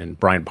from him in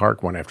Bryant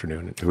Park one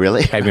afternoon.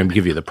 Really? Having him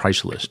give you the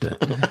price list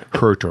to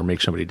hurt or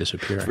make somebody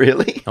disappear.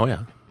 Really? Oh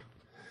yeah.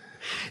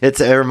 It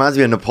reminds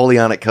me of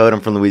Napoleonic Code.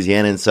 I'm from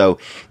Louisiana, and so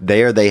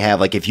there they have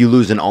like if you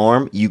lose an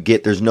arm,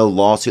 there's no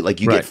lawsuit. Like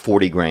you get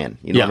 $40,000.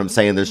 You know what I'm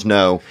saying? There's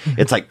no.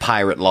 It's like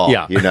pirate law.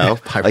 Yeah.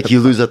 Like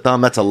you lose a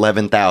thumb, that's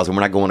 $11,000. We're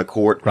not going to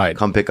court. Right.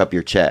 Come pick up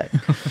your check.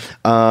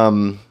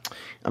 I'm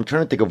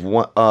trying to think of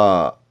one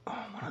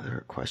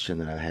other question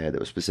that I had that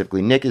was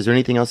specifically Nick. Is there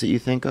anything else that you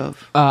think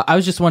of? I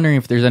was just wondering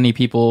if there's any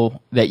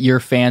people that you're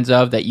fans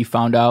of that you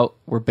found out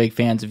were big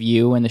fans of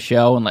you in the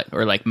show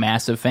or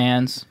massive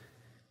fans.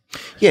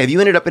 Yeah, have you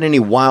ended up in any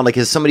wild, like,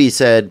 has somebody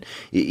said,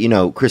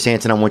 Chris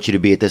Hansen, I want you to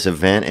be at this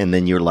event, and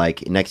then you're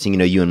like, next thing you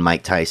know, you and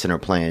Mike Tyson are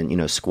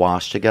playing,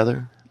 squash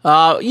together?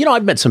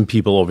 I've met some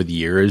people over the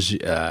years,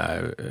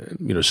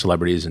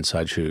 celebrities and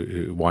such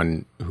who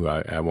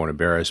I won't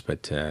embarrass,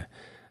 but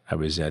I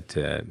was at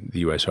the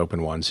U.S.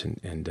 Open once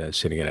and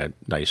sitting in a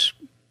nice,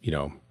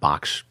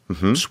 box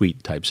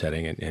suite type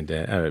setting, and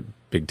I'm a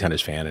big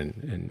tennis fan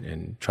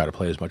and try to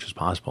play as much as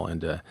possible.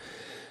 And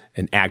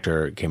an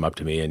actor came up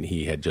to me, and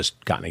he had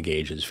just gotten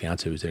engaged. His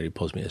fiance was there. He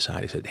pulls me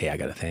aside. He said, "Hey, I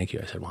got to thank you."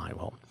 I said, "Why?"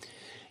 "Well,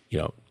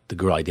 the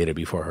girl I dated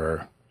before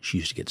her, she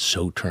used to get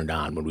so turned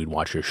on when we'd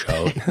watch your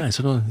show." I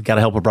said, "Well, got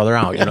to help a brother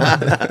out,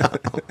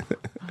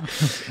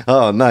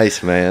 Oh,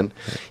 nice, man.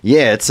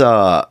 Yeah, it's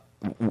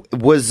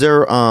was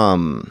there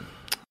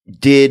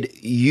did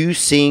you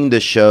seeing the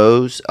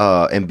shows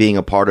and being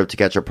a part of To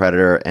Catch a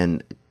Predator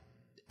and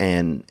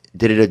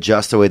did it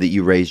adjust the way that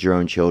you raised your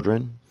own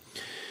children?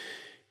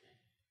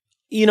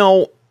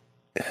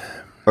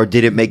 Or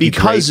did it make you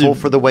grateful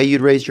for the way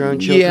you'd raised your own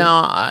children?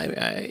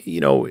 Yeah,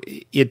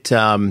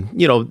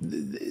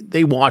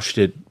 they watched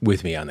it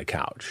with me on the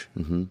couch,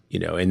 and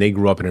they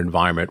grew up in an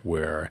environment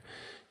where,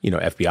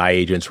 FBI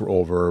agents were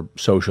over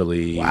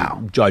socially,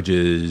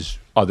 judges,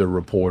 other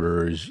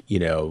reporters,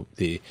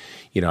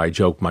 I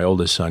joke, my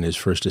oldest son, his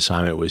first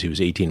assignment was he was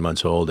 18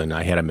 months old, and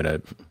I had him in a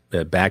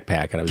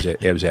backpack, and I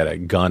was at a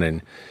gun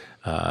and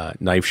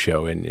knife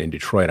show in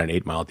Detroit on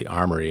 8 Mile at the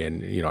Armory,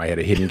 and I had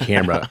a hidden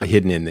camera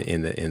hidden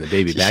in the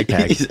baby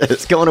backpack.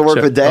 It's going to work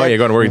with Dad. Oh yeah,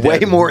 going to work with Way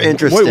Dad. more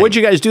interesting. What'd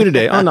you guys do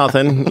today? Oh,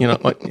 nothing.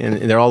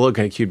 And they're all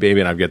looking at cute baby,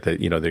 and I've got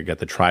they've got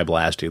the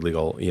Tri-Blast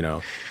illegal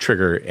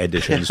trigger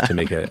additions to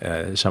make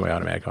a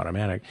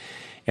semi-automatic,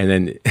 and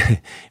then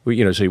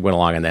so he went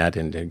along on that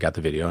and got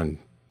the video and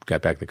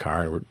got back in the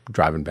car, and we're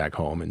driving back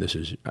home, and this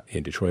is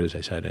in Detroit, as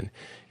I said,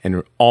 and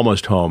we're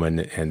almost home, and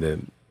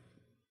the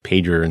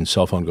pager and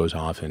cell phone goes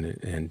off,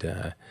 and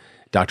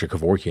Dr.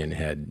 Kevorkian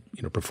had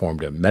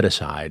performed a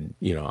Medicide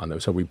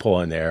so we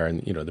pull in there,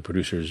 and the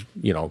producers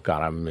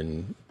got him,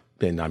 and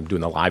then I'm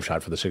doing the live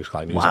shot for the 6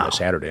 o'clock news on a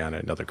Saturday on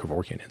another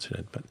Kevorkian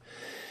incident. But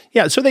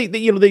yeah, so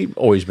they've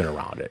always been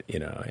around it,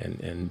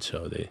 and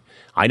so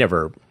I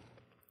never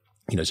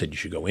said you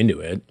should go into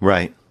it,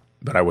 right?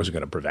 But I wasn't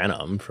going to prevent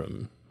them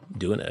from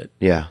doing it.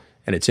 Yeah,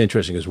 and it's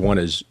interesting because one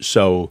is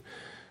so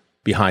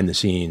behind the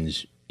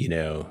scenes.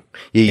 Yeah,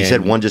 you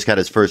said one just got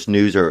his first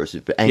news or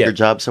anchor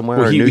job somewhere.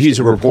 Well, he's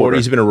a reporter.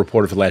 He's been a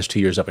reporter for the last 2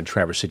 years up in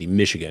Traverse City,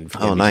 Michigan, for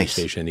the NBC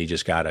station. He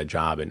just got a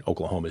job in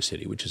Oklahoma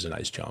City, which is a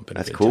nice jump.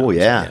 That's cool.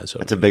 Yeah, so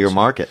that's a bigger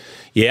market.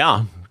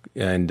 Yeah,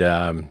 and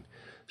so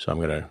I'm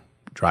going to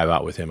drive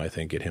out with him. I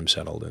think get him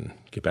settled and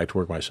get back to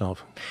work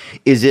myself.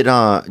 Is it?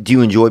 Do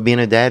you enjoy being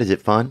a dad? Is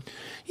it fun?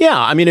 Yeah,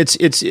 I mean, I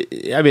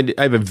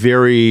have a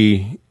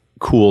very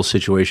cool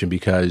situation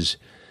because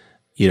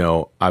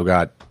I've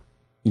got.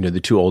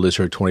 The two oldest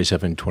are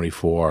 27,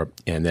 24,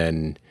 and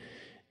then,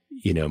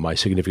 my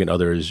significant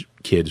other's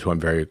kids, who I'm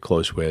very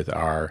close with,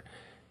 are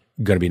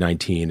going to be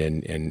 19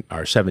 and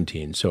are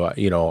 17. So,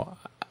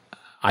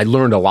 I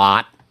learned a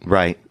lot.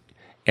 Right.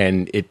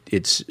 And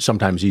it's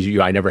sometimes easy.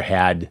 I never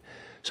had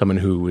someone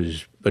who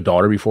was a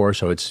daughter before,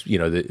 so it's,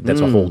 that's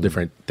a whole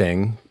different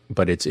thing.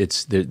 But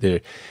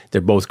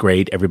they're both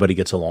great. Everybody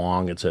gets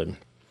along. It's a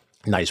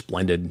nice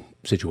blended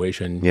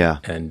situation. Yeah.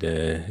 And,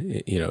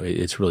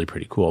 it's really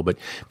pretty cool. But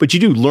you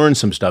do learn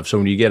some stuff. So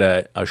when you get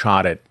a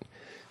shot at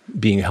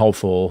being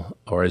helpful,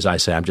 or as I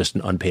say, I'm just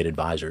an unpaid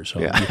advisor. So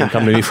you can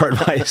come to me for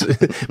advice.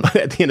 But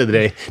at the end of the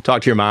day,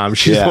 talk to your mom.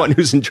 She's the one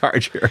who's in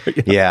charge here.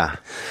 Yeah.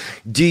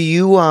 Do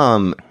you,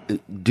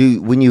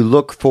 when you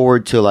look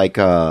forward to like,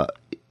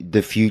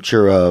 the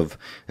future of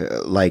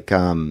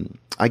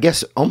I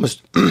guess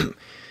almost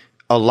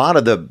a lot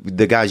of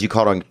the guys you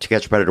called on To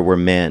Catch a Predator were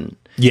men.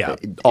 Yeah.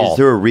 Is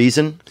there a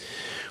reason?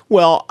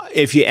 Well,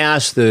 if you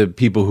ask the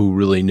people who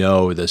really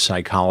know the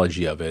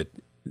psychology of it,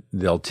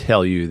 they'll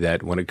tell you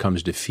that when it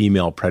comes to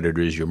female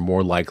predators, you're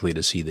more likely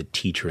to see the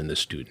teacher and the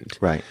student.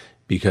 Right.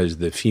 Because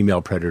the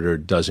female predator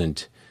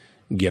doesn't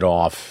get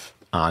off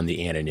on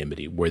the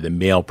anonymity, where the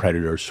male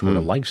predator sort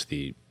of likes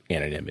the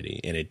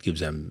anonymity, and it gives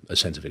them a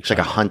sense of excitement.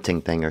 It's like a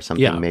hunting thing or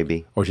something,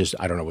 maybe. Or just,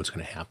 I don't know what's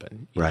going to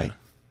happen. Right.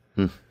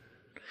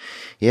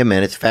 Yeah,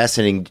 man, it's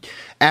fascinating.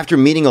 After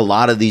meeting a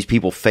lot of these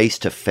people face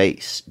to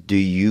face, do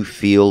you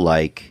feel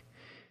like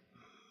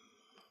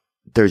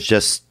there's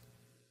just...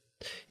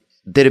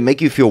 Did it make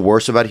you feel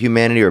worse about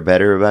humanity or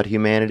better about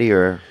humanity,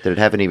 or did it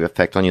have any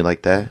effect on you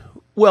like that?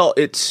 Well,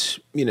 it's,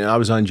 I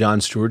was on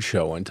Jon Stewart's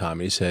show one time,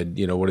 and he said,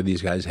 what do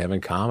these guys have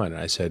in common?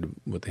 And I said,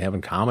 what they have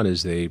in common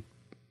is they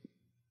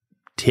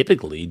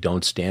typically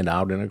don't stand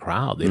out in a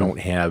crowd. They don't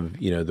have,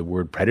 the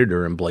word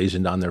predator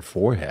emblazoned on their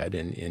forehead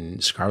in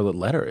scarlet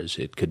letters.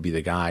 It could be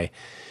the guy,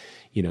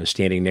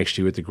 standing next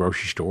to you at the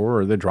grocery store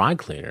or the dry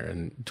cleaner.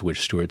 And to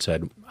which Stewart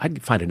said,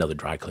 I'd find another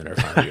dry cleaner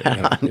if I were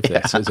you.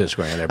 If that's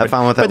going on there.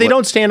 But they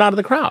don't stand out of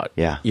the crowd.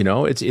 Yeah.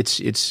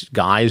 It's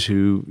guys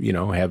who,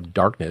 have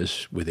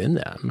darkness within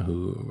them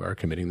who are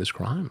committing this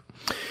crime.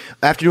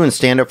 After doing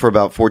stand-up for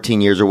about 14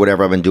 years or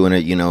whatever, I've been doing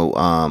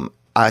it,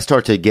 I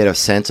start to get a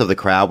sense of the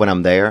crowd when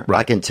I'm there. Right.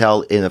 I can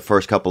tell in the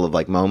first couple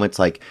of moments,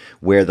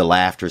 where the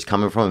laughter is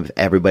coming from. If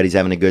everybody's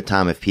having a good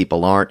time, if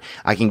people aren't,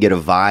 I can get a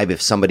vibe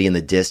if somebody in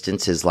the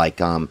distance is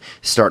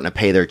starting to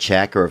pay their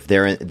check, or if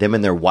them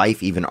and their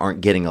wife even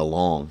aren't getting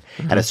along.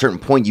 Mm-hmm. At a certain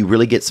point, you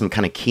really get some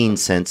kind of keen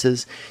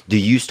senses. Do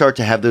you start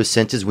to have those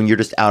senses when you're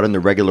just out in the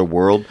regular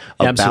world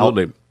about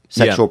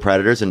sexual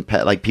predators and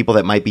people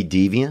that might be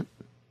deviant?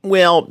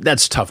 Well,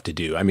 that's tough to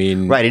do. I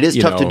mean, Right, it is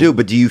tough to do,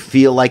 but do you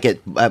feel like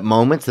at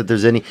moments that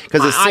there's any...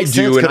 Because the I sixth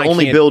do, sense and could I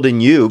only can't- build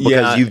in you because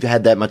Yeah. you've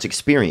had that much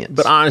experience.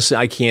 But honestly,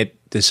 I can't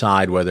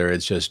decide whether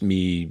it's just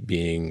me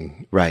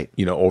being, Right.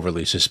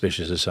 overly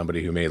suspicious of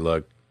somebody who may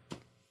look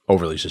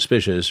overly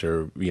suspicious,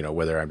 or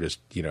whether I'm just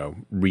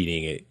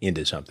reading it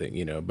into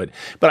something. But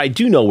I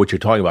do know what you're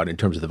talking about in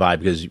terms of the vibe,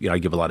 because I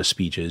give a lot of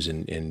speeches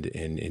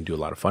and do a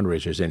lot of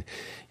fundraisers, and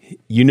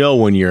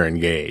when you're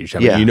engaged. I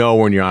mean, Yeah.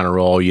 when you're on a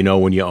roll.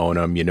 When you own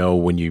them.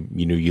 When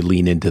you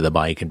lean into the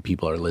bike and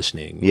people are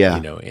listening. Yeah.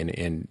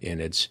 And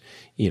it's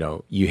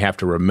you have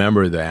to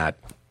remember that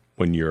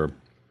when you're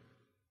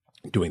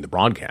doing the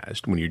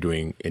broadcast, when you're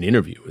doing an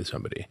interview with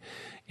somebody,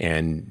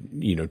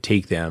 and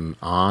take them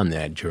on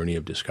that journey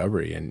of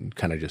discovery and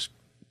kind of just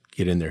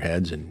get in their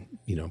heads and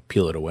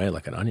peel it away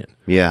like an onion.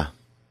 Yeah,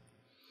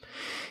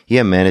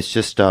 man, it's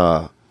just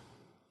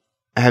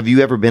have you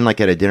ever been like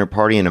at a dinner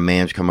party and a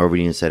man's come over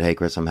to you and said, "Hey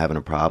Chris, I'm having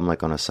a problem,"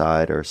 like on a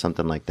side or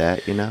something like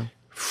that,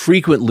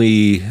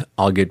 Frequently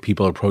I'll get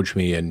people approach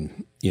me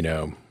in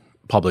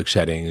public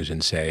settings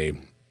and say,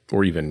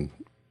 or even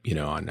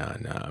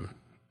on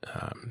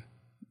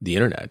the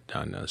internet,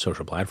 on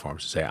social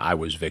platforms, to say, I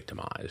was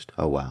victimized.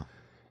 Oh wow.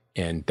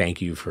 And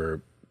thank you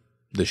for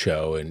the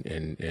show,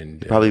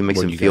 and Probably makes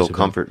what him you guys feel have done.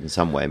 comfort in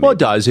some way. Well, maybe. it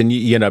does, and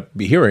you end up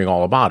hearing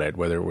all about it,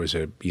 whether it was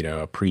a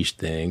priest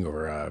thing,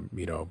 or a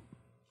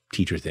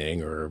teacher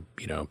thing, or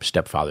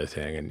stepfather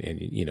thing, and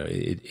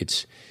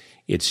it's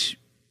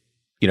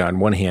on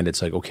one hand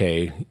it's like,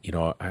 okay,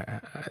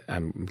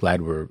 I'm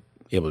glad we're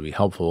able to be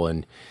helpful,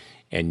 and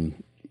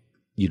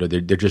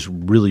they're just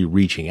really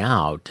reaching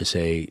out to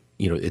say,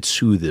 it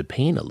soothed the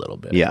pain a little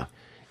bit. Yeah.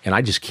 And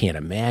I just can't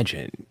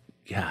imagine,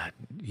 God,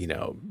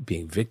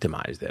 being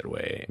victimized that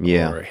way.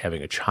 Yeah. Or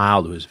having a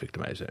child who is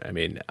victimized. I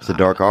mean, It's the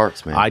dark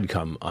arts, man. I'd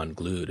come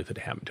unglued if it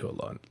happened to a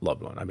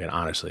loved one. I mean,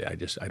 honestly, I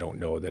don't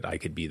know that I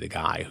could be the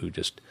guy who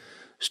just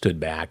stood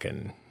back,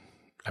 and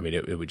I mean,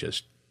 it would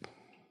just...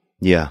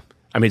 Yeah.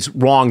 I mean, it's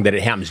wrong that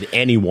it happens to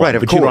anyone, Right, of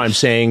but course. you know what I'm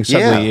saying?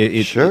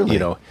 Suddenly,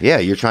 surely. Yeah,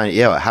 you're trying.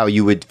 Yeah, how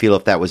you would feel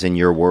if that was in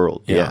your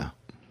world. Yeah.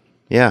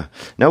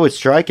 No, it's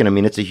striking. I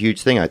mean, it's a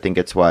huge thing. I think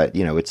it's why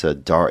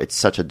it's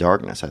such a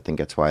darkness. I think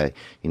that's why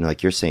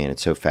like you're saying,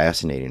 it's so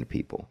fascinating to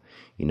people.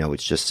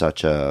 It's just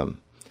such a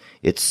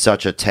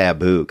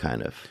taboo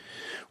kind of.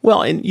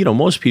 Well, and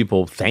most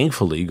people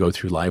thankfully go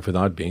through life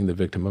without being the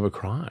victim of a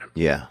crime.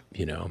 Yeah.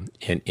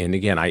 And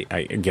again, I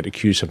get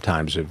accused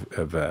sometimes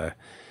of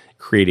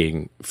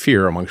creating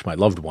fear amongst my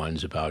loved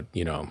ones about,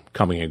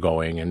 coming and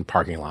going and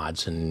parking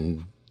lots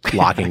and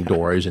locking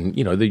doors and,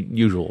 the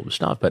usual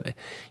stuff. But,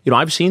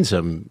 I've seen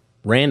some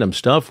random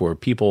stuff where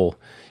people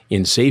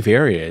in safe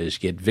areas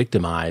get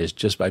victimized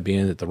just by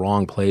being at the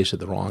wrong place at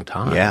the wrong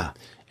time. Yeah.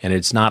 And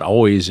it's not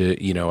always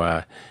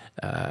a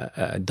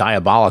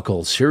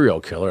diabolical serial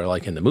killer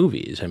like in the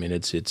movies. I mean,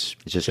 it's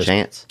just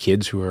chance.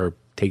 Kids who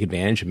take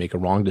advantage and make a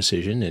wrong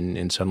decision,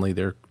 and suddenly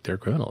they're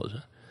criminals.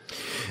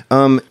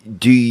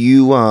 Do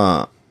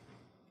you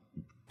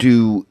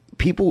do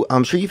people?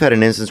 I'm sure you've had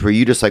an instance where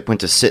you just like went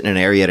to sit in an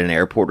area at an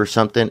airport or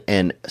something,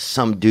 and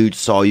some dude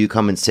saw you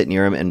come and sit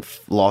near him and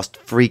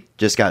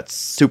just got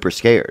super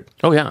scared.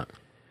 Oh yeah.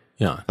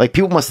 Yeah. Like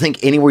people must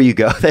think anywhere you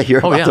go that you're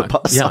about to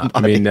bust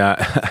somebody.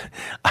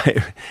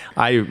 I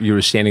mean, you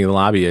were standing in the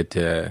lobby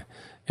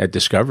at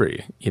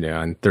Discovery,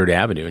 on 3rd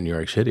Avenue in New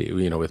York City,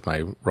 with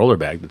my roller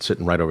bag that's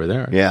sitting right over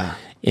there. Yeah.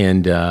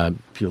 And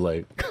people are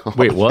like,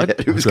 wait, what?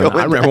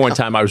 I remember one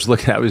time I was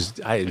looking, it was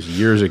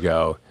years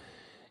ago,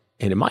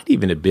 and it might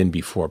even have been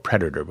before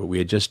Predator, but we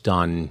had just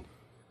done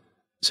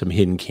some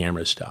hidden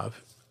camera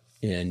stuff.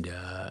 And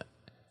I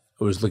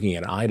was looking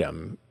at an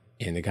item,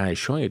 and the guy is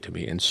showing it to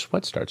me, and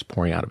sweat starts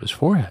pouring out of his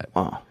forehead.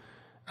 Oh.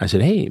 I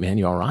said, hey, man,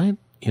 you all right?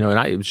 And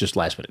it was just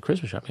last minute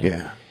Christmas shopping.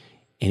 Yeah.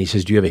 And he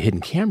says, do you have a hidden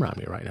camera on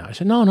me right now? I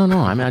said, no. I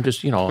mean, I'm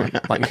just, on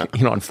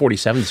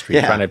 47th Street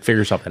trying to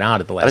figure something out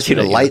at the last I just need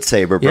a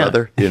lightsaber,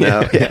 brother.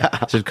 Yeah.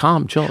 I said,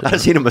 calm, chill. I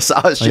just need a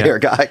massage chair,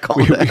 guy.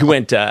 Calm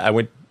down. I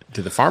went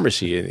to the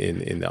pharmacy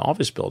in the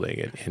office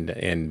building,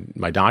 and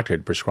my doctor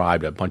had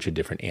prescribed a bunch of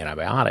different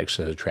antibiotics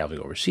as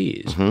traveling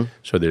overseas. Mm-hmm.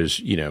 So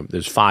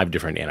there's 5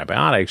 different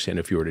antibiotics, and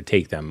if you were to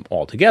take them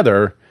all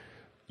together,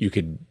 you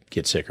could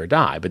get sick or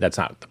die. But that's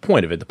not the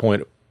point of it. The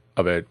point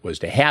of it was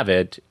to have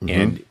it,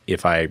 and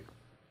if I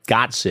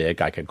got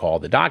sick, I could call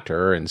the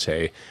doctor and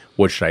say,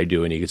 what should I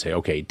do? And he could say,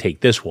 okay,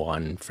 take this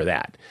one for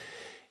that.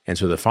 And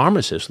so the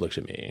pharmacist looks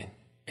at me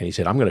and he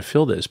said, I'm going to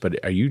fill this,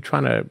 but are you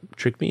trying to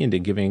trick me into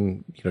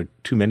giving,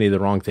 too many of the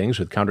wrong things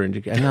with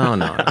counterindications?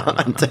 No.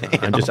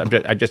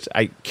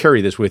 I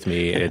carry this with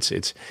me.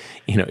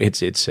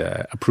 It's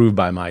approved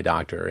by my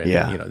doctor.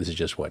 And, this is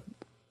just what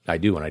I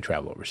do when I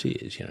travel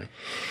overseas,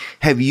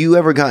 Have you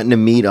ever gotten to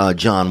meet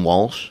John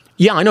Walsh?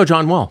 Yeah, I know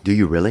John well. Do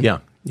you really? Yeah.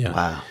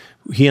 Wow.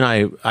 He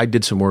and I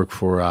did some work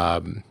for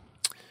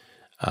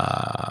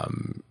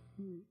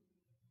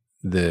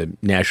the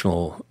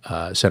National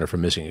Center for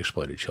Missing and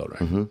Exploited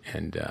Children,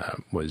 and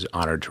was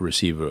honored to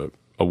receive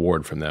a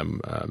award from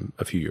them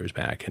a few years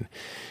back,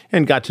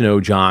 and got to know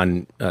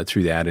John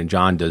through that. And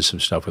John does some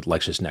stuff with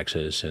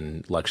LexisNexis,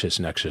 and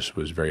LexisNexis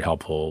was very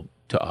helpful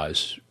to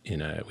us.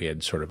 We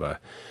had sort of a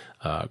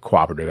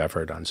cooperative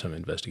effort on some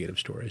investigative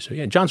stories. So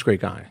yeah, John's a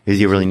great guy. Is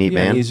he a really neat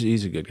man?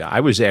 He's a good guy. I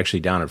was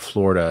actually down in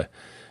Florida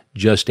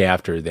just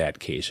after that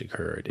case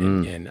occurred,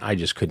 and I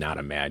just could not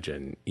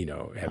imagine,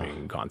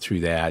 having gone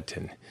through that,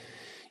 and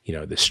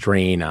the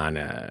strain on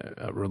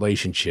a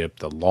relationship,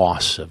 the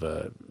loss of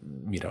a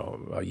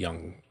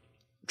young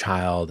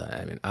child.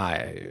 I mean,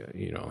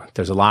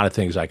 there's a lot of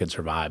things I could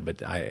survive,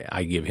 but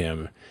I give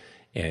him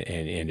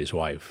and his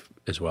wife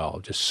as well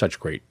just such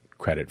great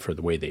credit for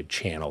the way they've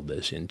channeled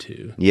this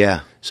into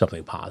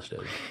something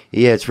positive.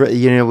 Yeah, it's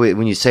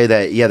when you say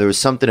that, there was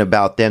something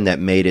about them that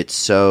made it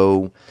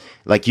so.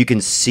 Like you can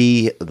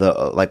see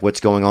what's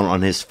going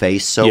on his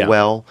face so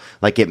well.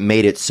 Like it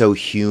made it so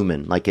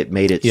human. Like it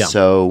made it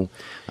so.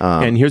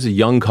 And here's a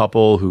young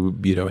couple who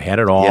had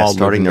it all,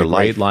 starting their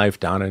great life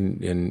down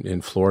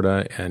in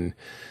Florida, and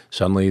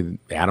suddenly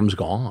Adam's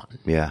gone.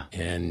 Yeah,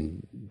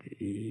 and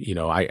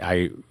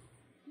I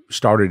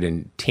started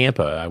in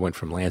Tampa. I went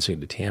from Lansing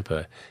to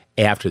Tampa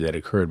after that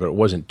occurred, but it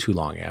wasn't too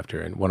long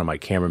after. And one of my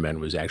cameramen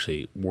was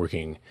actually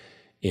working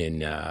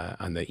in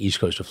on the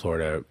east coast of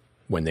Florida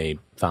when they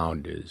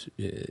found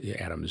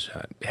Adam's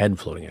head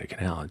floating in a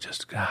canal. And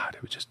just, God,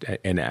 it was just,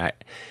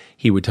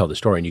 he would tell the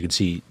story, and you could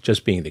see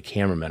just being the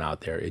cameraman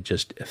out there, it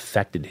just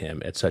affected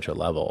him at such a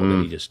level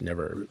that he just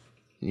never,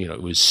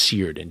 it was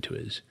seared into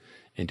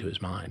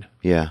his mind.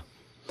 Yeah.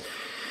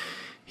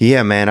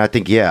 Yeah, man. I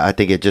think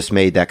it just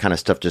made that kind of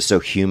stuff just so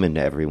human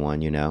to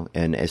everyone,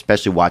 and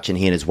especially watching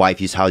he and his wife,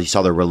 how you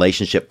saw their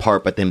relationship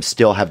part, but them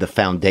still have the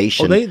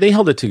foundation. Well, they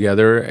held it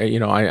together.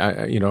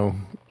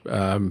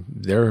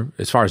 They're,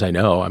 as far as I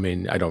know, I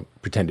mean, I don't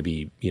pretend to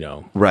be,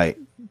 right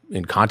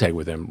in contact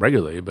with them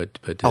regularly, but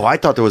I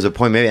thought there was a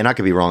point, maybe, and I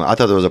could be wrong. I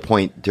thought there was a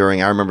point I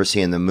remember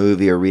seeing the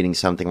movie or reading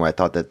something where I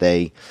thought that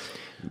they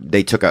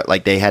took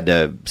they had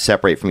to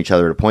separate from each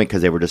other at a point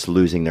because they were just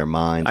losing their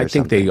minds. I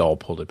think they all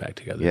pulled it back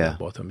together. Yeah,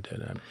 both of them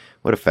did.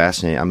 What a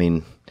fascinating! I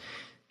mean,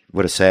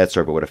 what a sad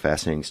story, but what a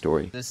fascinating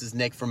story. This is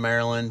Nick from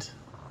Maryland.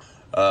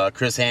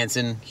 Chris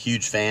Hansen,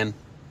 huge fan.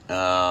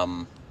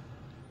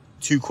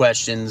 2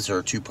 questions,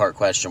 or 2-part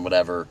question,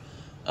 whatever.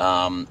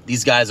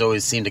 These guys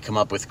always seem to come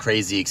up with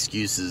crazy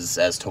excuses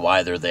as to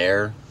why they're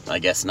there. I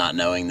guess not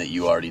knowing that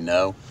you already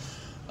know.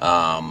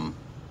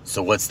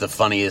 So what's the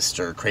funniest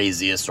or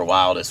craziest or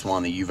wildest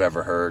one that you've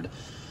ever heard?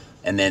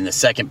 And then the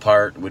second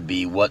part would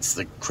be, what's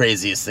the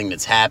craziest thing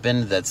that's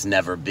happened that's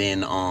never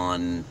been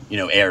on,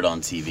 aired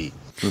on TV?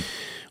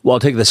 Well, I'll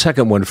take the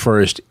second one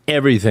first.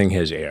 Everything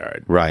has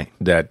aired. Right.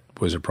 That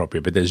was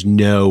appropriate, but there's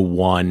no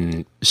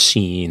one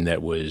scene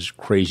that was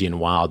crazy and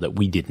wild that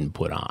we didn't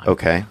put on.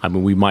 Okay. I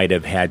mean, we might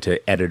have had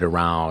to edit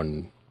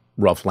around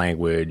rough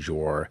language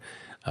or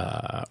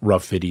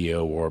rough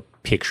video or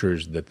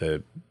pictures that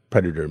the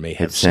predator may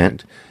have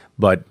sent,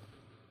 but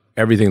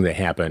everything that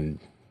happened,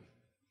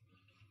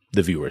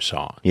 the viewer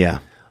saw. Yeah.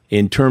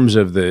 In terms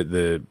of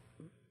the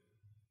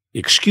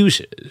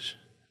excuses,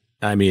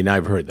 I mean,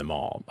 I've heard them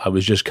all. I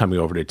was just coming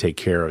over to take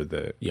care of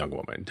the young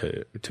woman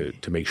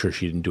to make sure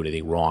she didn't do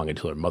anything wrong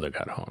until her mother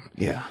got home.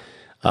 Yeah.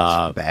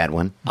 That's a bad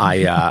one.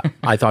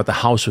 I thought the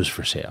house was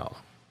for sale.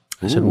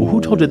 I said, well, who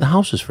told you the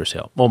house was for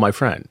sale? Well, my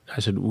friend. I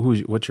said,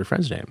 what's your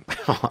friend's name?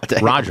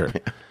 Roger.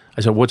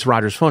 I said, what's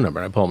Roger's phone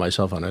number? And I pulled my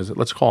cell phone. I said,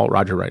 let's call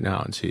Roger right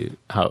now and see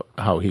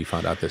how he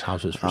found out this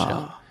house was for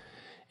sale.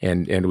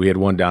 And we had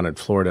one down in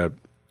Florida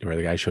where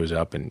the guy shows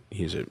up, and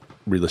he's a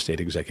real estate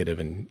executive,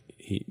 and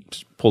he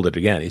pulled it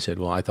again. He said,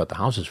 well, I thought the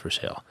house was for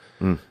sale.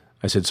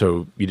 I said,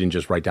 so you didn't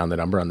just write down the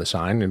number on the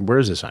sign? And where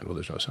is the sign? Well,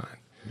 there's no sign.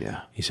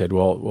 Yeah. He said,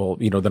 well,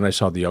 then I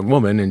saw the young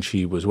woman, and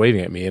she was waving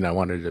at me, and I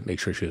wanted to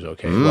make sure she was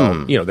okay.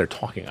 Well, they're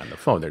talking on the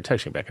phone. They're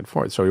texting back and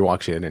forth. So he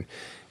walks in, and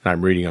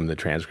I'm reading him the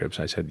transcripts.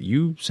 I said,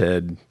 you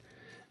said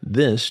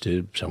this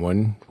to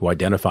someone who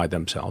identified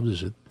themselves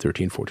as a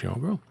 13, 14-year-old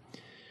girl.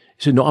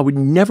 He said, no, I would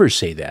never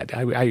say that.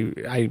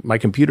 My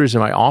computer's in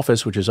my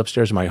office, which is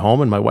upstairs in my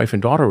home, and my wife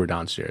and daughter were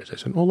downstairs. I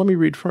said, well, let me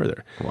read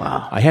further.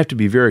 Wow. I have to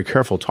be very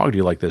careful talking to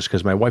you like this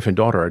because my wife and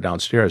daughter are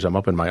downstairs. I'm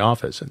up in my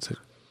office. And said,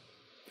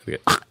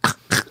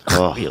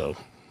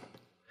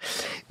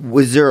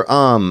 Was there,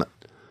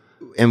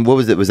 and what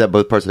was it? Was that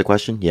both parts of the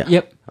question? Yeah.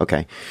 Yep.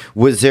 Okay.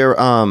 Is there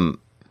an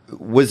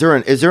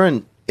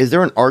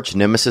arch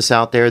nemesis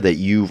out there that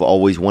you've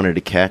always wanted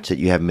to catch that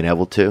you haven't been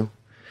able to?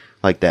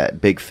 Like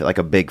that like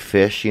a big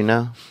fish,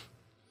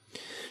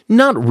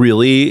 Not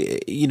really.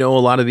 A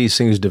lot of these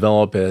things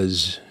develop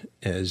as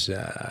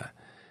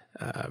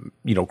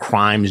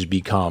crimes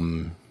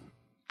become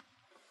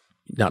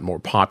not more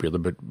popular,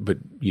 but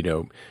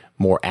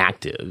more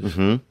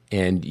active.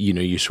 And,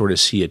 you sort of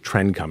see a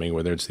trend coming,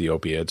 whether it's the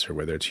opiates or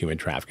whether it's human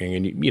trafficking.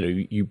 And,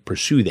 you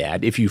pursue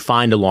that. If you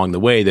find along the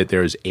way that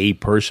there's a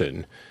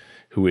person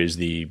who is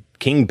the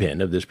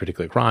kingpin of this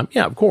particular crime,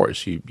 yeah, of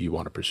course, you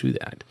want to pursue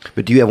that.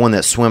 But do you have one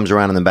that swims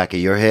around in the back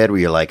of your head where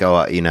you're like,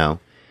 oh,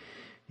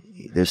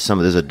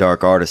 there's a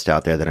dark artist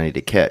out there that I need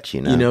to catch.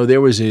 You know. You know,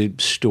 there was a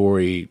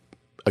story,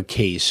 a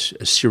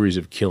series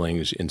of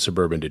killings in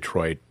suburban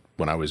Detroit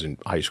when I was in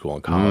high school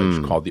and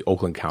college called the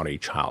Oakland County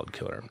Child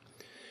Killer.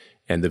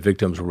 And the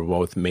victims were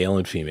both male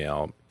and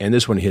female. And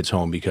this one hits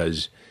home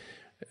because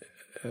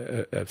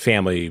a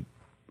family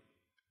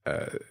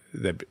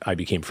that I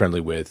became friendly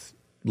with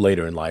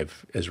later in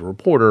life as a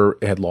reporter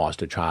had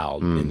lost a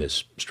child in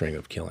this string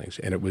of killings.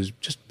 And it was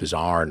just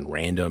bizarre and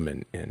random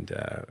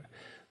and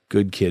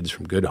good kids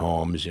from good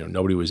homes. You know,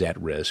 nobody was at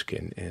risk.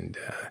 And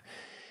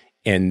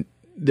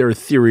there are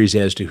theories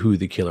as to who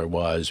the killer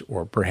was,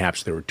 or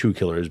perhaps there were two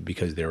killers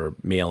because there were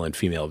male and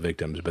female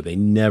victims, but they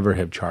never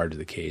have charged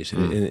the case.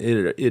 And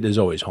it has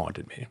always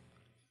haunted me.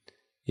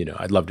 You know,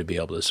 I'd love to be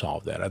able to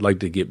solve that. I'd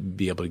like to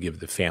be able to give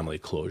the family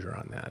closure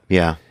on that.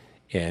 Yeah.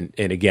 And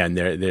again,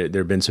 there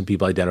have been some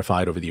people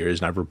identified over the years,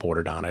 and I've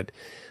reported on it.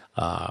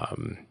 But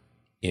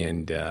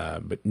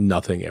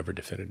nothing ever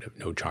definitive.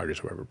 No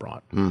charges were ever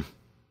brought.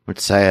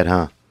 It's sad,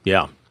 huh?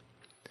 Yeah.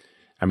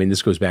 I mean,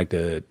 this goes back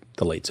to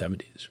the late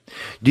 70s.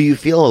 Do you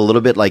feel a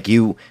little bit like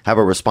you have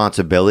a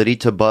responsibility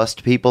to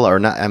bust people or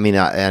not? I mean,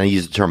 I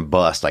use the term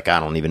bust, like I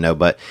don't even know,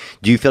 but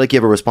do you feel like you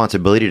have a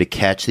responsibility to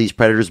catch these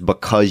predators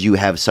because you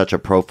have such a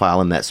profile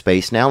in that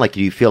space now? Like,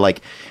 do you feel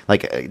like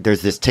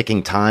there's this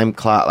ticking time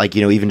clock, like,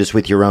 you know, even just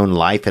with your own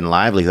life and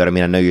livelihood? I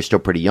mean, I know you're still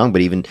pretty young,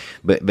 but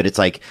it's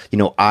like, you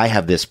know, I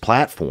have this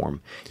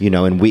platform, you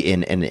know, and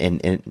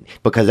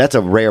because that's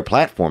a rare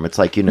platform. It's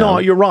like, you know. No,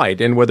 you're right.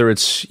 And whether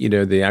it's, you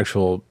know, the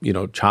actual, you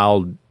know,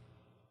 child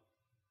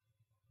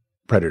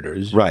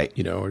predators, right?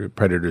 You know, or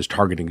predators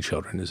targeting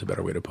children is a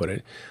better way to put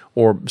it,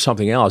 or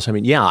something else. I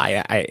mean, yeah,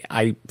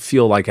 I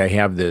feel like I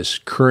have this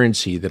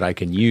currency that I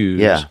can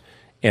use,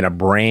 and a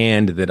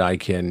brand that I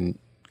can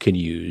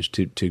use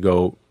to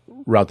go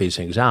route these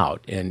things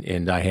out,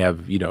 and I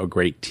have, you know, a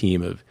great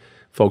team of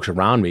folks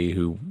around me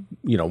who,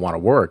 you know, want to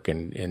work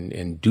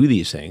and do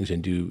these things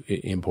and do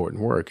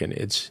important work, and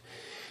it's.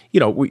 You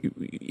know,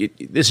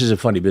 this is a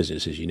funny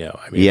business, as you know.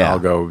 I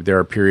mean, there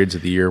are periods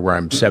of the year where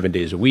I'm 7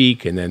 days a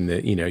week, and then,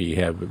 you know, you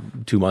have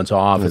 2 months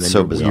off, and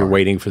then you're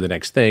waiting for the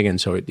next thing.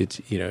 And so it's,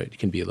 you know, it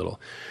can be a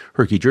little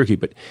herky-jerky,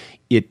 but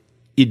it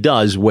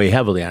does weigh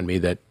heavily on me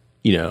that,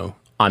 you know,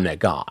 I'm that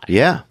guy.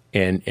 Yeah.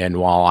 And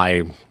while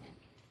I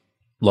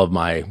love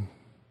my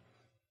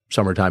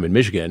summertime in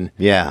Michigan.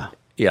 Yeah,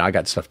 I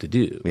got stuff to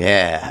do.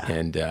 Yeah,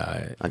 and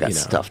I got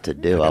stuff to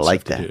do. I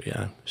like that.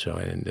 Yeah. So,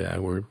 and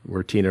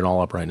we're teeing it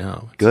all up right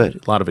now.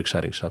 Good. A lot of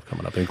exciting stuff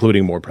coming up,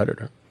 including more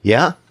Predator.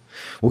 Yeah.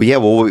 Well, yeah.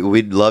 Well,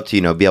 we'd love to,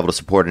 you know, be able to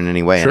support in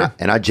any way. Sure.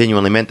 And I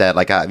genuinely meant that.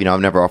 Like, I've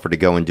never offered to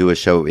go and do a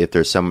show if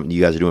there's some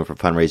you guys are doing for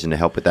fundraising to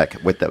help with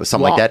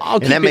something like that. I'll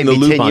and keep that may in the be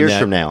loop 10 years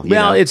that. from now.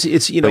 Well, it's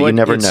you know, but you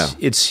never know.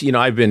 It's you know,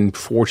 I've been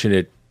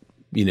fortunate,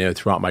 you know,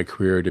 throughout my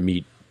career to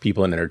meet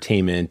people in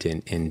entertainment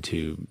and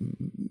to,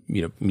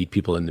 you know, meet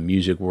people in the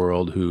music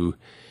world who,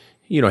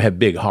 you know, have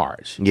big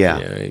hearts. Yeah.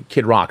 You know,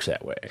 Kid Rock's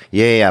that way.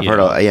 Yeah, I've heard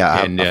a lot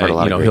and, of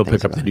you know, great he'll things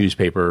pick up about the it.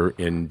 newspaper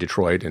in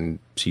Detroit and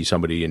see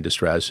somebody in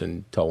distress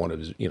and tell one of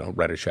his, you know,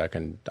 write a check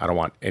and I don't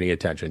want any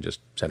attention,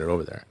 just send it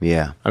over there.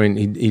 Yeah. I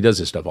mean, he does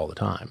this stuff all the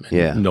time.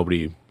 And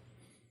nobody,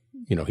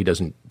 you know, he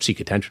doesn't seek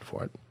attention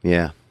for it.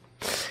 Yeah.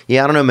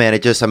 Yeah, I don't know, man.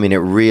 It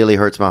really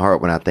hurts my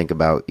heart when I think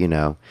about, you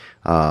know,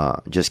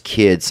 just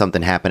kids,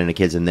 something happening to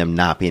kids and them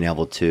not being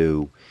able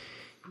to,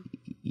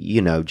 you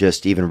know,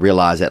 just even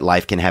realize that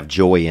life can have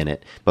joy in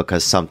it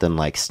because something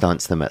like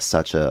stunts them at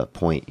such a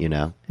point, you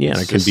know? Yeah,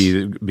 and it can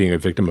be being a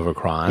victim of a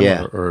crime.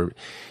 Yeah. Or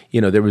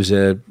you know, there was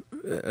a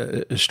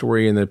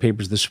story in the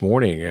papers this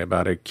morning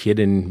about a kid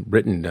in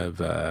Britain of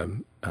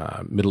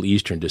Middle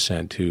Eastern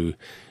descent who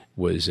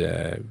was,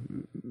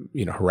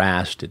 you know,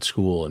 harassed at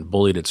school and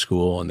bullied at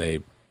school, and they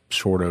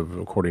sort of,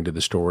 according to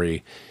the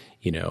story,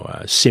 you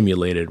know,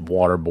 simulated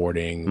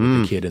waterboarding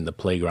with the kid in the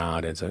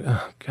playground. And it's like,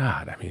 oh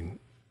God, I mean,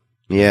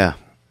 yeah.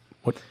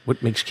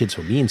 What makes kids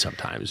so mean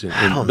sometimes?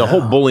 And the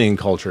whole bullying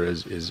culture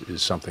is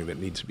something that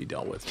needs to be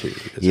dealt with too.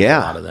 Yeah,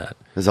 there's a lot of that.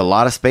 There's a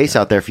lot of space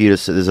out there for you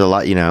to. There's a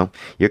lot, you know.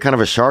 You're kind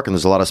of a shark, and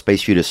there's a lot of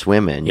space for you to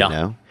swim in. You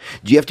know.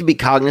 Do you have to be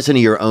cognizant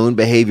of your own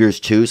behaviors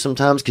too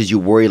sometimes because you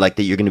worry like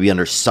that you're going to be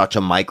under such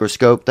a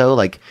microscope though?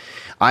 Like,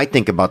 I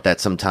think about that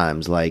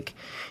sometimes. Like,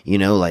 you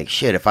know, like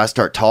shit. If I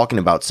start talking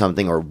about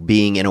something or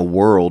being in a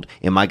world,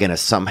 am I going to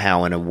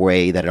somehow, in a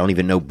way that I don't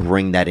even know,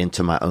 bring that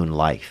into my own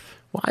life?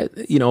 Well,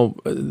 you know,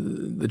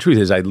 the truth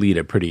is I lead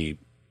a pretty,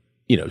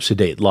 you know,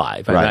 sedate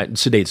life. Right.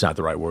 Sedate's not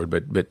the right word,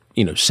 but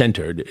you know,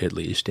 centered at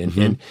least.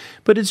 And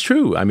but it's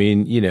true. I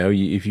mean, you know,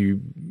 if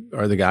you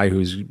are the guy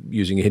who's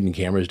using hidden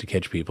cameras to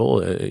catch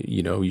people,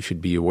 you know, you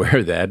should be aware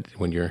of that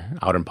when you're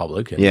out in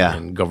public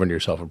and govern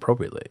yourself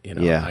appropriately. You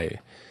know,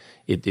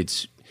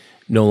 it's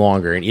no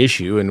longer an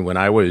issue. And when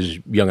I was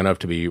young enough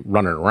to be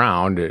running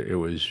around, it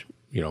was,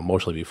 you know,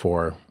 mostly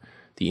before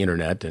the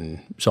internet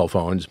and cell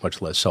phones, much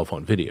less cell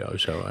phone video.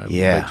 So, but,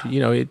 you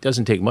know, it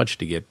doesn't take much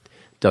to get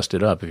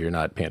dusted up if you're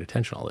not paying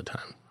attention all the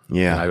time.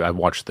 Yeah. I've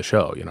watched the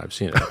show, you know, I've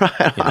seen it.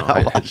 You know,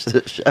 I watched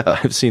the show.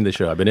 I've seen the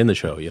show. I've been in the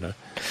show, you know.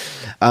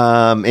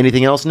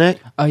 Anything else, Nick?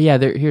 Oh yeah,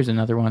 here's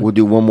another one. We'll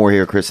do one more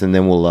here, Chris, and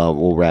then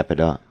we'll wrap it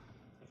up.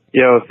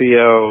 Yo,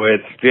 Theo,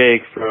 it's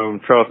Jake from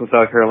Charleston,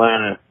 South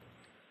Carolina.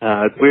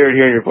 It's weird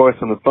hearing your voice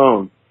on the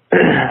phone.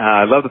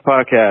 I love the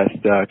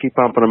podcast. Keep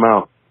pumping them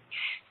out.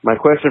 My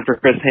question for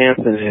Chris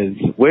Hansen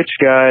is, which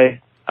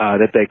guy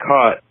that they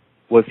caught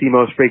was he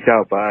most freaked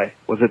out by?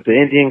 Was it the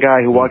Indian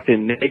guy who walked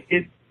in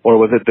naked, or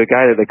was it the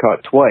guy that they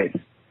caught twice?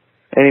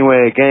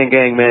 Anyway,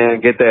 gang,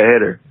 man, get that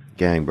hitter.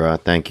 Gang, bro.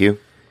 Thank you.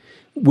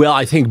 Well,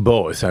 I think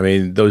both. I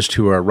mean, those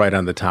two are right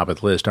on the top of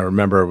the list. I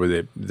remember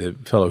with the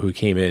fellow who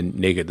came in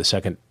naked,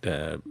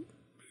 the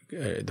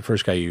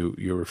first guy you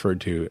referred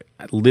to,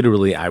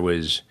 literally I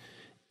was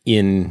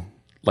in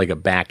like a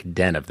back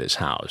den of this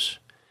house,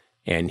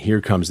 and here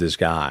comes this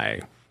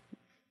guy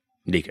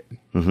naked,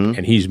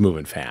 and he's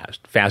moving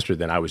faster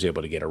than I was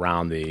able to get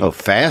around the... Oh,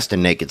 fast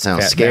and naked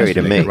sounds scary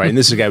to me. Naked, right? And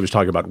this is a guy who was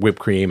talking about whipped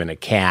cream and a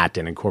cat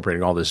and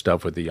incorporating all this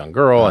stuff with the young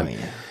girl.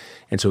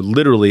 And so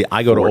literally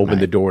I go to open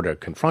the door to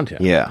confront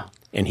him. Yeah.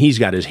 And he's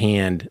got his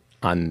hand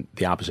on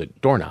the opposite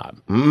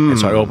doorknob. And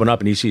so I open up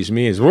and he sees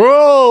me and says,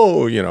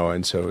 whoa,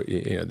 and so,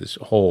 this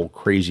whole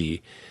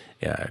crazy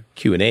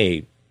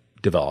Q&A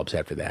develops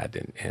after that.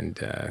 And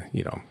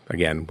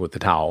again, with the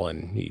towel,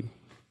 and he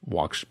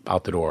walks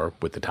out the door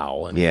with the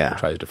towel and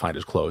tries to find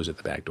his clothes at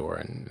the back door.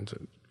 And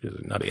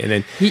it's nutty. And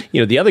then,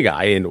 the other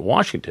guy in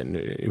Washington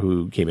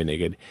who came in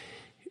naked,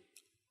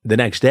 the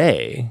next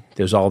day,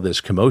 there's all this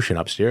commotion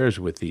upstairs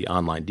with the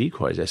online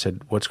decoys. I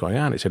said, what's going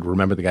on? He said,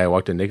 remember the guy who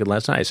walked in naked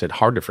last night? I said,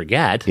 hard to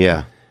forget.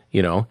 Yeah.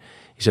 He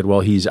said, well,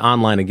 he's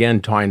online again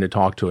trying to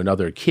talk to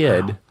another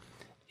kid. Wow.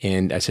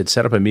 And I said,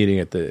 set up a meeting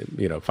at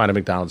find a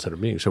McDonald's, set up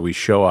a meeting. So we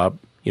show up,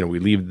 we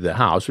leave the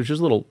house, which is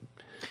a little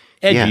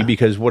edgy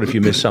because what if you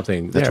miss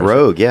something That's there?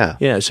 rogue, yeah.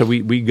 Yeah, so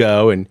we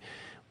go and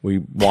we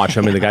watch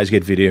them, and the guys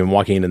get video and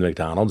walking into the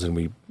McDonald's, and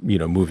we,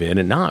 move in.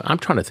 And now I'm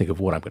trying to think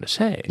of what I'm going to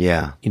say.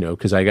 Yeah.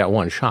 Because I got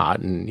one shot,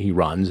 and he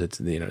runs. It's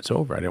it's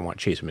over. I didn't want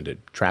to chase him into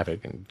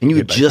traffic. And you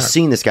had just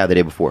seen this guy the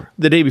day before?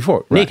 The day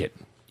before, naked.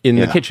 In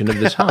the kitchen of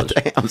this house.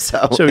 Damn,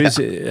 so he's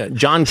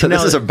John Kennelly. So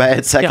this is a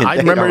bad second. Yeah, I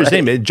date remember his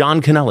already. name.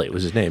 John Kennelly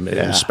was his name.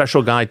 Yeah.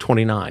 Special guy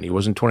 29. He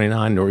wasn't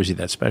 29, nor is he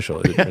that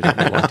special.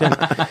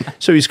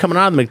 So he's coming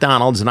out of the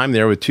McDonald's, and I'm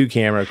there with 2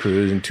 camera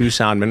crews and 2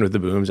 soundmen with the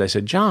booms. I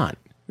said, John,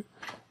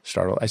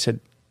 startled. I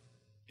said,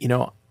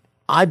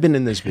 I've been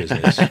in this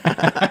business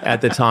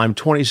at the time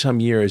 20-some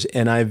years,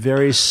 and I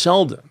very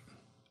seldom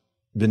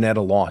been at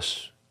a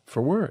loss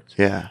for words.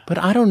 Yeah. But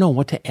I don't know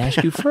what to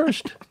ask you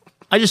first.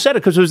 I just said it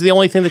because it was the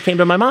only thing that came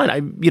to my mind.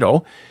 And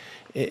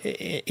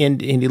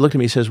he looked at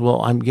me and says,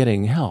 well, I'm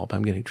getting help.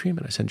 I'm getting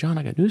treatment. I said, John,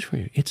 I got news for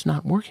you. It's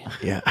not working.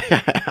 Yeah.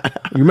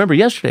 You remember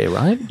yesterday,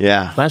 right?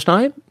 Yeah. Last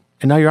night?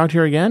 And now you're out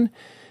here again?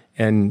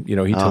 And, he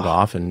took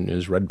off in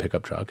his red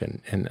pickup truck.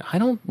 And I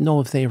don't know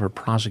if they ever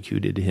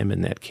prosecuted him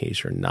in that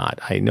case or not.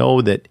 I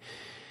know that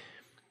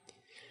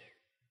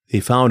they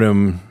found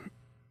him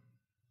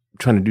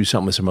trying to do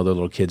something with some other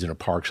little kids in a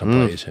park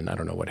someplace, and I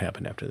don't know what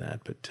happened after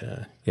that.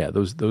 But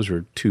those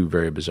are 2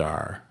 very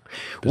bizarre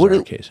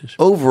cases.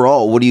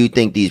 Overall, what do you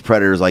think these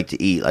predators like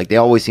to eat? Like, they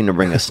always seem to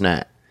bring a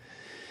snack.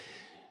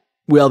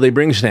 Well, they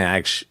bring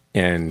snacks,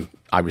 and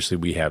obviously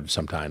we have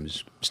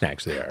sometimes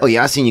snacks there. Oh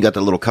yeah, I seen you got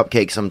the little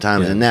cupcakes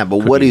sometimes and that.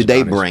 But what do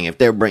they bring? If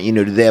they're bring,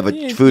 do they have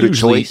a food of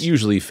choice?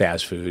 Usually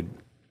fast food.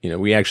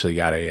 We actually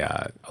got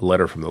a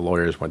letter from the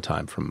lawyers one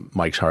time from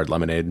Mike's Hard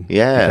Lemonade.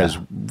 Yeah. Because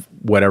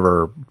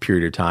whatever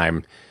period of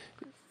time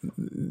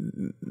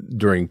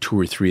during 2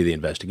 or 3 of the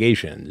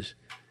investigations,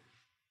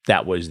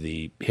 that was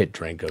the hit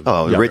drink of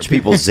rich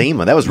people's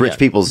Zima. That was rich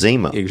people's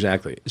Zima.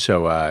 Exactly.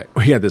 So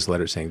we got this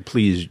letter saying,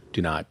 please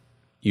do not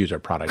use our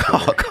product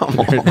come in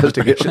on.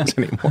 investigations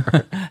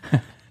anymore.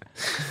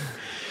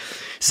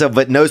 So,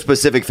 but no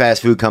specific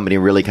fast food company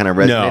really kind of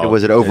resonated. No.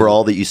 Was it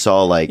overall that you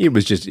saw like... It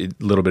was just a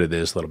little bit of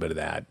this, a little bit of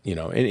that,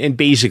 and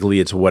basically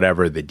it's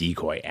whatever the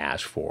decoy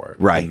asked for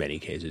right. in many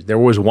cases. There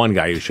was one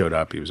guy who showed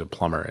up, he was a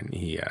plumber, and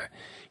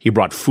he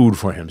brought food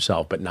for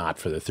himself, but not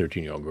for the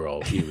 13-year-old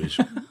girl he was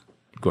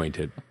going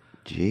to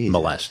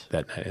molest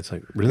that night. It's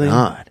like, really?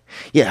 God.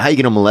 Yeah, how are you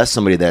going to molest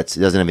somebody that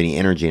doesn't have any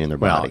energy in their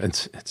body? Well,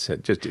 it's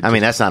just... I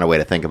mean, that's not a way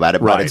to think about it,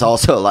 but right. it's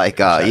also like,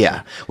 exactly.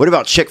 yeah. What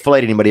about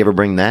Chick-fil-A? Did anybody ever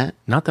bring that?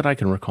 Not that I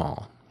can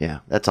recall.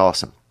 Yeah, that's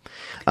awesome.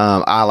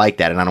 I like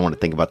that, and I don't want to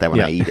think about that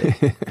when I eat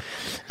it.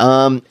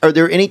 Are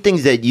there any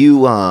things that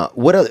you? Are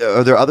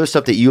there other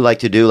stuff that you like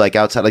to do, like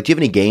outside? Like, do you have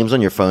any games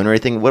on your phone or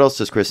anything? What else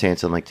does Chris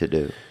Hansen like to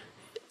do?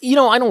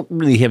 I don't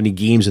really have any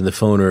games in the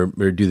phone or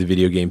do the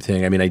video game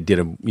thing. I mean, I did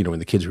them, when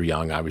the kids were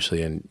young,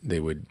 obviously, and they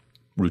would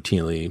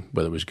routinely,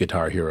 whether it was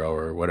Guitar Hero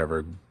or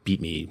whatever, beat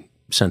me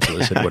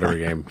senseless at whatever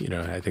game.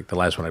 I think the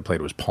last one I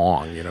played was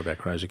Pong.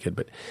 Back when I was a kid.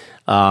 But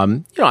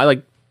I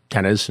like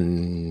tennis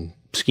and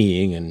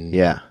skiing and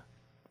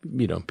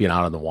being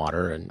out on the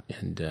water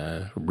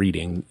and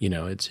reading.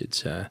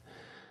 It's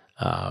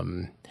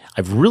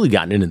I've really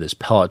gotten into this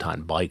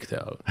Peloton bike,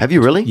 though. Have you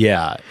really?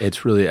 Yeah,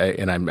 it's really,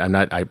 and I'm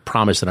not. I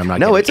promise that I'm not.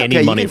 No, getting it's any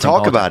okay. You money can from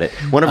talk Peloton. about it.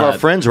 One of our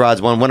friends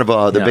rods one. One of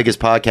the biggest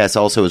podcasts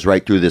also is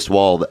Right Through This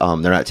Wall.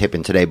 They're not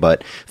taping today,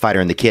 but Fighter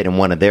and the Kid, and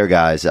one of their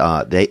guys,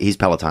 he's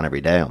Peloton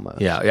every day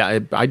almost. Yeah.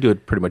 I do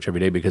it pretty much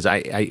every day because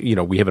I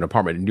we have an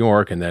apartment in New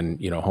York and then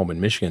home in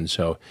Michigan,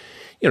 so.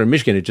 In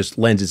Michigan, it just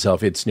lends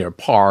itself. It's near a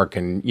park,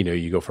 and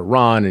you go for a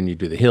run, and you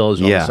do the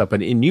hills and all that stuff.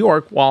 But in New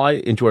York, while I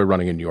enjoy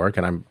running in New York,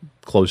 and I'm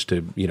close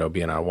to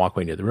being on a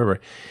walkway near the river,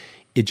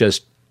 it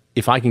just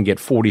if I can get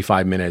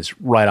 45 minutes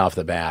right off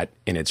the bat,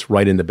 and it's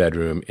right in the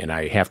bedroom, and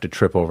I have to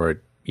trip over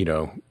it,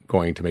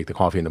 going to make the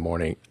coffee in the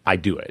morning, I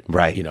do it.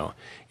 Right.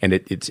 And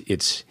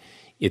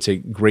it's a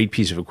great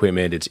piece of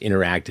equipment. It's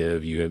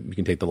interactive. You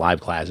can take the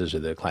live classes or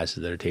the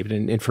classes that are taped,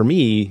 and for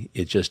me,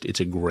 it's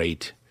a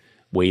great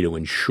way to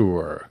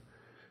ensure.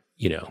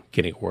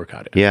 Getting a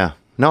workout in. Yeah.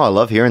 No, I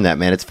love hearing that,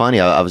 man. It's funny.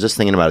 I was just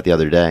thinking about it the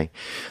other day.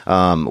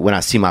 When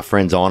I see my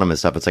friends on them and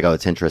stuff, it's like, oh,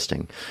 it's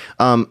interesting.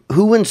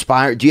 Who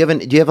inspired? Do you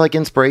have like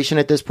inspiration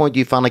at this point? Do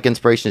you find like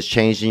inspiration has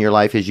changed in your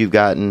life as you've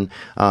gotten,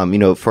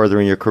 further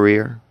in your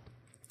career?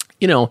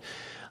 One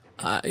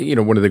of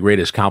the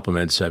greatest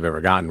compliments I've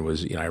ever gotten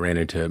was, I ran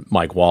into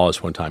Mike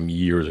Wallace one time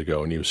years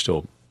ago, and he was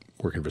still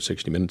working for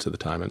 60 Minutes at the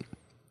time, and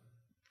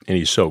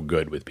he's so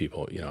good with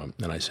people,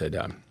 And I said,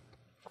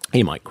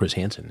 hey, Mike, Chris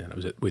Hansen. And I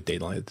was with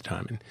Dateline at the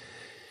time. And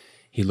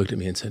he looked at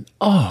me and said,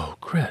 oh,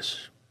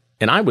 Chris.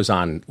 And I was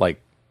on,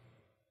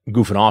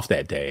 goofing off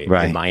that day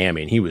in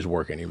Miami, and he was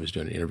working. He was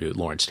doing an interview with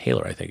Lawrence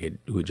Taylor, I think,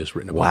 who had just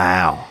written a book.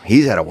 Wow.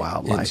 He's had a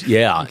wild life.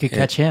 Yeah. You could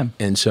catch him.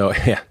 And so,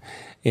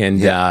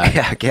 And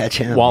catch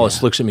him.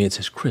 Wallace looks at me and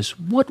says, Chris,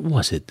 what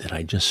was it that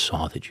I just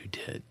saw that you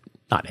did?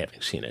 Not having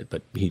seen it,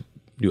 but he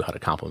knew how to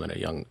compliment a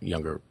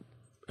younger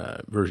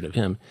version of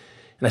him.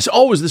 And I said,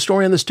 oh, it was the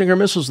story on the Stinger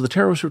missiles the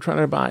terrorists were trying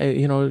to buy,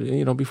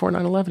 before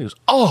 9/11. He goes,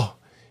 oh,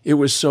 it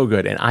was so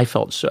good. And I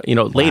felt so,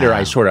 later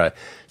I sort of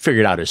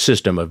figured out a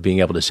system of being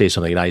able to say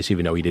something nice,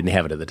 even though he didn't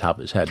have it at the top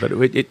of his head. But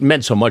it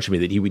meant so much to me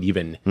that he would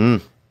even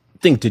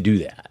think to do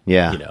that.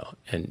 Yeah.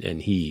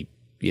 And he,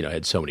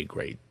 had so many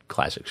great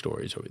classic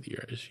stories over the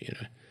years,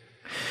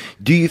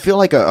 Do you feel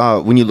like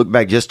when you look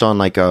back just on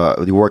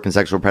the work in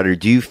Sexual Predator,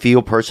 do you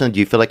feel personally, do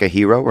you feel like a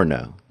hero or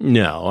no?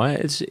 No,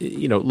 it's,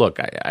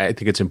 look, I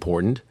think it's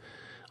important.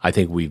 I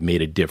think we've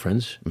made a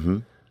difference. Mm-hmm.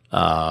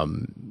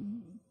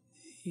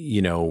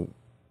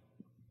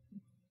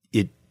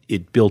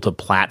 It built a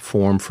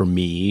platform for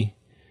me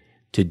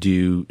to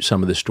do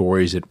some of the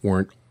stories that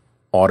weren't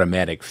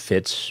automatic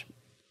fits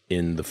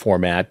in the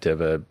format of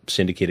a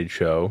syndicated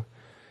show.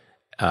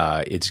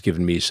 It's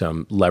given me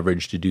some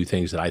leverage to do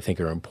things that I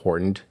think are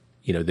important,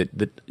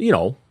 that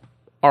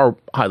are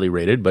highly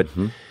rated, but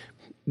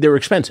they're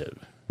expensive.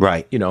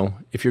 Right.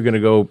 If you're going to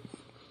go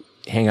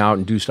hang out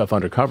and do stuff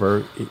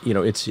undercover,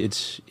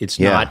 it's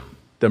not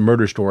the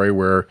murder story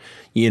where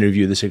you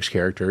interview the 6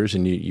 characters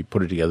and you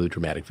put it together with a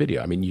dramatic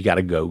video. I mean, you got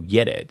to go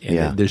get it.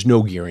 And there's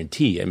no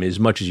guarantee. I mean, as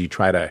much as you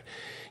try to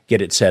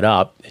get it set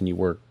up and you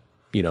work,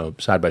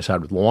 side by side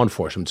with law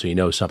enforcement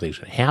so something's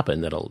going to happen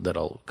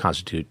that'll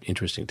constitute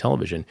interesting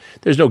television,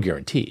 there's no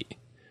guarantee.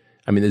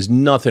 I mean, there's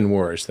nothing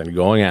worse than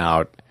going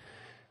out,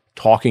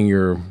 talking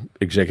your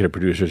executive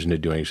producers into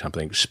doing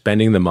something,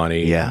 spending the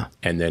money,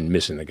 and then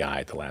missing the guy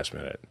at the last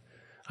minute.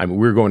 I mean,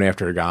 we were going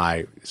after a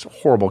guy, it's a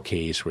horrible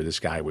case where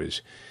this guy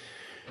was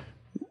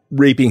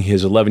raping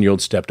his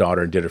 11-year-old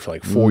stepdaughter and did it for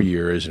 4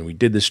 years, and we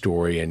did the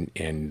story,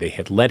 and they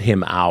had let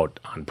him out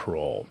on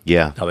parole.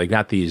 Yeah. Now, they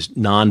got these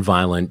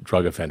nonviolent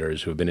drug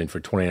offenders who have been in for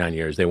 29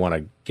 years. They want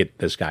to get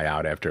this guy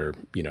out after,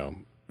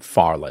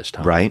 far less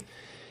time. Right.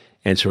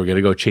 And so we're going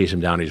to go chase him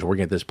down. He's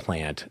working at this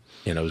plant,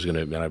 and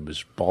I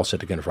was all set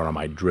to get in front of him.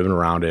 I'd driven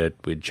around it.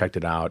 We'd checked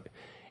it out,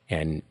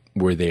 and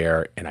we're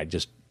there, and I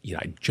just,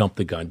 I jumped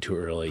the gun too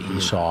early. He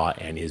saw,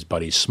 and his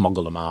buddies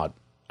smuggled him out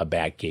a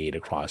back gate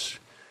across,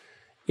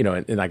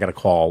 and I got to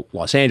call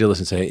Los Angeles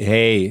and say,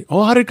 hey,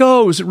 how'd it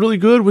go? Was it really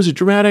good? Was it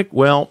dramatic?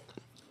 Well,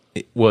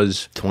 it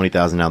was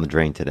 20,000 down the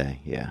drain today.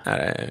 Yeah.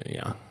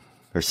 Yeah.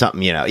 Or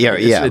something, Yeah.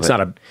 It's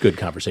not a good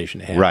conversation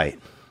to have. Right.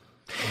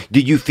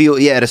 Did you feel,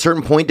 at a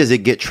certain point, does it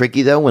get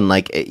tricky though when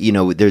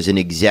there's an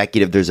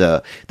executive, there's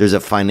a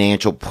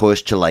financial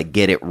push to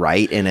get it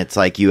right, and it's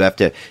you have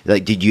to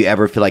did you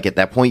ever feel like at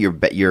that point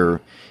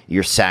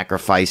you're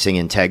sacrificing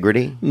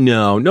integrity?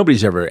 No,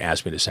 nobody's ever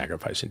asked me to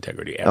sacrifice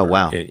integrity ever. Oh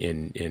wow!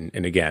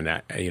 And again,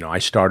 I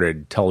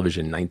started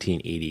television in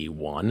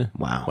 1981.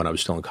 Wow! When I was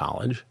still in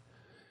college,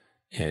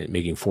 and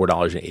making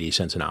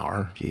 $4.80 an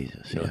hour.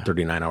 Jesus,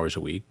 39 hours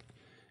a week,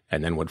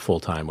 and then went full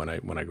time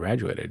when I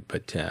graduated.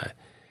 But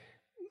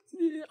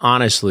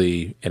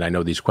honestly, and I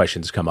know these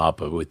questions come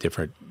up with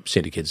different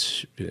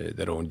syndicates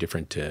that own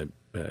different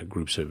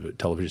groups of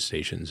television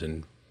stations,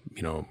 and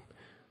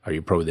are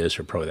you pro this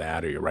or pro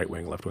that, or you're right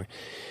wing, left wing?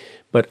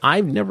 But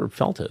I've never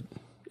felt it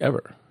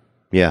ever.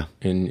 Yeah.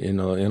 In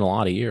a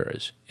lot of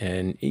years,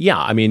 and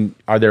I mean,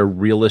 are there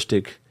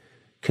realistic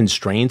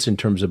constraints in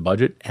terms of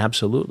budget?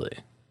 Absolutely.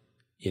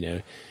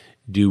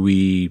 Do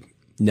we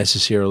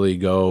necessarily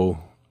go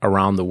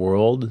around the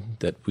world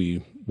that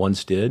we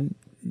once did,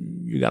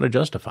 you got to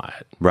justify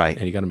it. Right.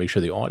 And you got to make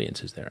sure the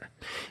audience is there.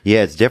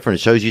 Yeah, it's different.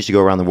 Shows used to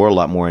go around the world a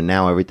lot more, and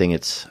now everything,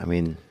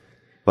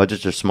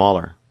 budgets are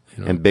smaller.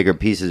 And bigger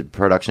pieces,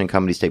 production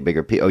companies take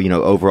bigger pieces.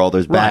 Overall,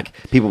 there's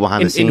people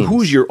behind the scenes. And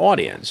who's your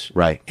audience?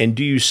 Right. And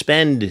do you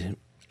spend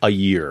a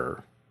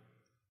year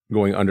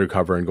going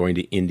undercover and going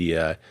to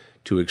India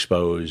to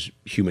expose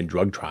human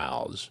drug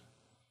trials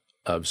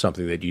of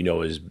something that you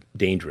know is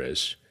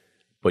dangerous,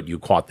 but you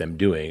caught them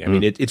doing? I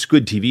mean, it's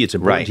good TV. It's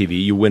important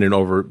TV. You win an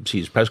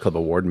Overseas Press Club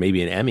Award,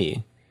 maybe an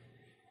Emmy.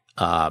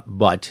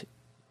 But,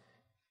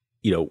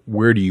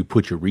 where do you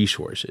put your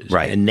resources?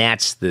 Right. And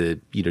that's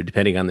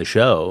depending on the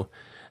show.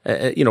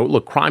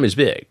 Look, crime is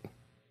big.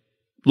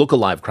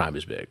 Look-alive crime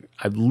is big.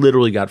 I've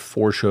literally got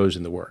 4 shows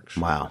in the works.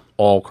 Wow.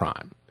 All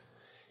crime.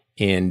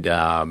 And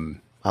I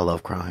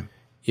love crime.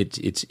 It's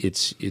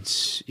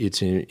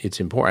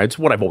important. It's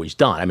what I've always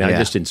done. I mean, I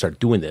just didn't start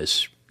doing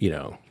this,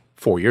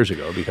 4 years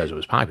ago because it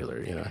was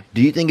popular,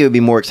 Do you think it would be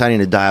more exciting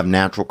to die of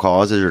natural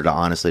causes or to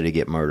honestly to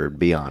get murdered?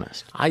 Be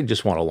honest. I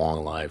just want a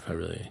long life. I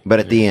really. But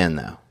at the end,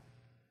 though,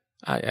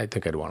 I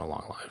think I'd want a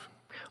long life.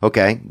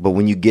 Okay, but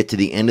when you get to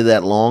the end of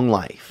that long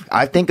life,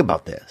 I think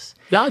about this.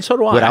 Yeah, so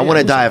do I. But I want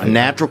to die of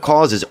natural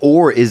causes,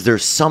 or is there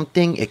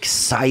something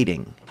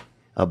exciting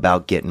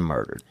about getting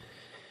murdered?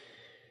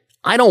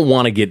 I don't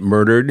want to get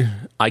murdered.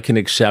 I can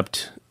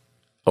accept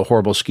a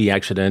horrible ski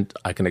accident.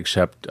 I can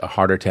accept a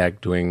heart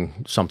attack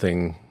doing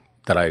something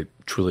that I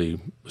truly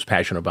was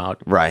passionate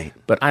about. Right.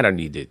 But I don't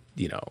need to,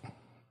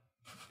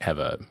 have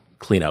a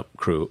cleanup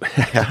crew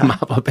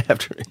mop up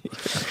after me.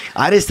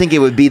 I just think it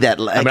would be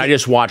that. I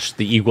just watched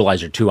The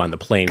Equalizer 2 on the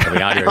plane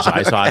coming out here, so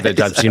I saw that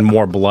I've seen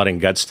more blood and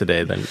guts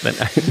today than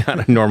on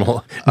a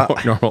normal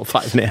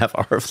 5.5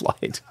 hour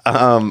flight.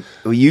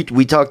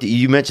 We talked.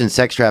 You mentioned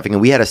sex trafficking.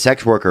 We had a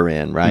sex worker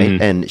in, right?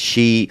 Mm-hmm. And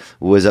she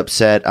was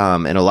upset.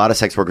 And a lot of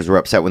sex workers were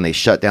upset when they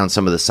shut down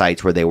some of the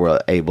sites where they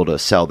were able to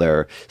sell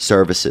their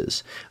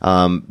services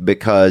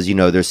because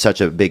there's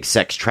such a big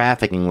sex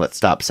trafficking. Let's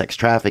stop sex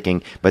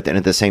trafficking. But then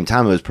at the same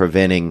time, it was preventing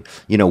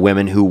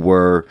women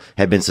who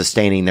had been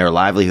sustaining their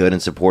livelihood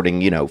and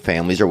supporting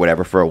families or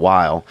whatever for a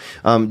while.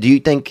 Do you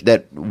think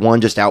that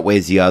one just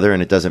outweighs the other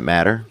and it doesn't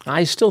matter?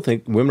 I still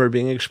think women are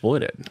being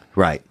exploited.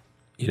 Right.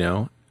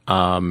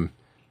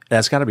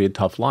 That's got to be a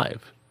tough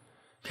life.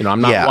 I'm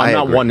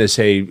not one to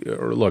say,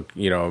 look,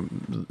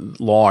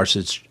 law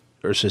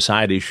or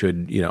society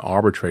should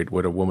arbitrate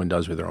what a woman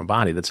does with her own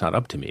body. That's not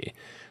up to me.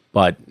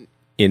 But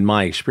in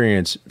my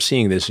experience,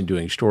 seeing this and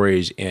doing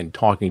stories and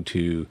talking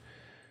to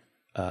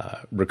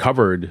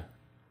recovered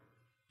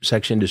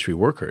sex industry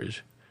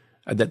workers,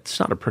 that's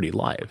not a pretty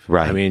life.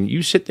 Right. I mean,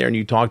 you sit there and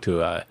you talk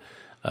to a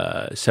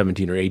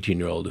 17 or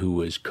 18-year-old who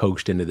was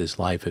coaxed into this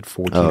life at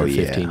 14 or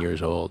 15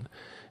 years old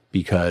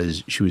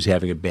because she was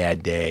having a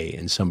bad day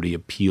and somebody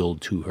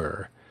appealed to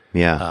her,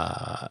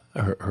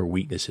 her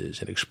weaknesses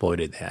and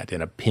exploited that.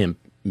 And a pimp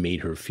made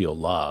her feel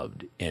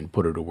loved and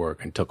put her to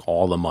work and took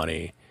all the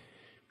money.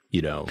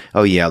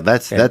 Oh yeah,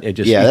 that's true.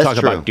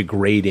 About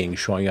degrading,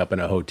 showing up in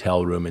a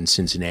hotel room in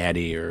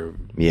Cincinnati or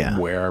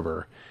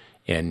wherever,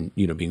 and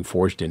being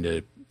forced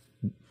into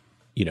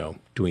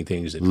doing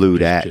things that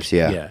lewd acts.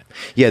 Yeah.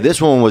 This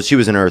one she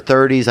was in her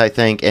 30s, I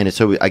think, and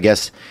so I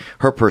guess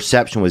her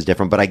perception was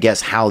different. But I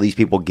guess how these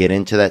people get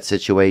into that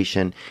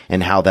situation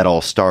and how that all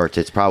starts,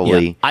 it's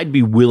probably. Yeah, I'd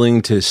be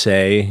willing to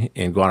say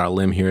and go on a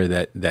limb here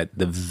that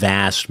the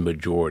vast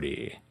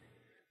majority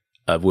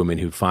of women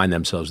who find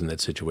themselves in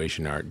that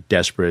situation are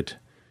desperate,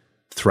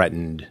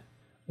 threatened,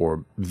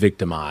 or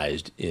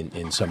victimized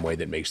in some way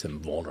that makes them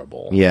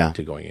vulnerable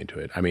to going into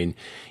it. I mean,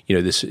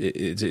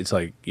 it's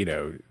like,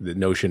 the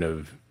notion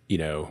of,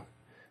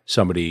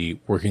 somebody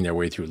working their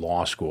way through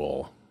law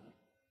school,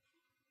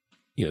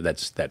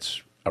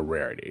 that's a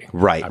rarity.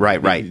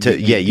 Right.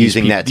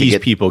 Using that to these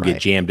get people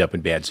get jammed up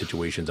in bad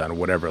situations on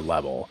whatever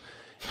level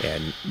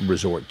and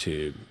resort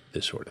to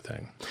this sort of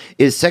thing.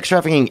 Is sex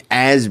trafficking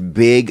as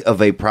big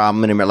of a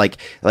problem in America?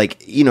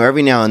 Like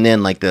every now and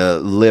then,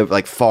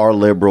 far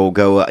liberal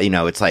go,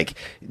 it's like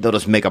they'll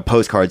just make a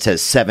postcard that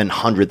says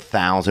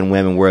 700,000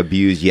 women were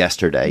abused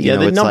yesterday.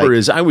 The number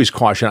is. I always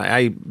caution.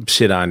 I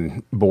sit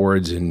on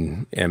boards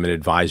and am an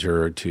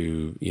advisor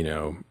to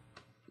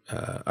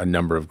a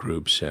number of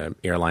groups,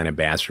 Airline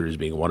Ambassadors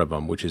being one of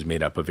them, which is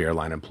made up of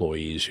airline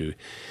employees who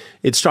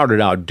it started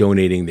out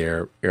donating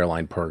their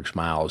airline perks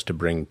miles to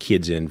bring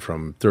kids in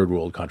from third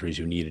world countries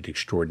who needed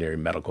extraordinary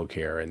medical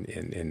care,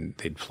 and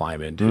they'd fly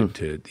them into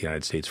to the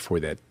United States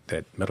for that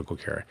medical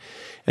care.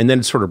 And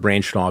then it sort of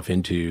branched off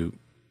into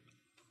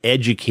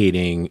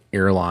educating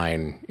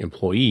airline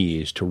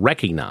employees to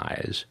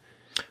recognize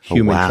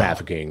human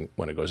trafficking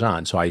when it goes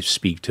on. So I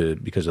speak to,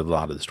 because of a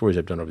lot of the stories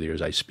I've done over the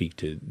years, I speak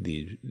to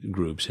the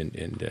groups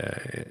and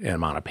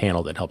I'm on a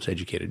panel that helps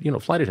educate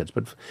flight attendants.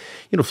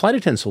 But, flight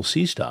attendants will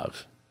see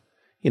stuff.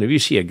 If you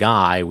see a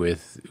guy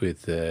with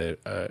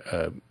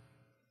a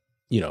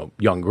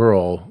young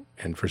girl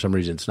and for some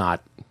reason it's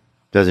not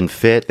Doesn't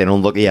fit. They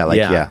don't look.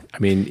 Yeah, I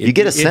mean, you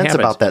get a sense happens.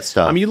 about that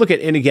stuff. I mean, you look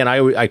at, and again,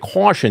 I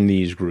caution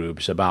these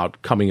groups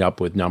about coming up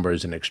with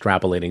numbers and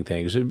extrapolating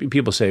things.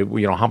 People say, well,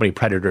 you know, how many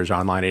predators are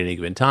online at any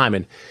given time,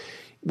 and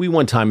we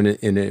one time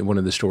in one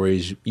of the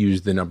stories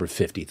used the number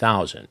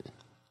 50,000,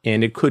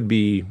 and it could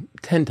be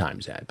 10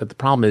 times that. But the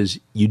problem is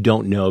you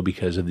don't know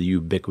because of the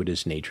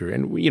ubiquitous nature,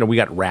 and you know, we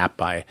got wrapped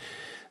by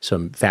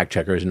some fact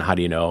checkers, and how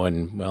do you know?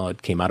 And well,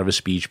 it came out of a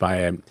speech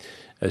by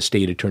a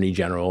state attorney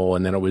general,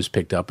 and then it was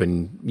picked up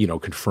and, you know,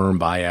 confirmed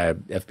by a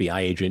FBI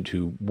agent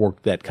who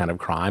worked that kind of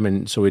crime.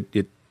 And so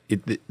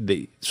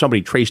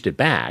somebody traced it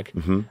back,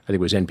 I think it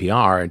was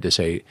NPR, to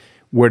say,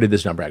 where did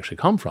this number actually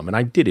come from? And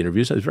I did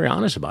interviews. I was very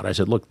honest about it. I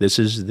said, look, this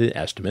is the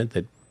estimate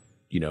that,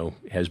 you know,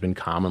 has been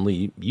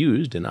commonly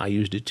used, and I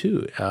used it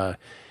too.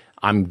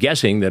 I'm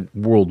guessing that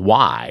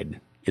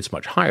worldwide it's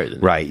much higher than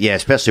that. Right, yeah,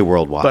 especially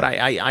worldwide. But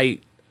I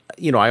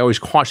always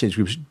caution these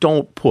groups,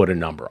 don't put a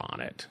number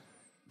on it,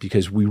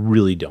 because we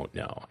really don't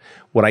know.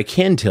 What I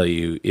can tell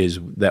you is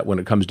that when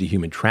it comes to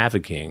human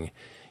trafficking,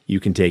 you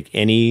can take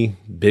any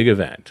big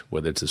event,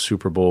 whether it's a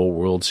Super Bowl,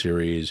 World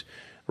Series,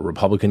 a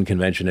Republican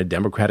convention, a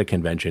Democratic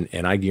convention,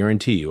 and I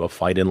guarantee you a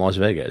fight in Las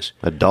Vegas.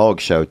 A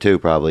dog show, too,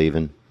 probably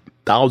even.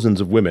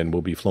 Thousands of women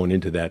will be flown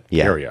into that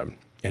area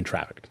and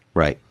trafficked.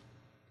 Right.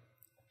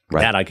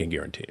 That I can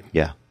guarantee.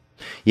 Yeah.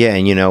 Yeah,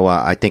 and, you know,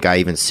 I think I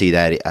even see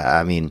that.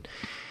 I mean,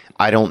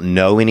 I don't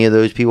know any of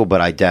those people,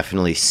 but I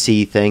definitely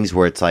see things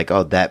where it's like,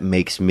 oh, that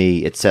makes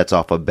me, it sets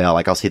off a bell.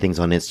 Like I'll see things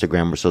on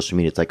Instagram or social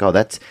media. It's like, oh,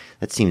 that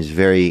seems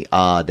very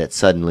odd that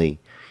suddenly,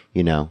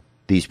 you know,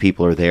 these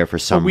people are there for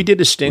some we did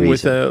a sting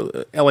reason. with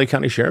the LA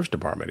County Sheriff's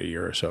Department a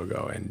year or so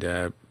ago.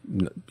 And,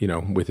 you know,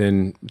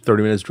 within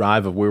 30 minutes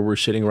drive of where we're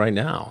sitting right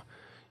now,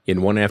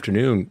 in one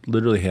afternoon,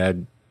 literally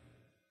had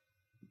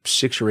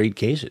 6 or 8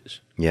 cases.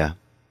 Yeah.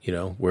 You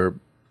know, where...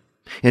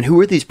 And who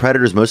are these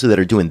predators mostly that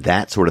are doing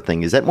that sort of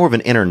thing? Is that more of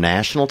an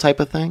international type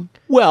of thing?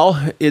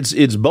 Well,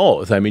 it's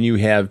both. I mean, you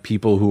have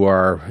people who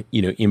are,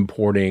 you know,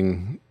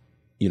 importing,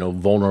 you know,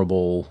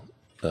 vulnerable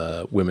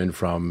women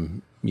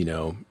from, you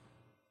know,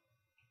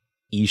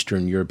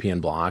 Eastern European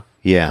bloc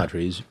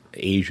countries,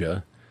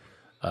 Asia.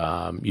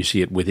 You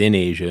see it within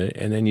Asia,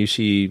 and then you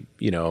see,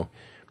 you know,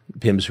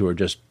 pimps who are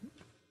just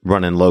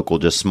running local,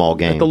 just small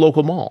game at the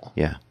local mall.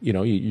 Yeah, you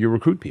know, you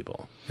recruit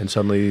people, and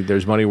suddenly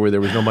there's money where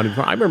there was no money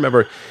before. I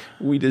remember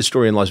we did a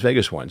story in Las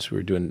Vegas once. We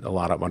were doing a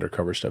lot of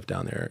undercover stuff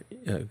down there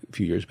a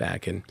few years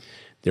back, and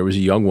there was a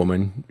young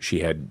woman. She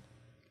had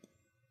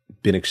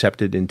been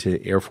accepted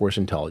into Air Force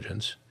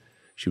intelligence.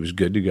 She was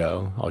good to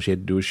go. All she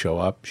had to do was show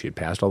up. She had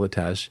passed all the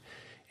tests,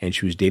 and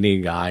she was dating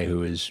a guy who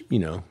was, you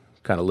know,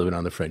 kind of living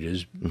on the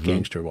fringes,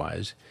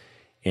 gangster-wise.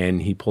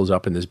 And he pulls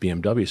up in this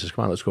BMW. He says,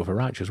 "Come on, let's go for a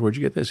ride." She goes, "Where'd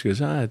you get this?" He goes,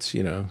 it's,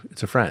 you know,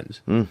 it's a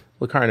friend's. Well,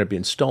 the car ended up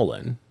being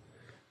stolen.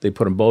 They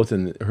put them both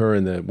in, her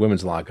in the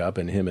women's lockup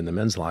and him in the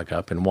men's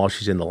lockup. And while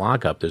she's in the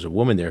lockup, there's a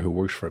woman there who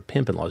works for a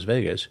pimp in Las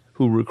Vegas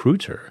who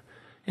recruits her.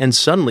 And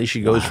suddenly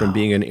she goes from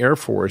being an Air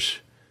Force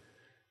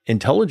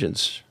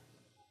intelligence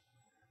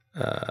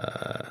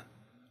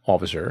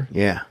officer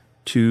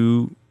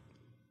to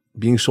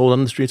being sold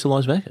on the streets of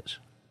Las Vegas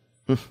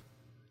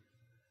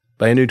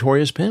by a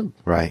notorious pimp.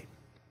 Right.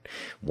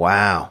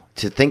 Wow.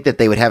 To think that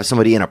they would have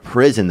somebody in a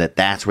prison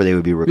that's where they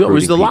would be recruiting It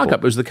was the people.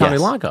 lockup. It was the county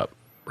lockup,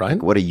 right?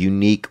 Like, what a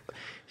unique...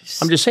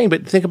 I'm just saying,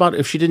 but think about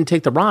if she didn't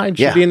take the ride,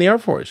 she'd be in the Air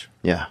Force.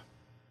 Yeah.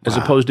 As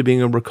opposed to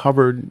being a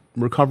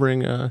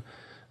recovering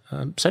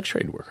sex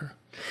trade worker.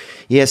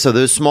 Yeah, so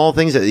those small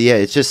things,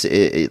 it's just,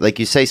 like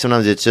you say,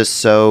 sometimes it's just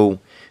so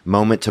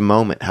moment to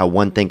moment how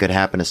one thing could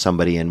happen to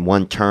somebody in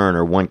one turn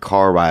or one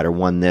car ride or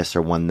one this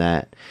or one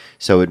that.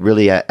 So it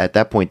really, at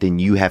that point, then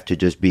you have to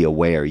just be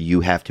aware.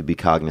 You have to be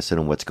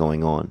cognizant of what's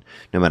going on,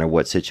 no matter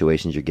what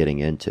situations you're getting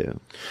into.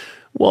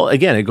 Well,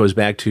 again, it goes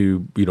back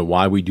to, you know,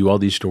 why we do all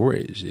these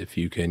stories. If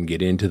you can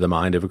get into the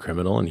mind of a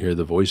criminal and hear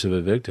the voice of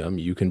a victim,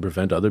 you can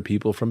prevent other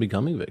people from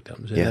becoming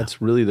victims. And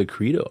that's really the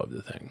credo of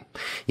the thing.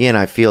 Yeah, and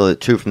I feel it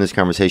too from this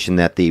conversation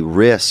that the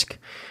risk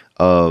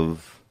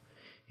of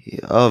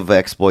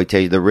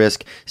exploitation, the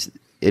risk,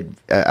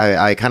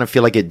 I kind of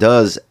feel like it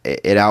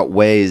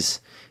outweighs,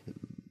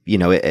 you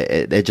know,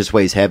 it just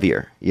weighs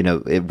heavier. You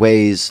know, it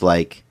weighs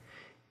like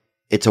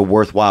it's a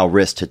worthwhile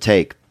risk to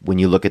take when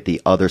you look at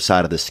the other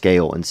side of the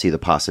scale and see the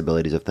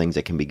possibilities of things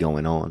that can be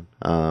going on.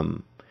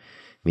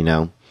 You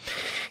know,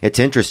 it's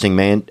interesting,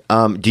 man.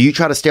 Do you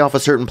try to stay off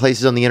of certain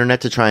places on the internet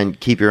to try and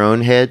keep your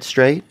own head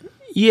straight?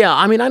 Yeah,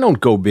 I mean, I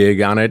don't go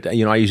big on it.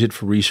 You know, I use it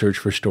for research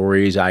for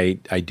stories. I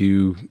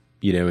do,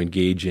 you know,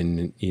 engage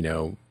in, you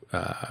know,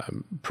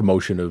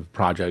 promotion of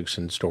projects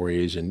and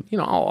stories, and, you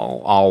know,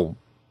 I'll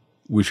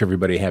wish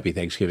everybody a happy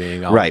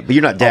Thanksgiving. Right, but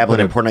you're not dabbling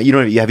in porn. You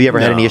don't. Have you ever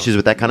had any issues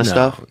with that kind of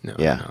stuff? No.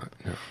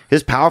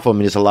 It's powerful. I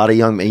mean, there's a lot of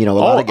young, you know, a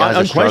lot of guys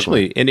are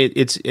unquestionably, and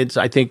it's.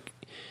 I think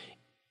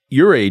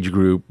your age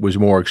group was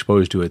more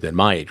exposed to it than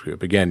my age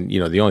group. Again,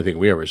 the only thing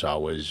we ever saw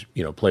was,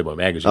 Playboy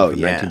magazine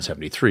from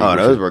 1973. Oh,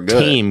 those were good.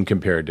 Tame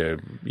compared to,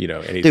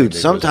 anything. Dude,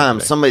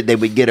 sometimes they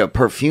would get a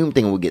perfume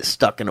thing would get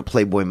stuck in a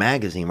Playboy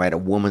magazine, right? A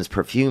woman's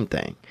perfume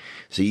thing.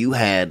 So you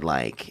had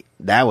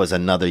that was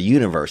another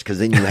universe, because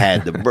then you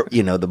had the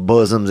the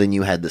bosoms and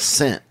you had the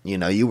scent.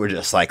 You were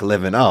just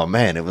living. Oh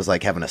man, it was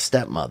like having a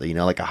stepmother.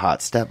 Like a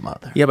hot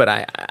stepmother. Yeah, but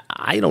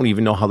I don't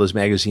even know how those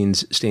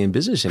magazines stay in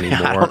business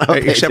anymore,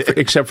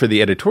 except for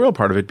the editorial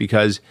part of it,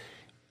 because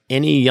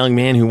any young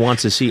man who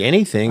wants to see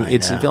anything,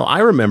 I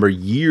remember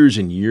years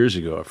and years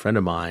ago, a friend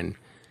of mine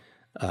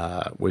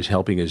was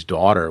helping his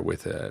daughter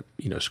with a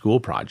school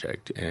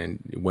project, and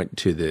went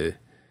to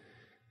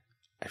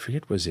I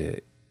forget,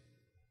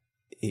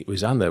 it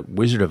was on the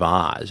Wizard of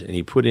Oz, and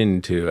he put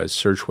into a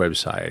search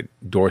website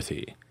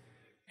Dorothy,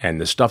 and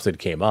the stuff that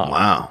came up.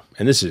 Wow.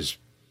 And this is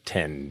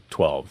 10,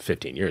 12,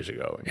 15 years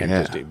ago. And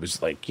it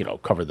was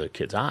cover the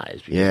kid's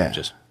eyes. Because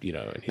just,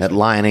 that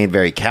lion ain't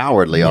very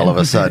cowardly all of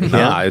a sudden. Huh?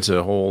 Yeah, it's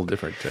a whole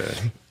different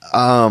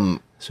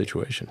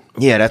situation.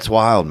 Yeah, that's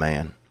wild,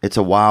 man. It's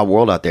a wild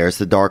world out there. It's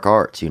the dark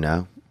arts, And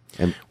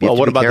well,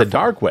 what about the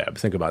dark web?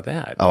 Think about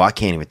that. Oh, I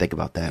can't even think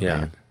about that,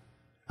 man.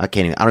 I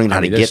don't even know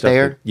how to get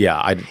there.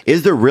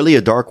 Is there really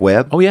a dark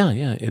web? Oh, yeah,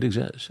 it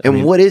exists.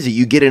 And what is it?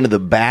 You get into the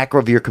back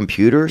of your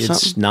computer or something?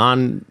 It's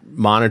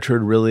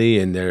non-monitored, really,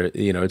 and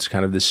it's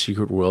kind of this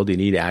secret world. You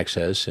need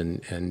access,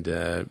 and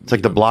it's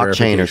like the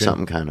blockchain or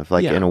something, kind of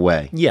in a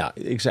way. Yeah,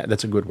 exactly.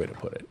 That's a good way to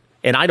put it.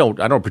 And I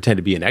don't pretend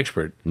to be an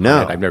expert.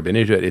 No, I've never been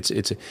into it.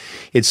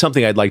 It's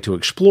something I'd like to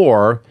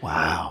explore.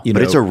 Wow,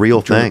 but it's a real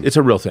thing. It's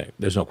a real thing.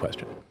 There's no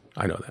question.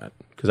 I know that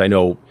because I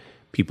know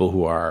people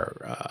who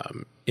are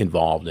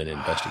involved in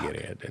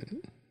investigating it.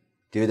 And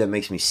dude, that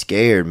makes me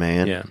scared,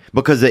 man. Yeah,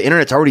 because the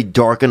internet's already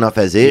dark enough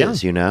as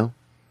is. It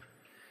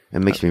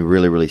makes me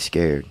really, really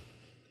scared.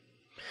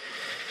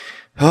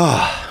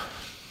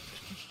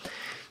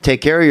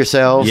 Take care of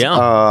yourselves.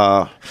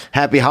 Yeah.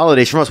 Happy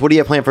holidays from us. What do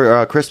you have planned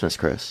for Christmas,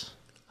 Chris?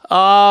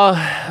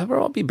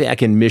 I'll be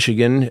back in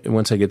Michigan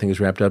once I get things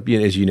wrapped up.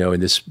 As you know,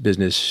 in this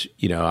business,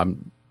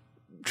 I'm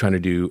trying to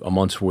do a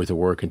month's worth of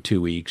work in 2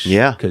 weeks.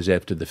 Yeah. Because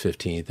after the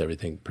 15th,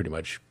 everything pretty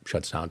much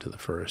shuts down to the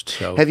 1st.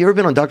 So, have you ever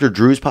been on Dr.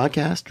 Drew's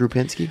podcast, Drew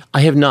Pinsky?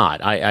 I have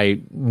not. I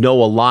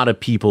know a lot of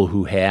people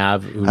who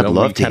have. I'd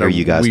love to hear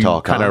you guys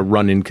talk. We kind of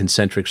run in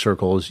concentric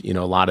circles. A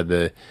lot of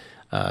the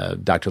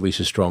Dr.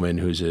 Lisa Stroman,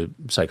 who's a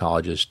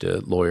psychologist, a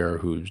lawyer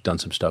who's done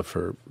some stuff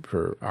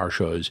for our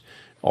shows,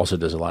 also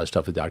does a lot of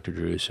stuff with Dr.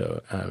 Drew.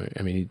 So,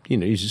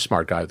 he's a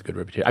smart guy with a good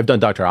reputation. I've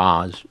done Dr.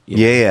 Oz.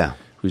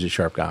 Who's a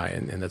sharp guy,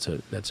 and that's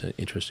an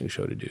interesting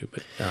show to do.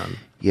 But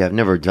I've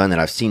never done that.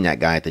 I've seen that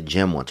guy at the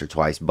gym once or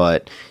twice,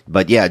 but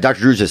yeah, Dr.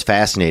 Drew's is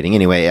fascinating.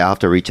 Anyway, I'll have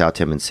to reach out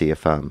to him and see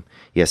if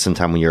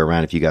sometime when you're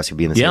around, if you guys could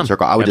be in the same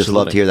circle. I would just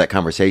love to hear that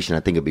conversation. I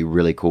think it'd be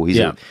really cool. He's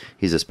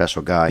a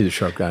special guy. He's a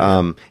sharp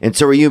guy. And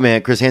so are you,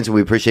 man. Chris Hansen,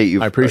 we appreciate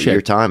you. I appreciate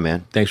your time,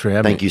 man. Thanks for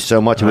having me. Thank you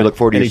so much, and we look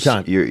forward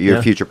to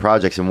your future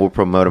projects, and we'll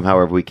promote them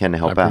however we can to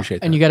help out.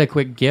 And you got a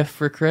quick gift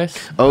for Chris?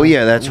 Oh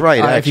yeah, that's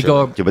right. If you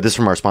go, but this is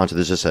from our sponsor.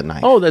 This is just at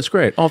night. Oh, that's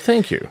great. Oh,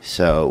 thank you.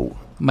 So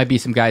might be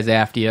some guys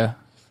after you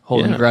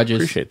holding grudges.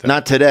 Appreciate that.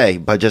 Not today,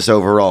 but just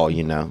overall,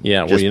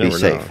 Yeah, just you be never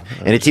safe.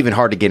 know. And it's even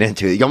hard to get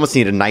into it. You almost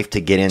need a knife to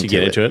get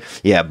into it.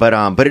 Yeah,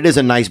 but it is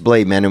a nice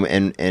blade, man.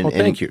 And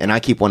thank you. And I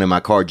keep one in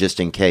my car just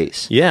in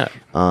case. Yeah.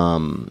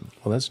 Well,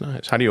 that's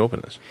nice. How do you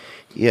open this?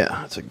 Yeah,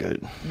 that's a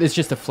good. It's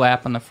just a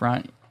flap on the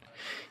front.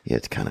 Yeah,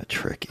 it's kind of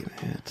tricky,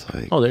 man. It's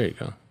like. Oh, there you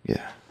go.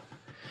 Yeah.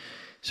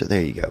 So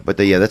there you go. But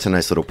that's a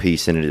nice little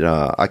piece, and it.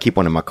 I keep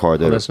one in my car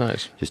though. That's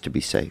nice. Just to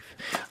be safe.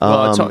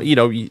 Well,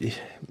 it's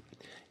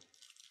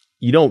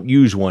you don't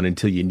use one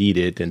until you need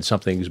it, and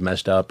something's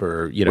messed up,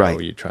 or you're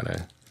trying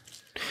to.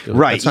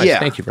 Right. Nice. Yeah.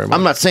 Thank you very much.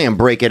 I'm not saying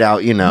break it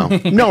out. No.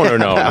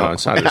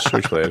 It's not a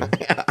switchblade.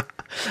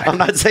 I'm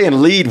not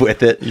saying lead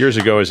with it. Years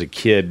ago, as a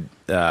kid,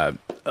 a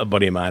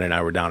buddy of mine and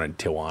I were down in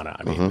Tijuana.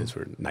 I mean, we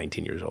were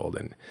 19 years old,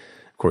 and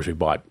of course, we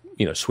bought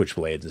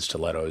switchblades and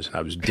stilettos. And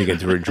I was digging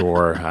through a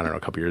drawer, I don't know, a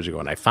couple years ago,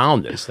 and I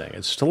found this thing.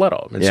 It's a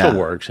stiletto. It still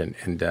works,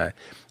 and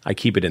I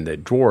keep it in the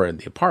drawer in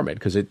the apartment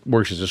because it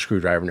works as a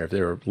screwdriver and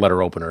a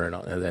letter opener and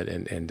all that.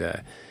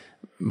 And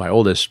my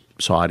oldest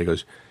saw it. He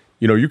goes,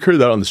 you carry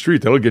that on the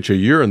street, that'll get you a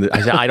year. And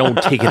I said, I don't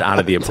take it out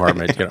of the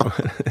apartment.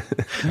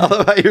 I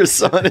love how your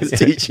son is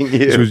teaching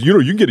you. He goes,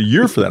 you can get a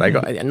year for that. I go,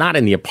 not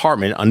in the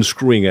apartment,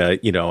 unscrewing a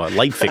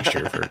light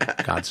fixture, for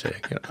God's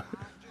sake. I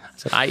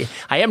said,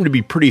 I happen to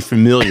be pretty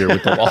familiar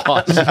with the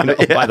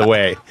laws, by the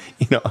way.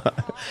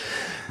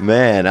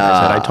 Man,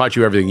 I said, I taught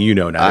you everything you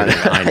know now.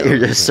 I know. You're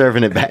just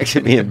serving it back to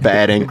me in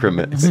bad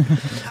increments.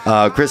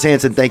 Chris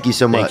Hansen, thank you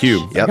so much. Thank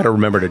you. I got to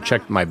remember to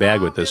check my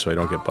bag with this so I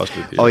don't get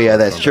busted. Oh, yeah,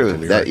 that's true.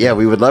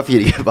 We would love for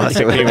you to get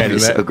busted with it. That'd be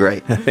so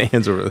great.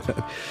 Hands over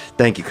that.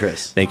 Thank you,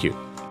 Chris. Thank you.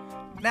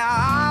 Now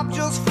I'm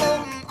just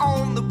floating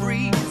on the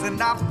breeze,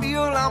 and I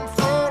feel I'm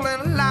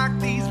falling like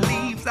these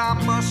leaves. I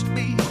must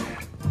be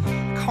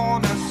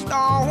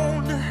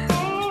cornerstone.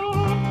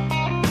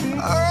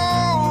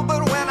 Oh,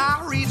 but when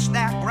I reach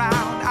that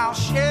ground, I'll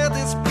share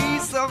this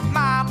piece of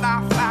my life.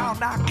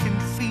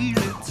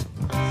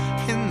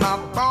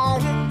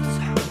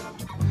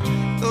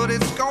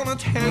 gonna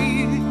take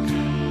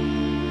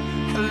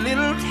a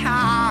little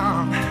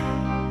time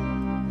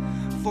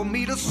for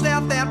me to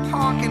set that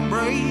parking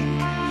brake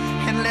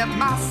and let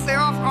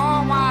myself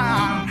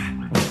unwind.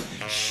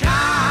 Shine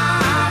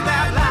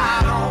that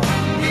light on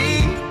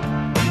me.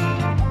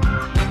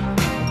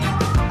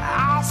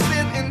 I'll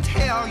sit and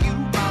tell you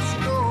my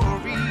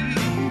stories.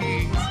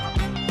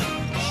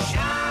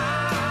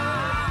 Shine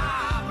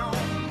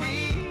on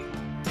me,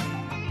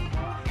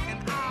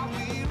 and I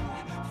will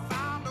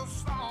find a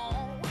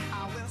song.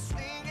 I will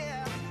sing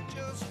it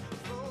just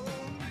for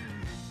you.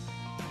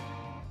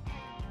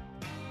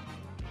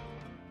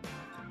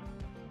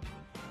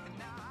 And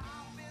now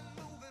I've been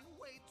moving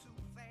way too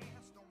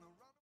fast on the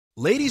run.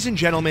 Ladies and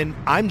gentlemen,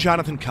 I'm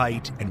Jonathan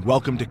Kite, and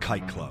welcome to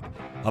Kite Club,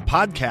 a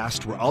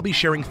podcast where I'll be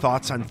sharing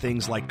thoughts on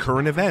things like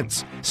current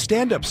events,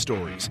 stand-up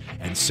stories,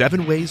 and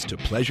 7 ways to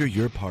pleasure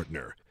your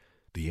partner.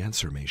 The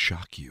answer may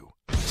shock you.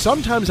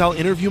 Sometimes I'll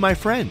interview my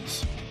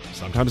friends.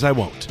 Sometimes I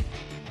won't.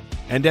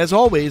 And as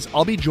always,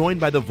 I'll be joined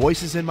by the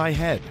voices in my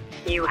head.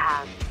 You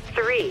have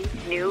 3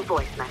 new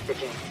voice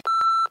messages.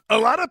 A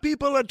lot of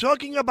people are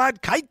talking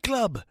about Kite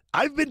Club.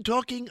 I've been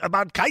talking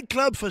about Kite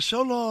Club for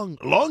so long,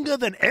 longer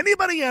than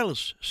anybody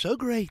else. So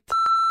great.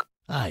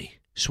 Hey,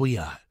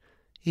 sweetheart,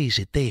 here's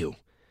the deal.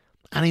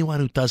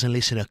 Anyone who doesn't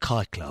listen to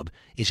Kite Club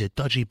is a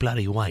dodgy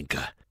bloody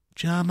wanker.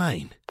 Do you know what I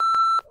mean?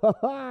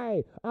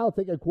 Hi, I'll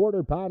take a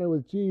quarter pounder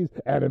with cheese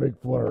and a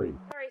McFlurry.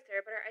 Sorry,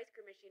 sir, but our ice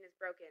cream machine is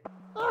broken.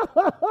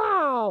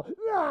 Oh,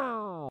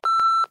 no!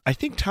 I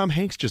think Tom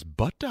Hanks just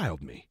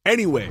butt-dialed me.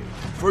 Anyway,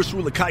 first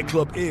rule of Kite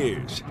Club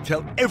is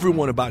tell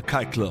everyone about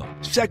Kite Club.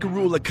 Second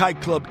rule of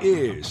Kite Club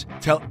is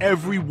tell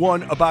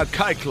everyone about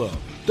Kite Club.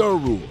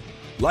 Third rule,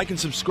 like and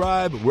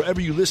subscribe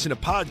wherever you listen to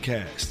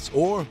podcasts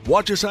or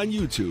watch us on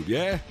YouTube,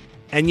 yeah?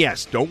 And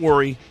yes, don't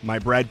worry, my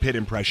Brad Pitt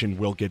impression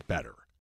will get better.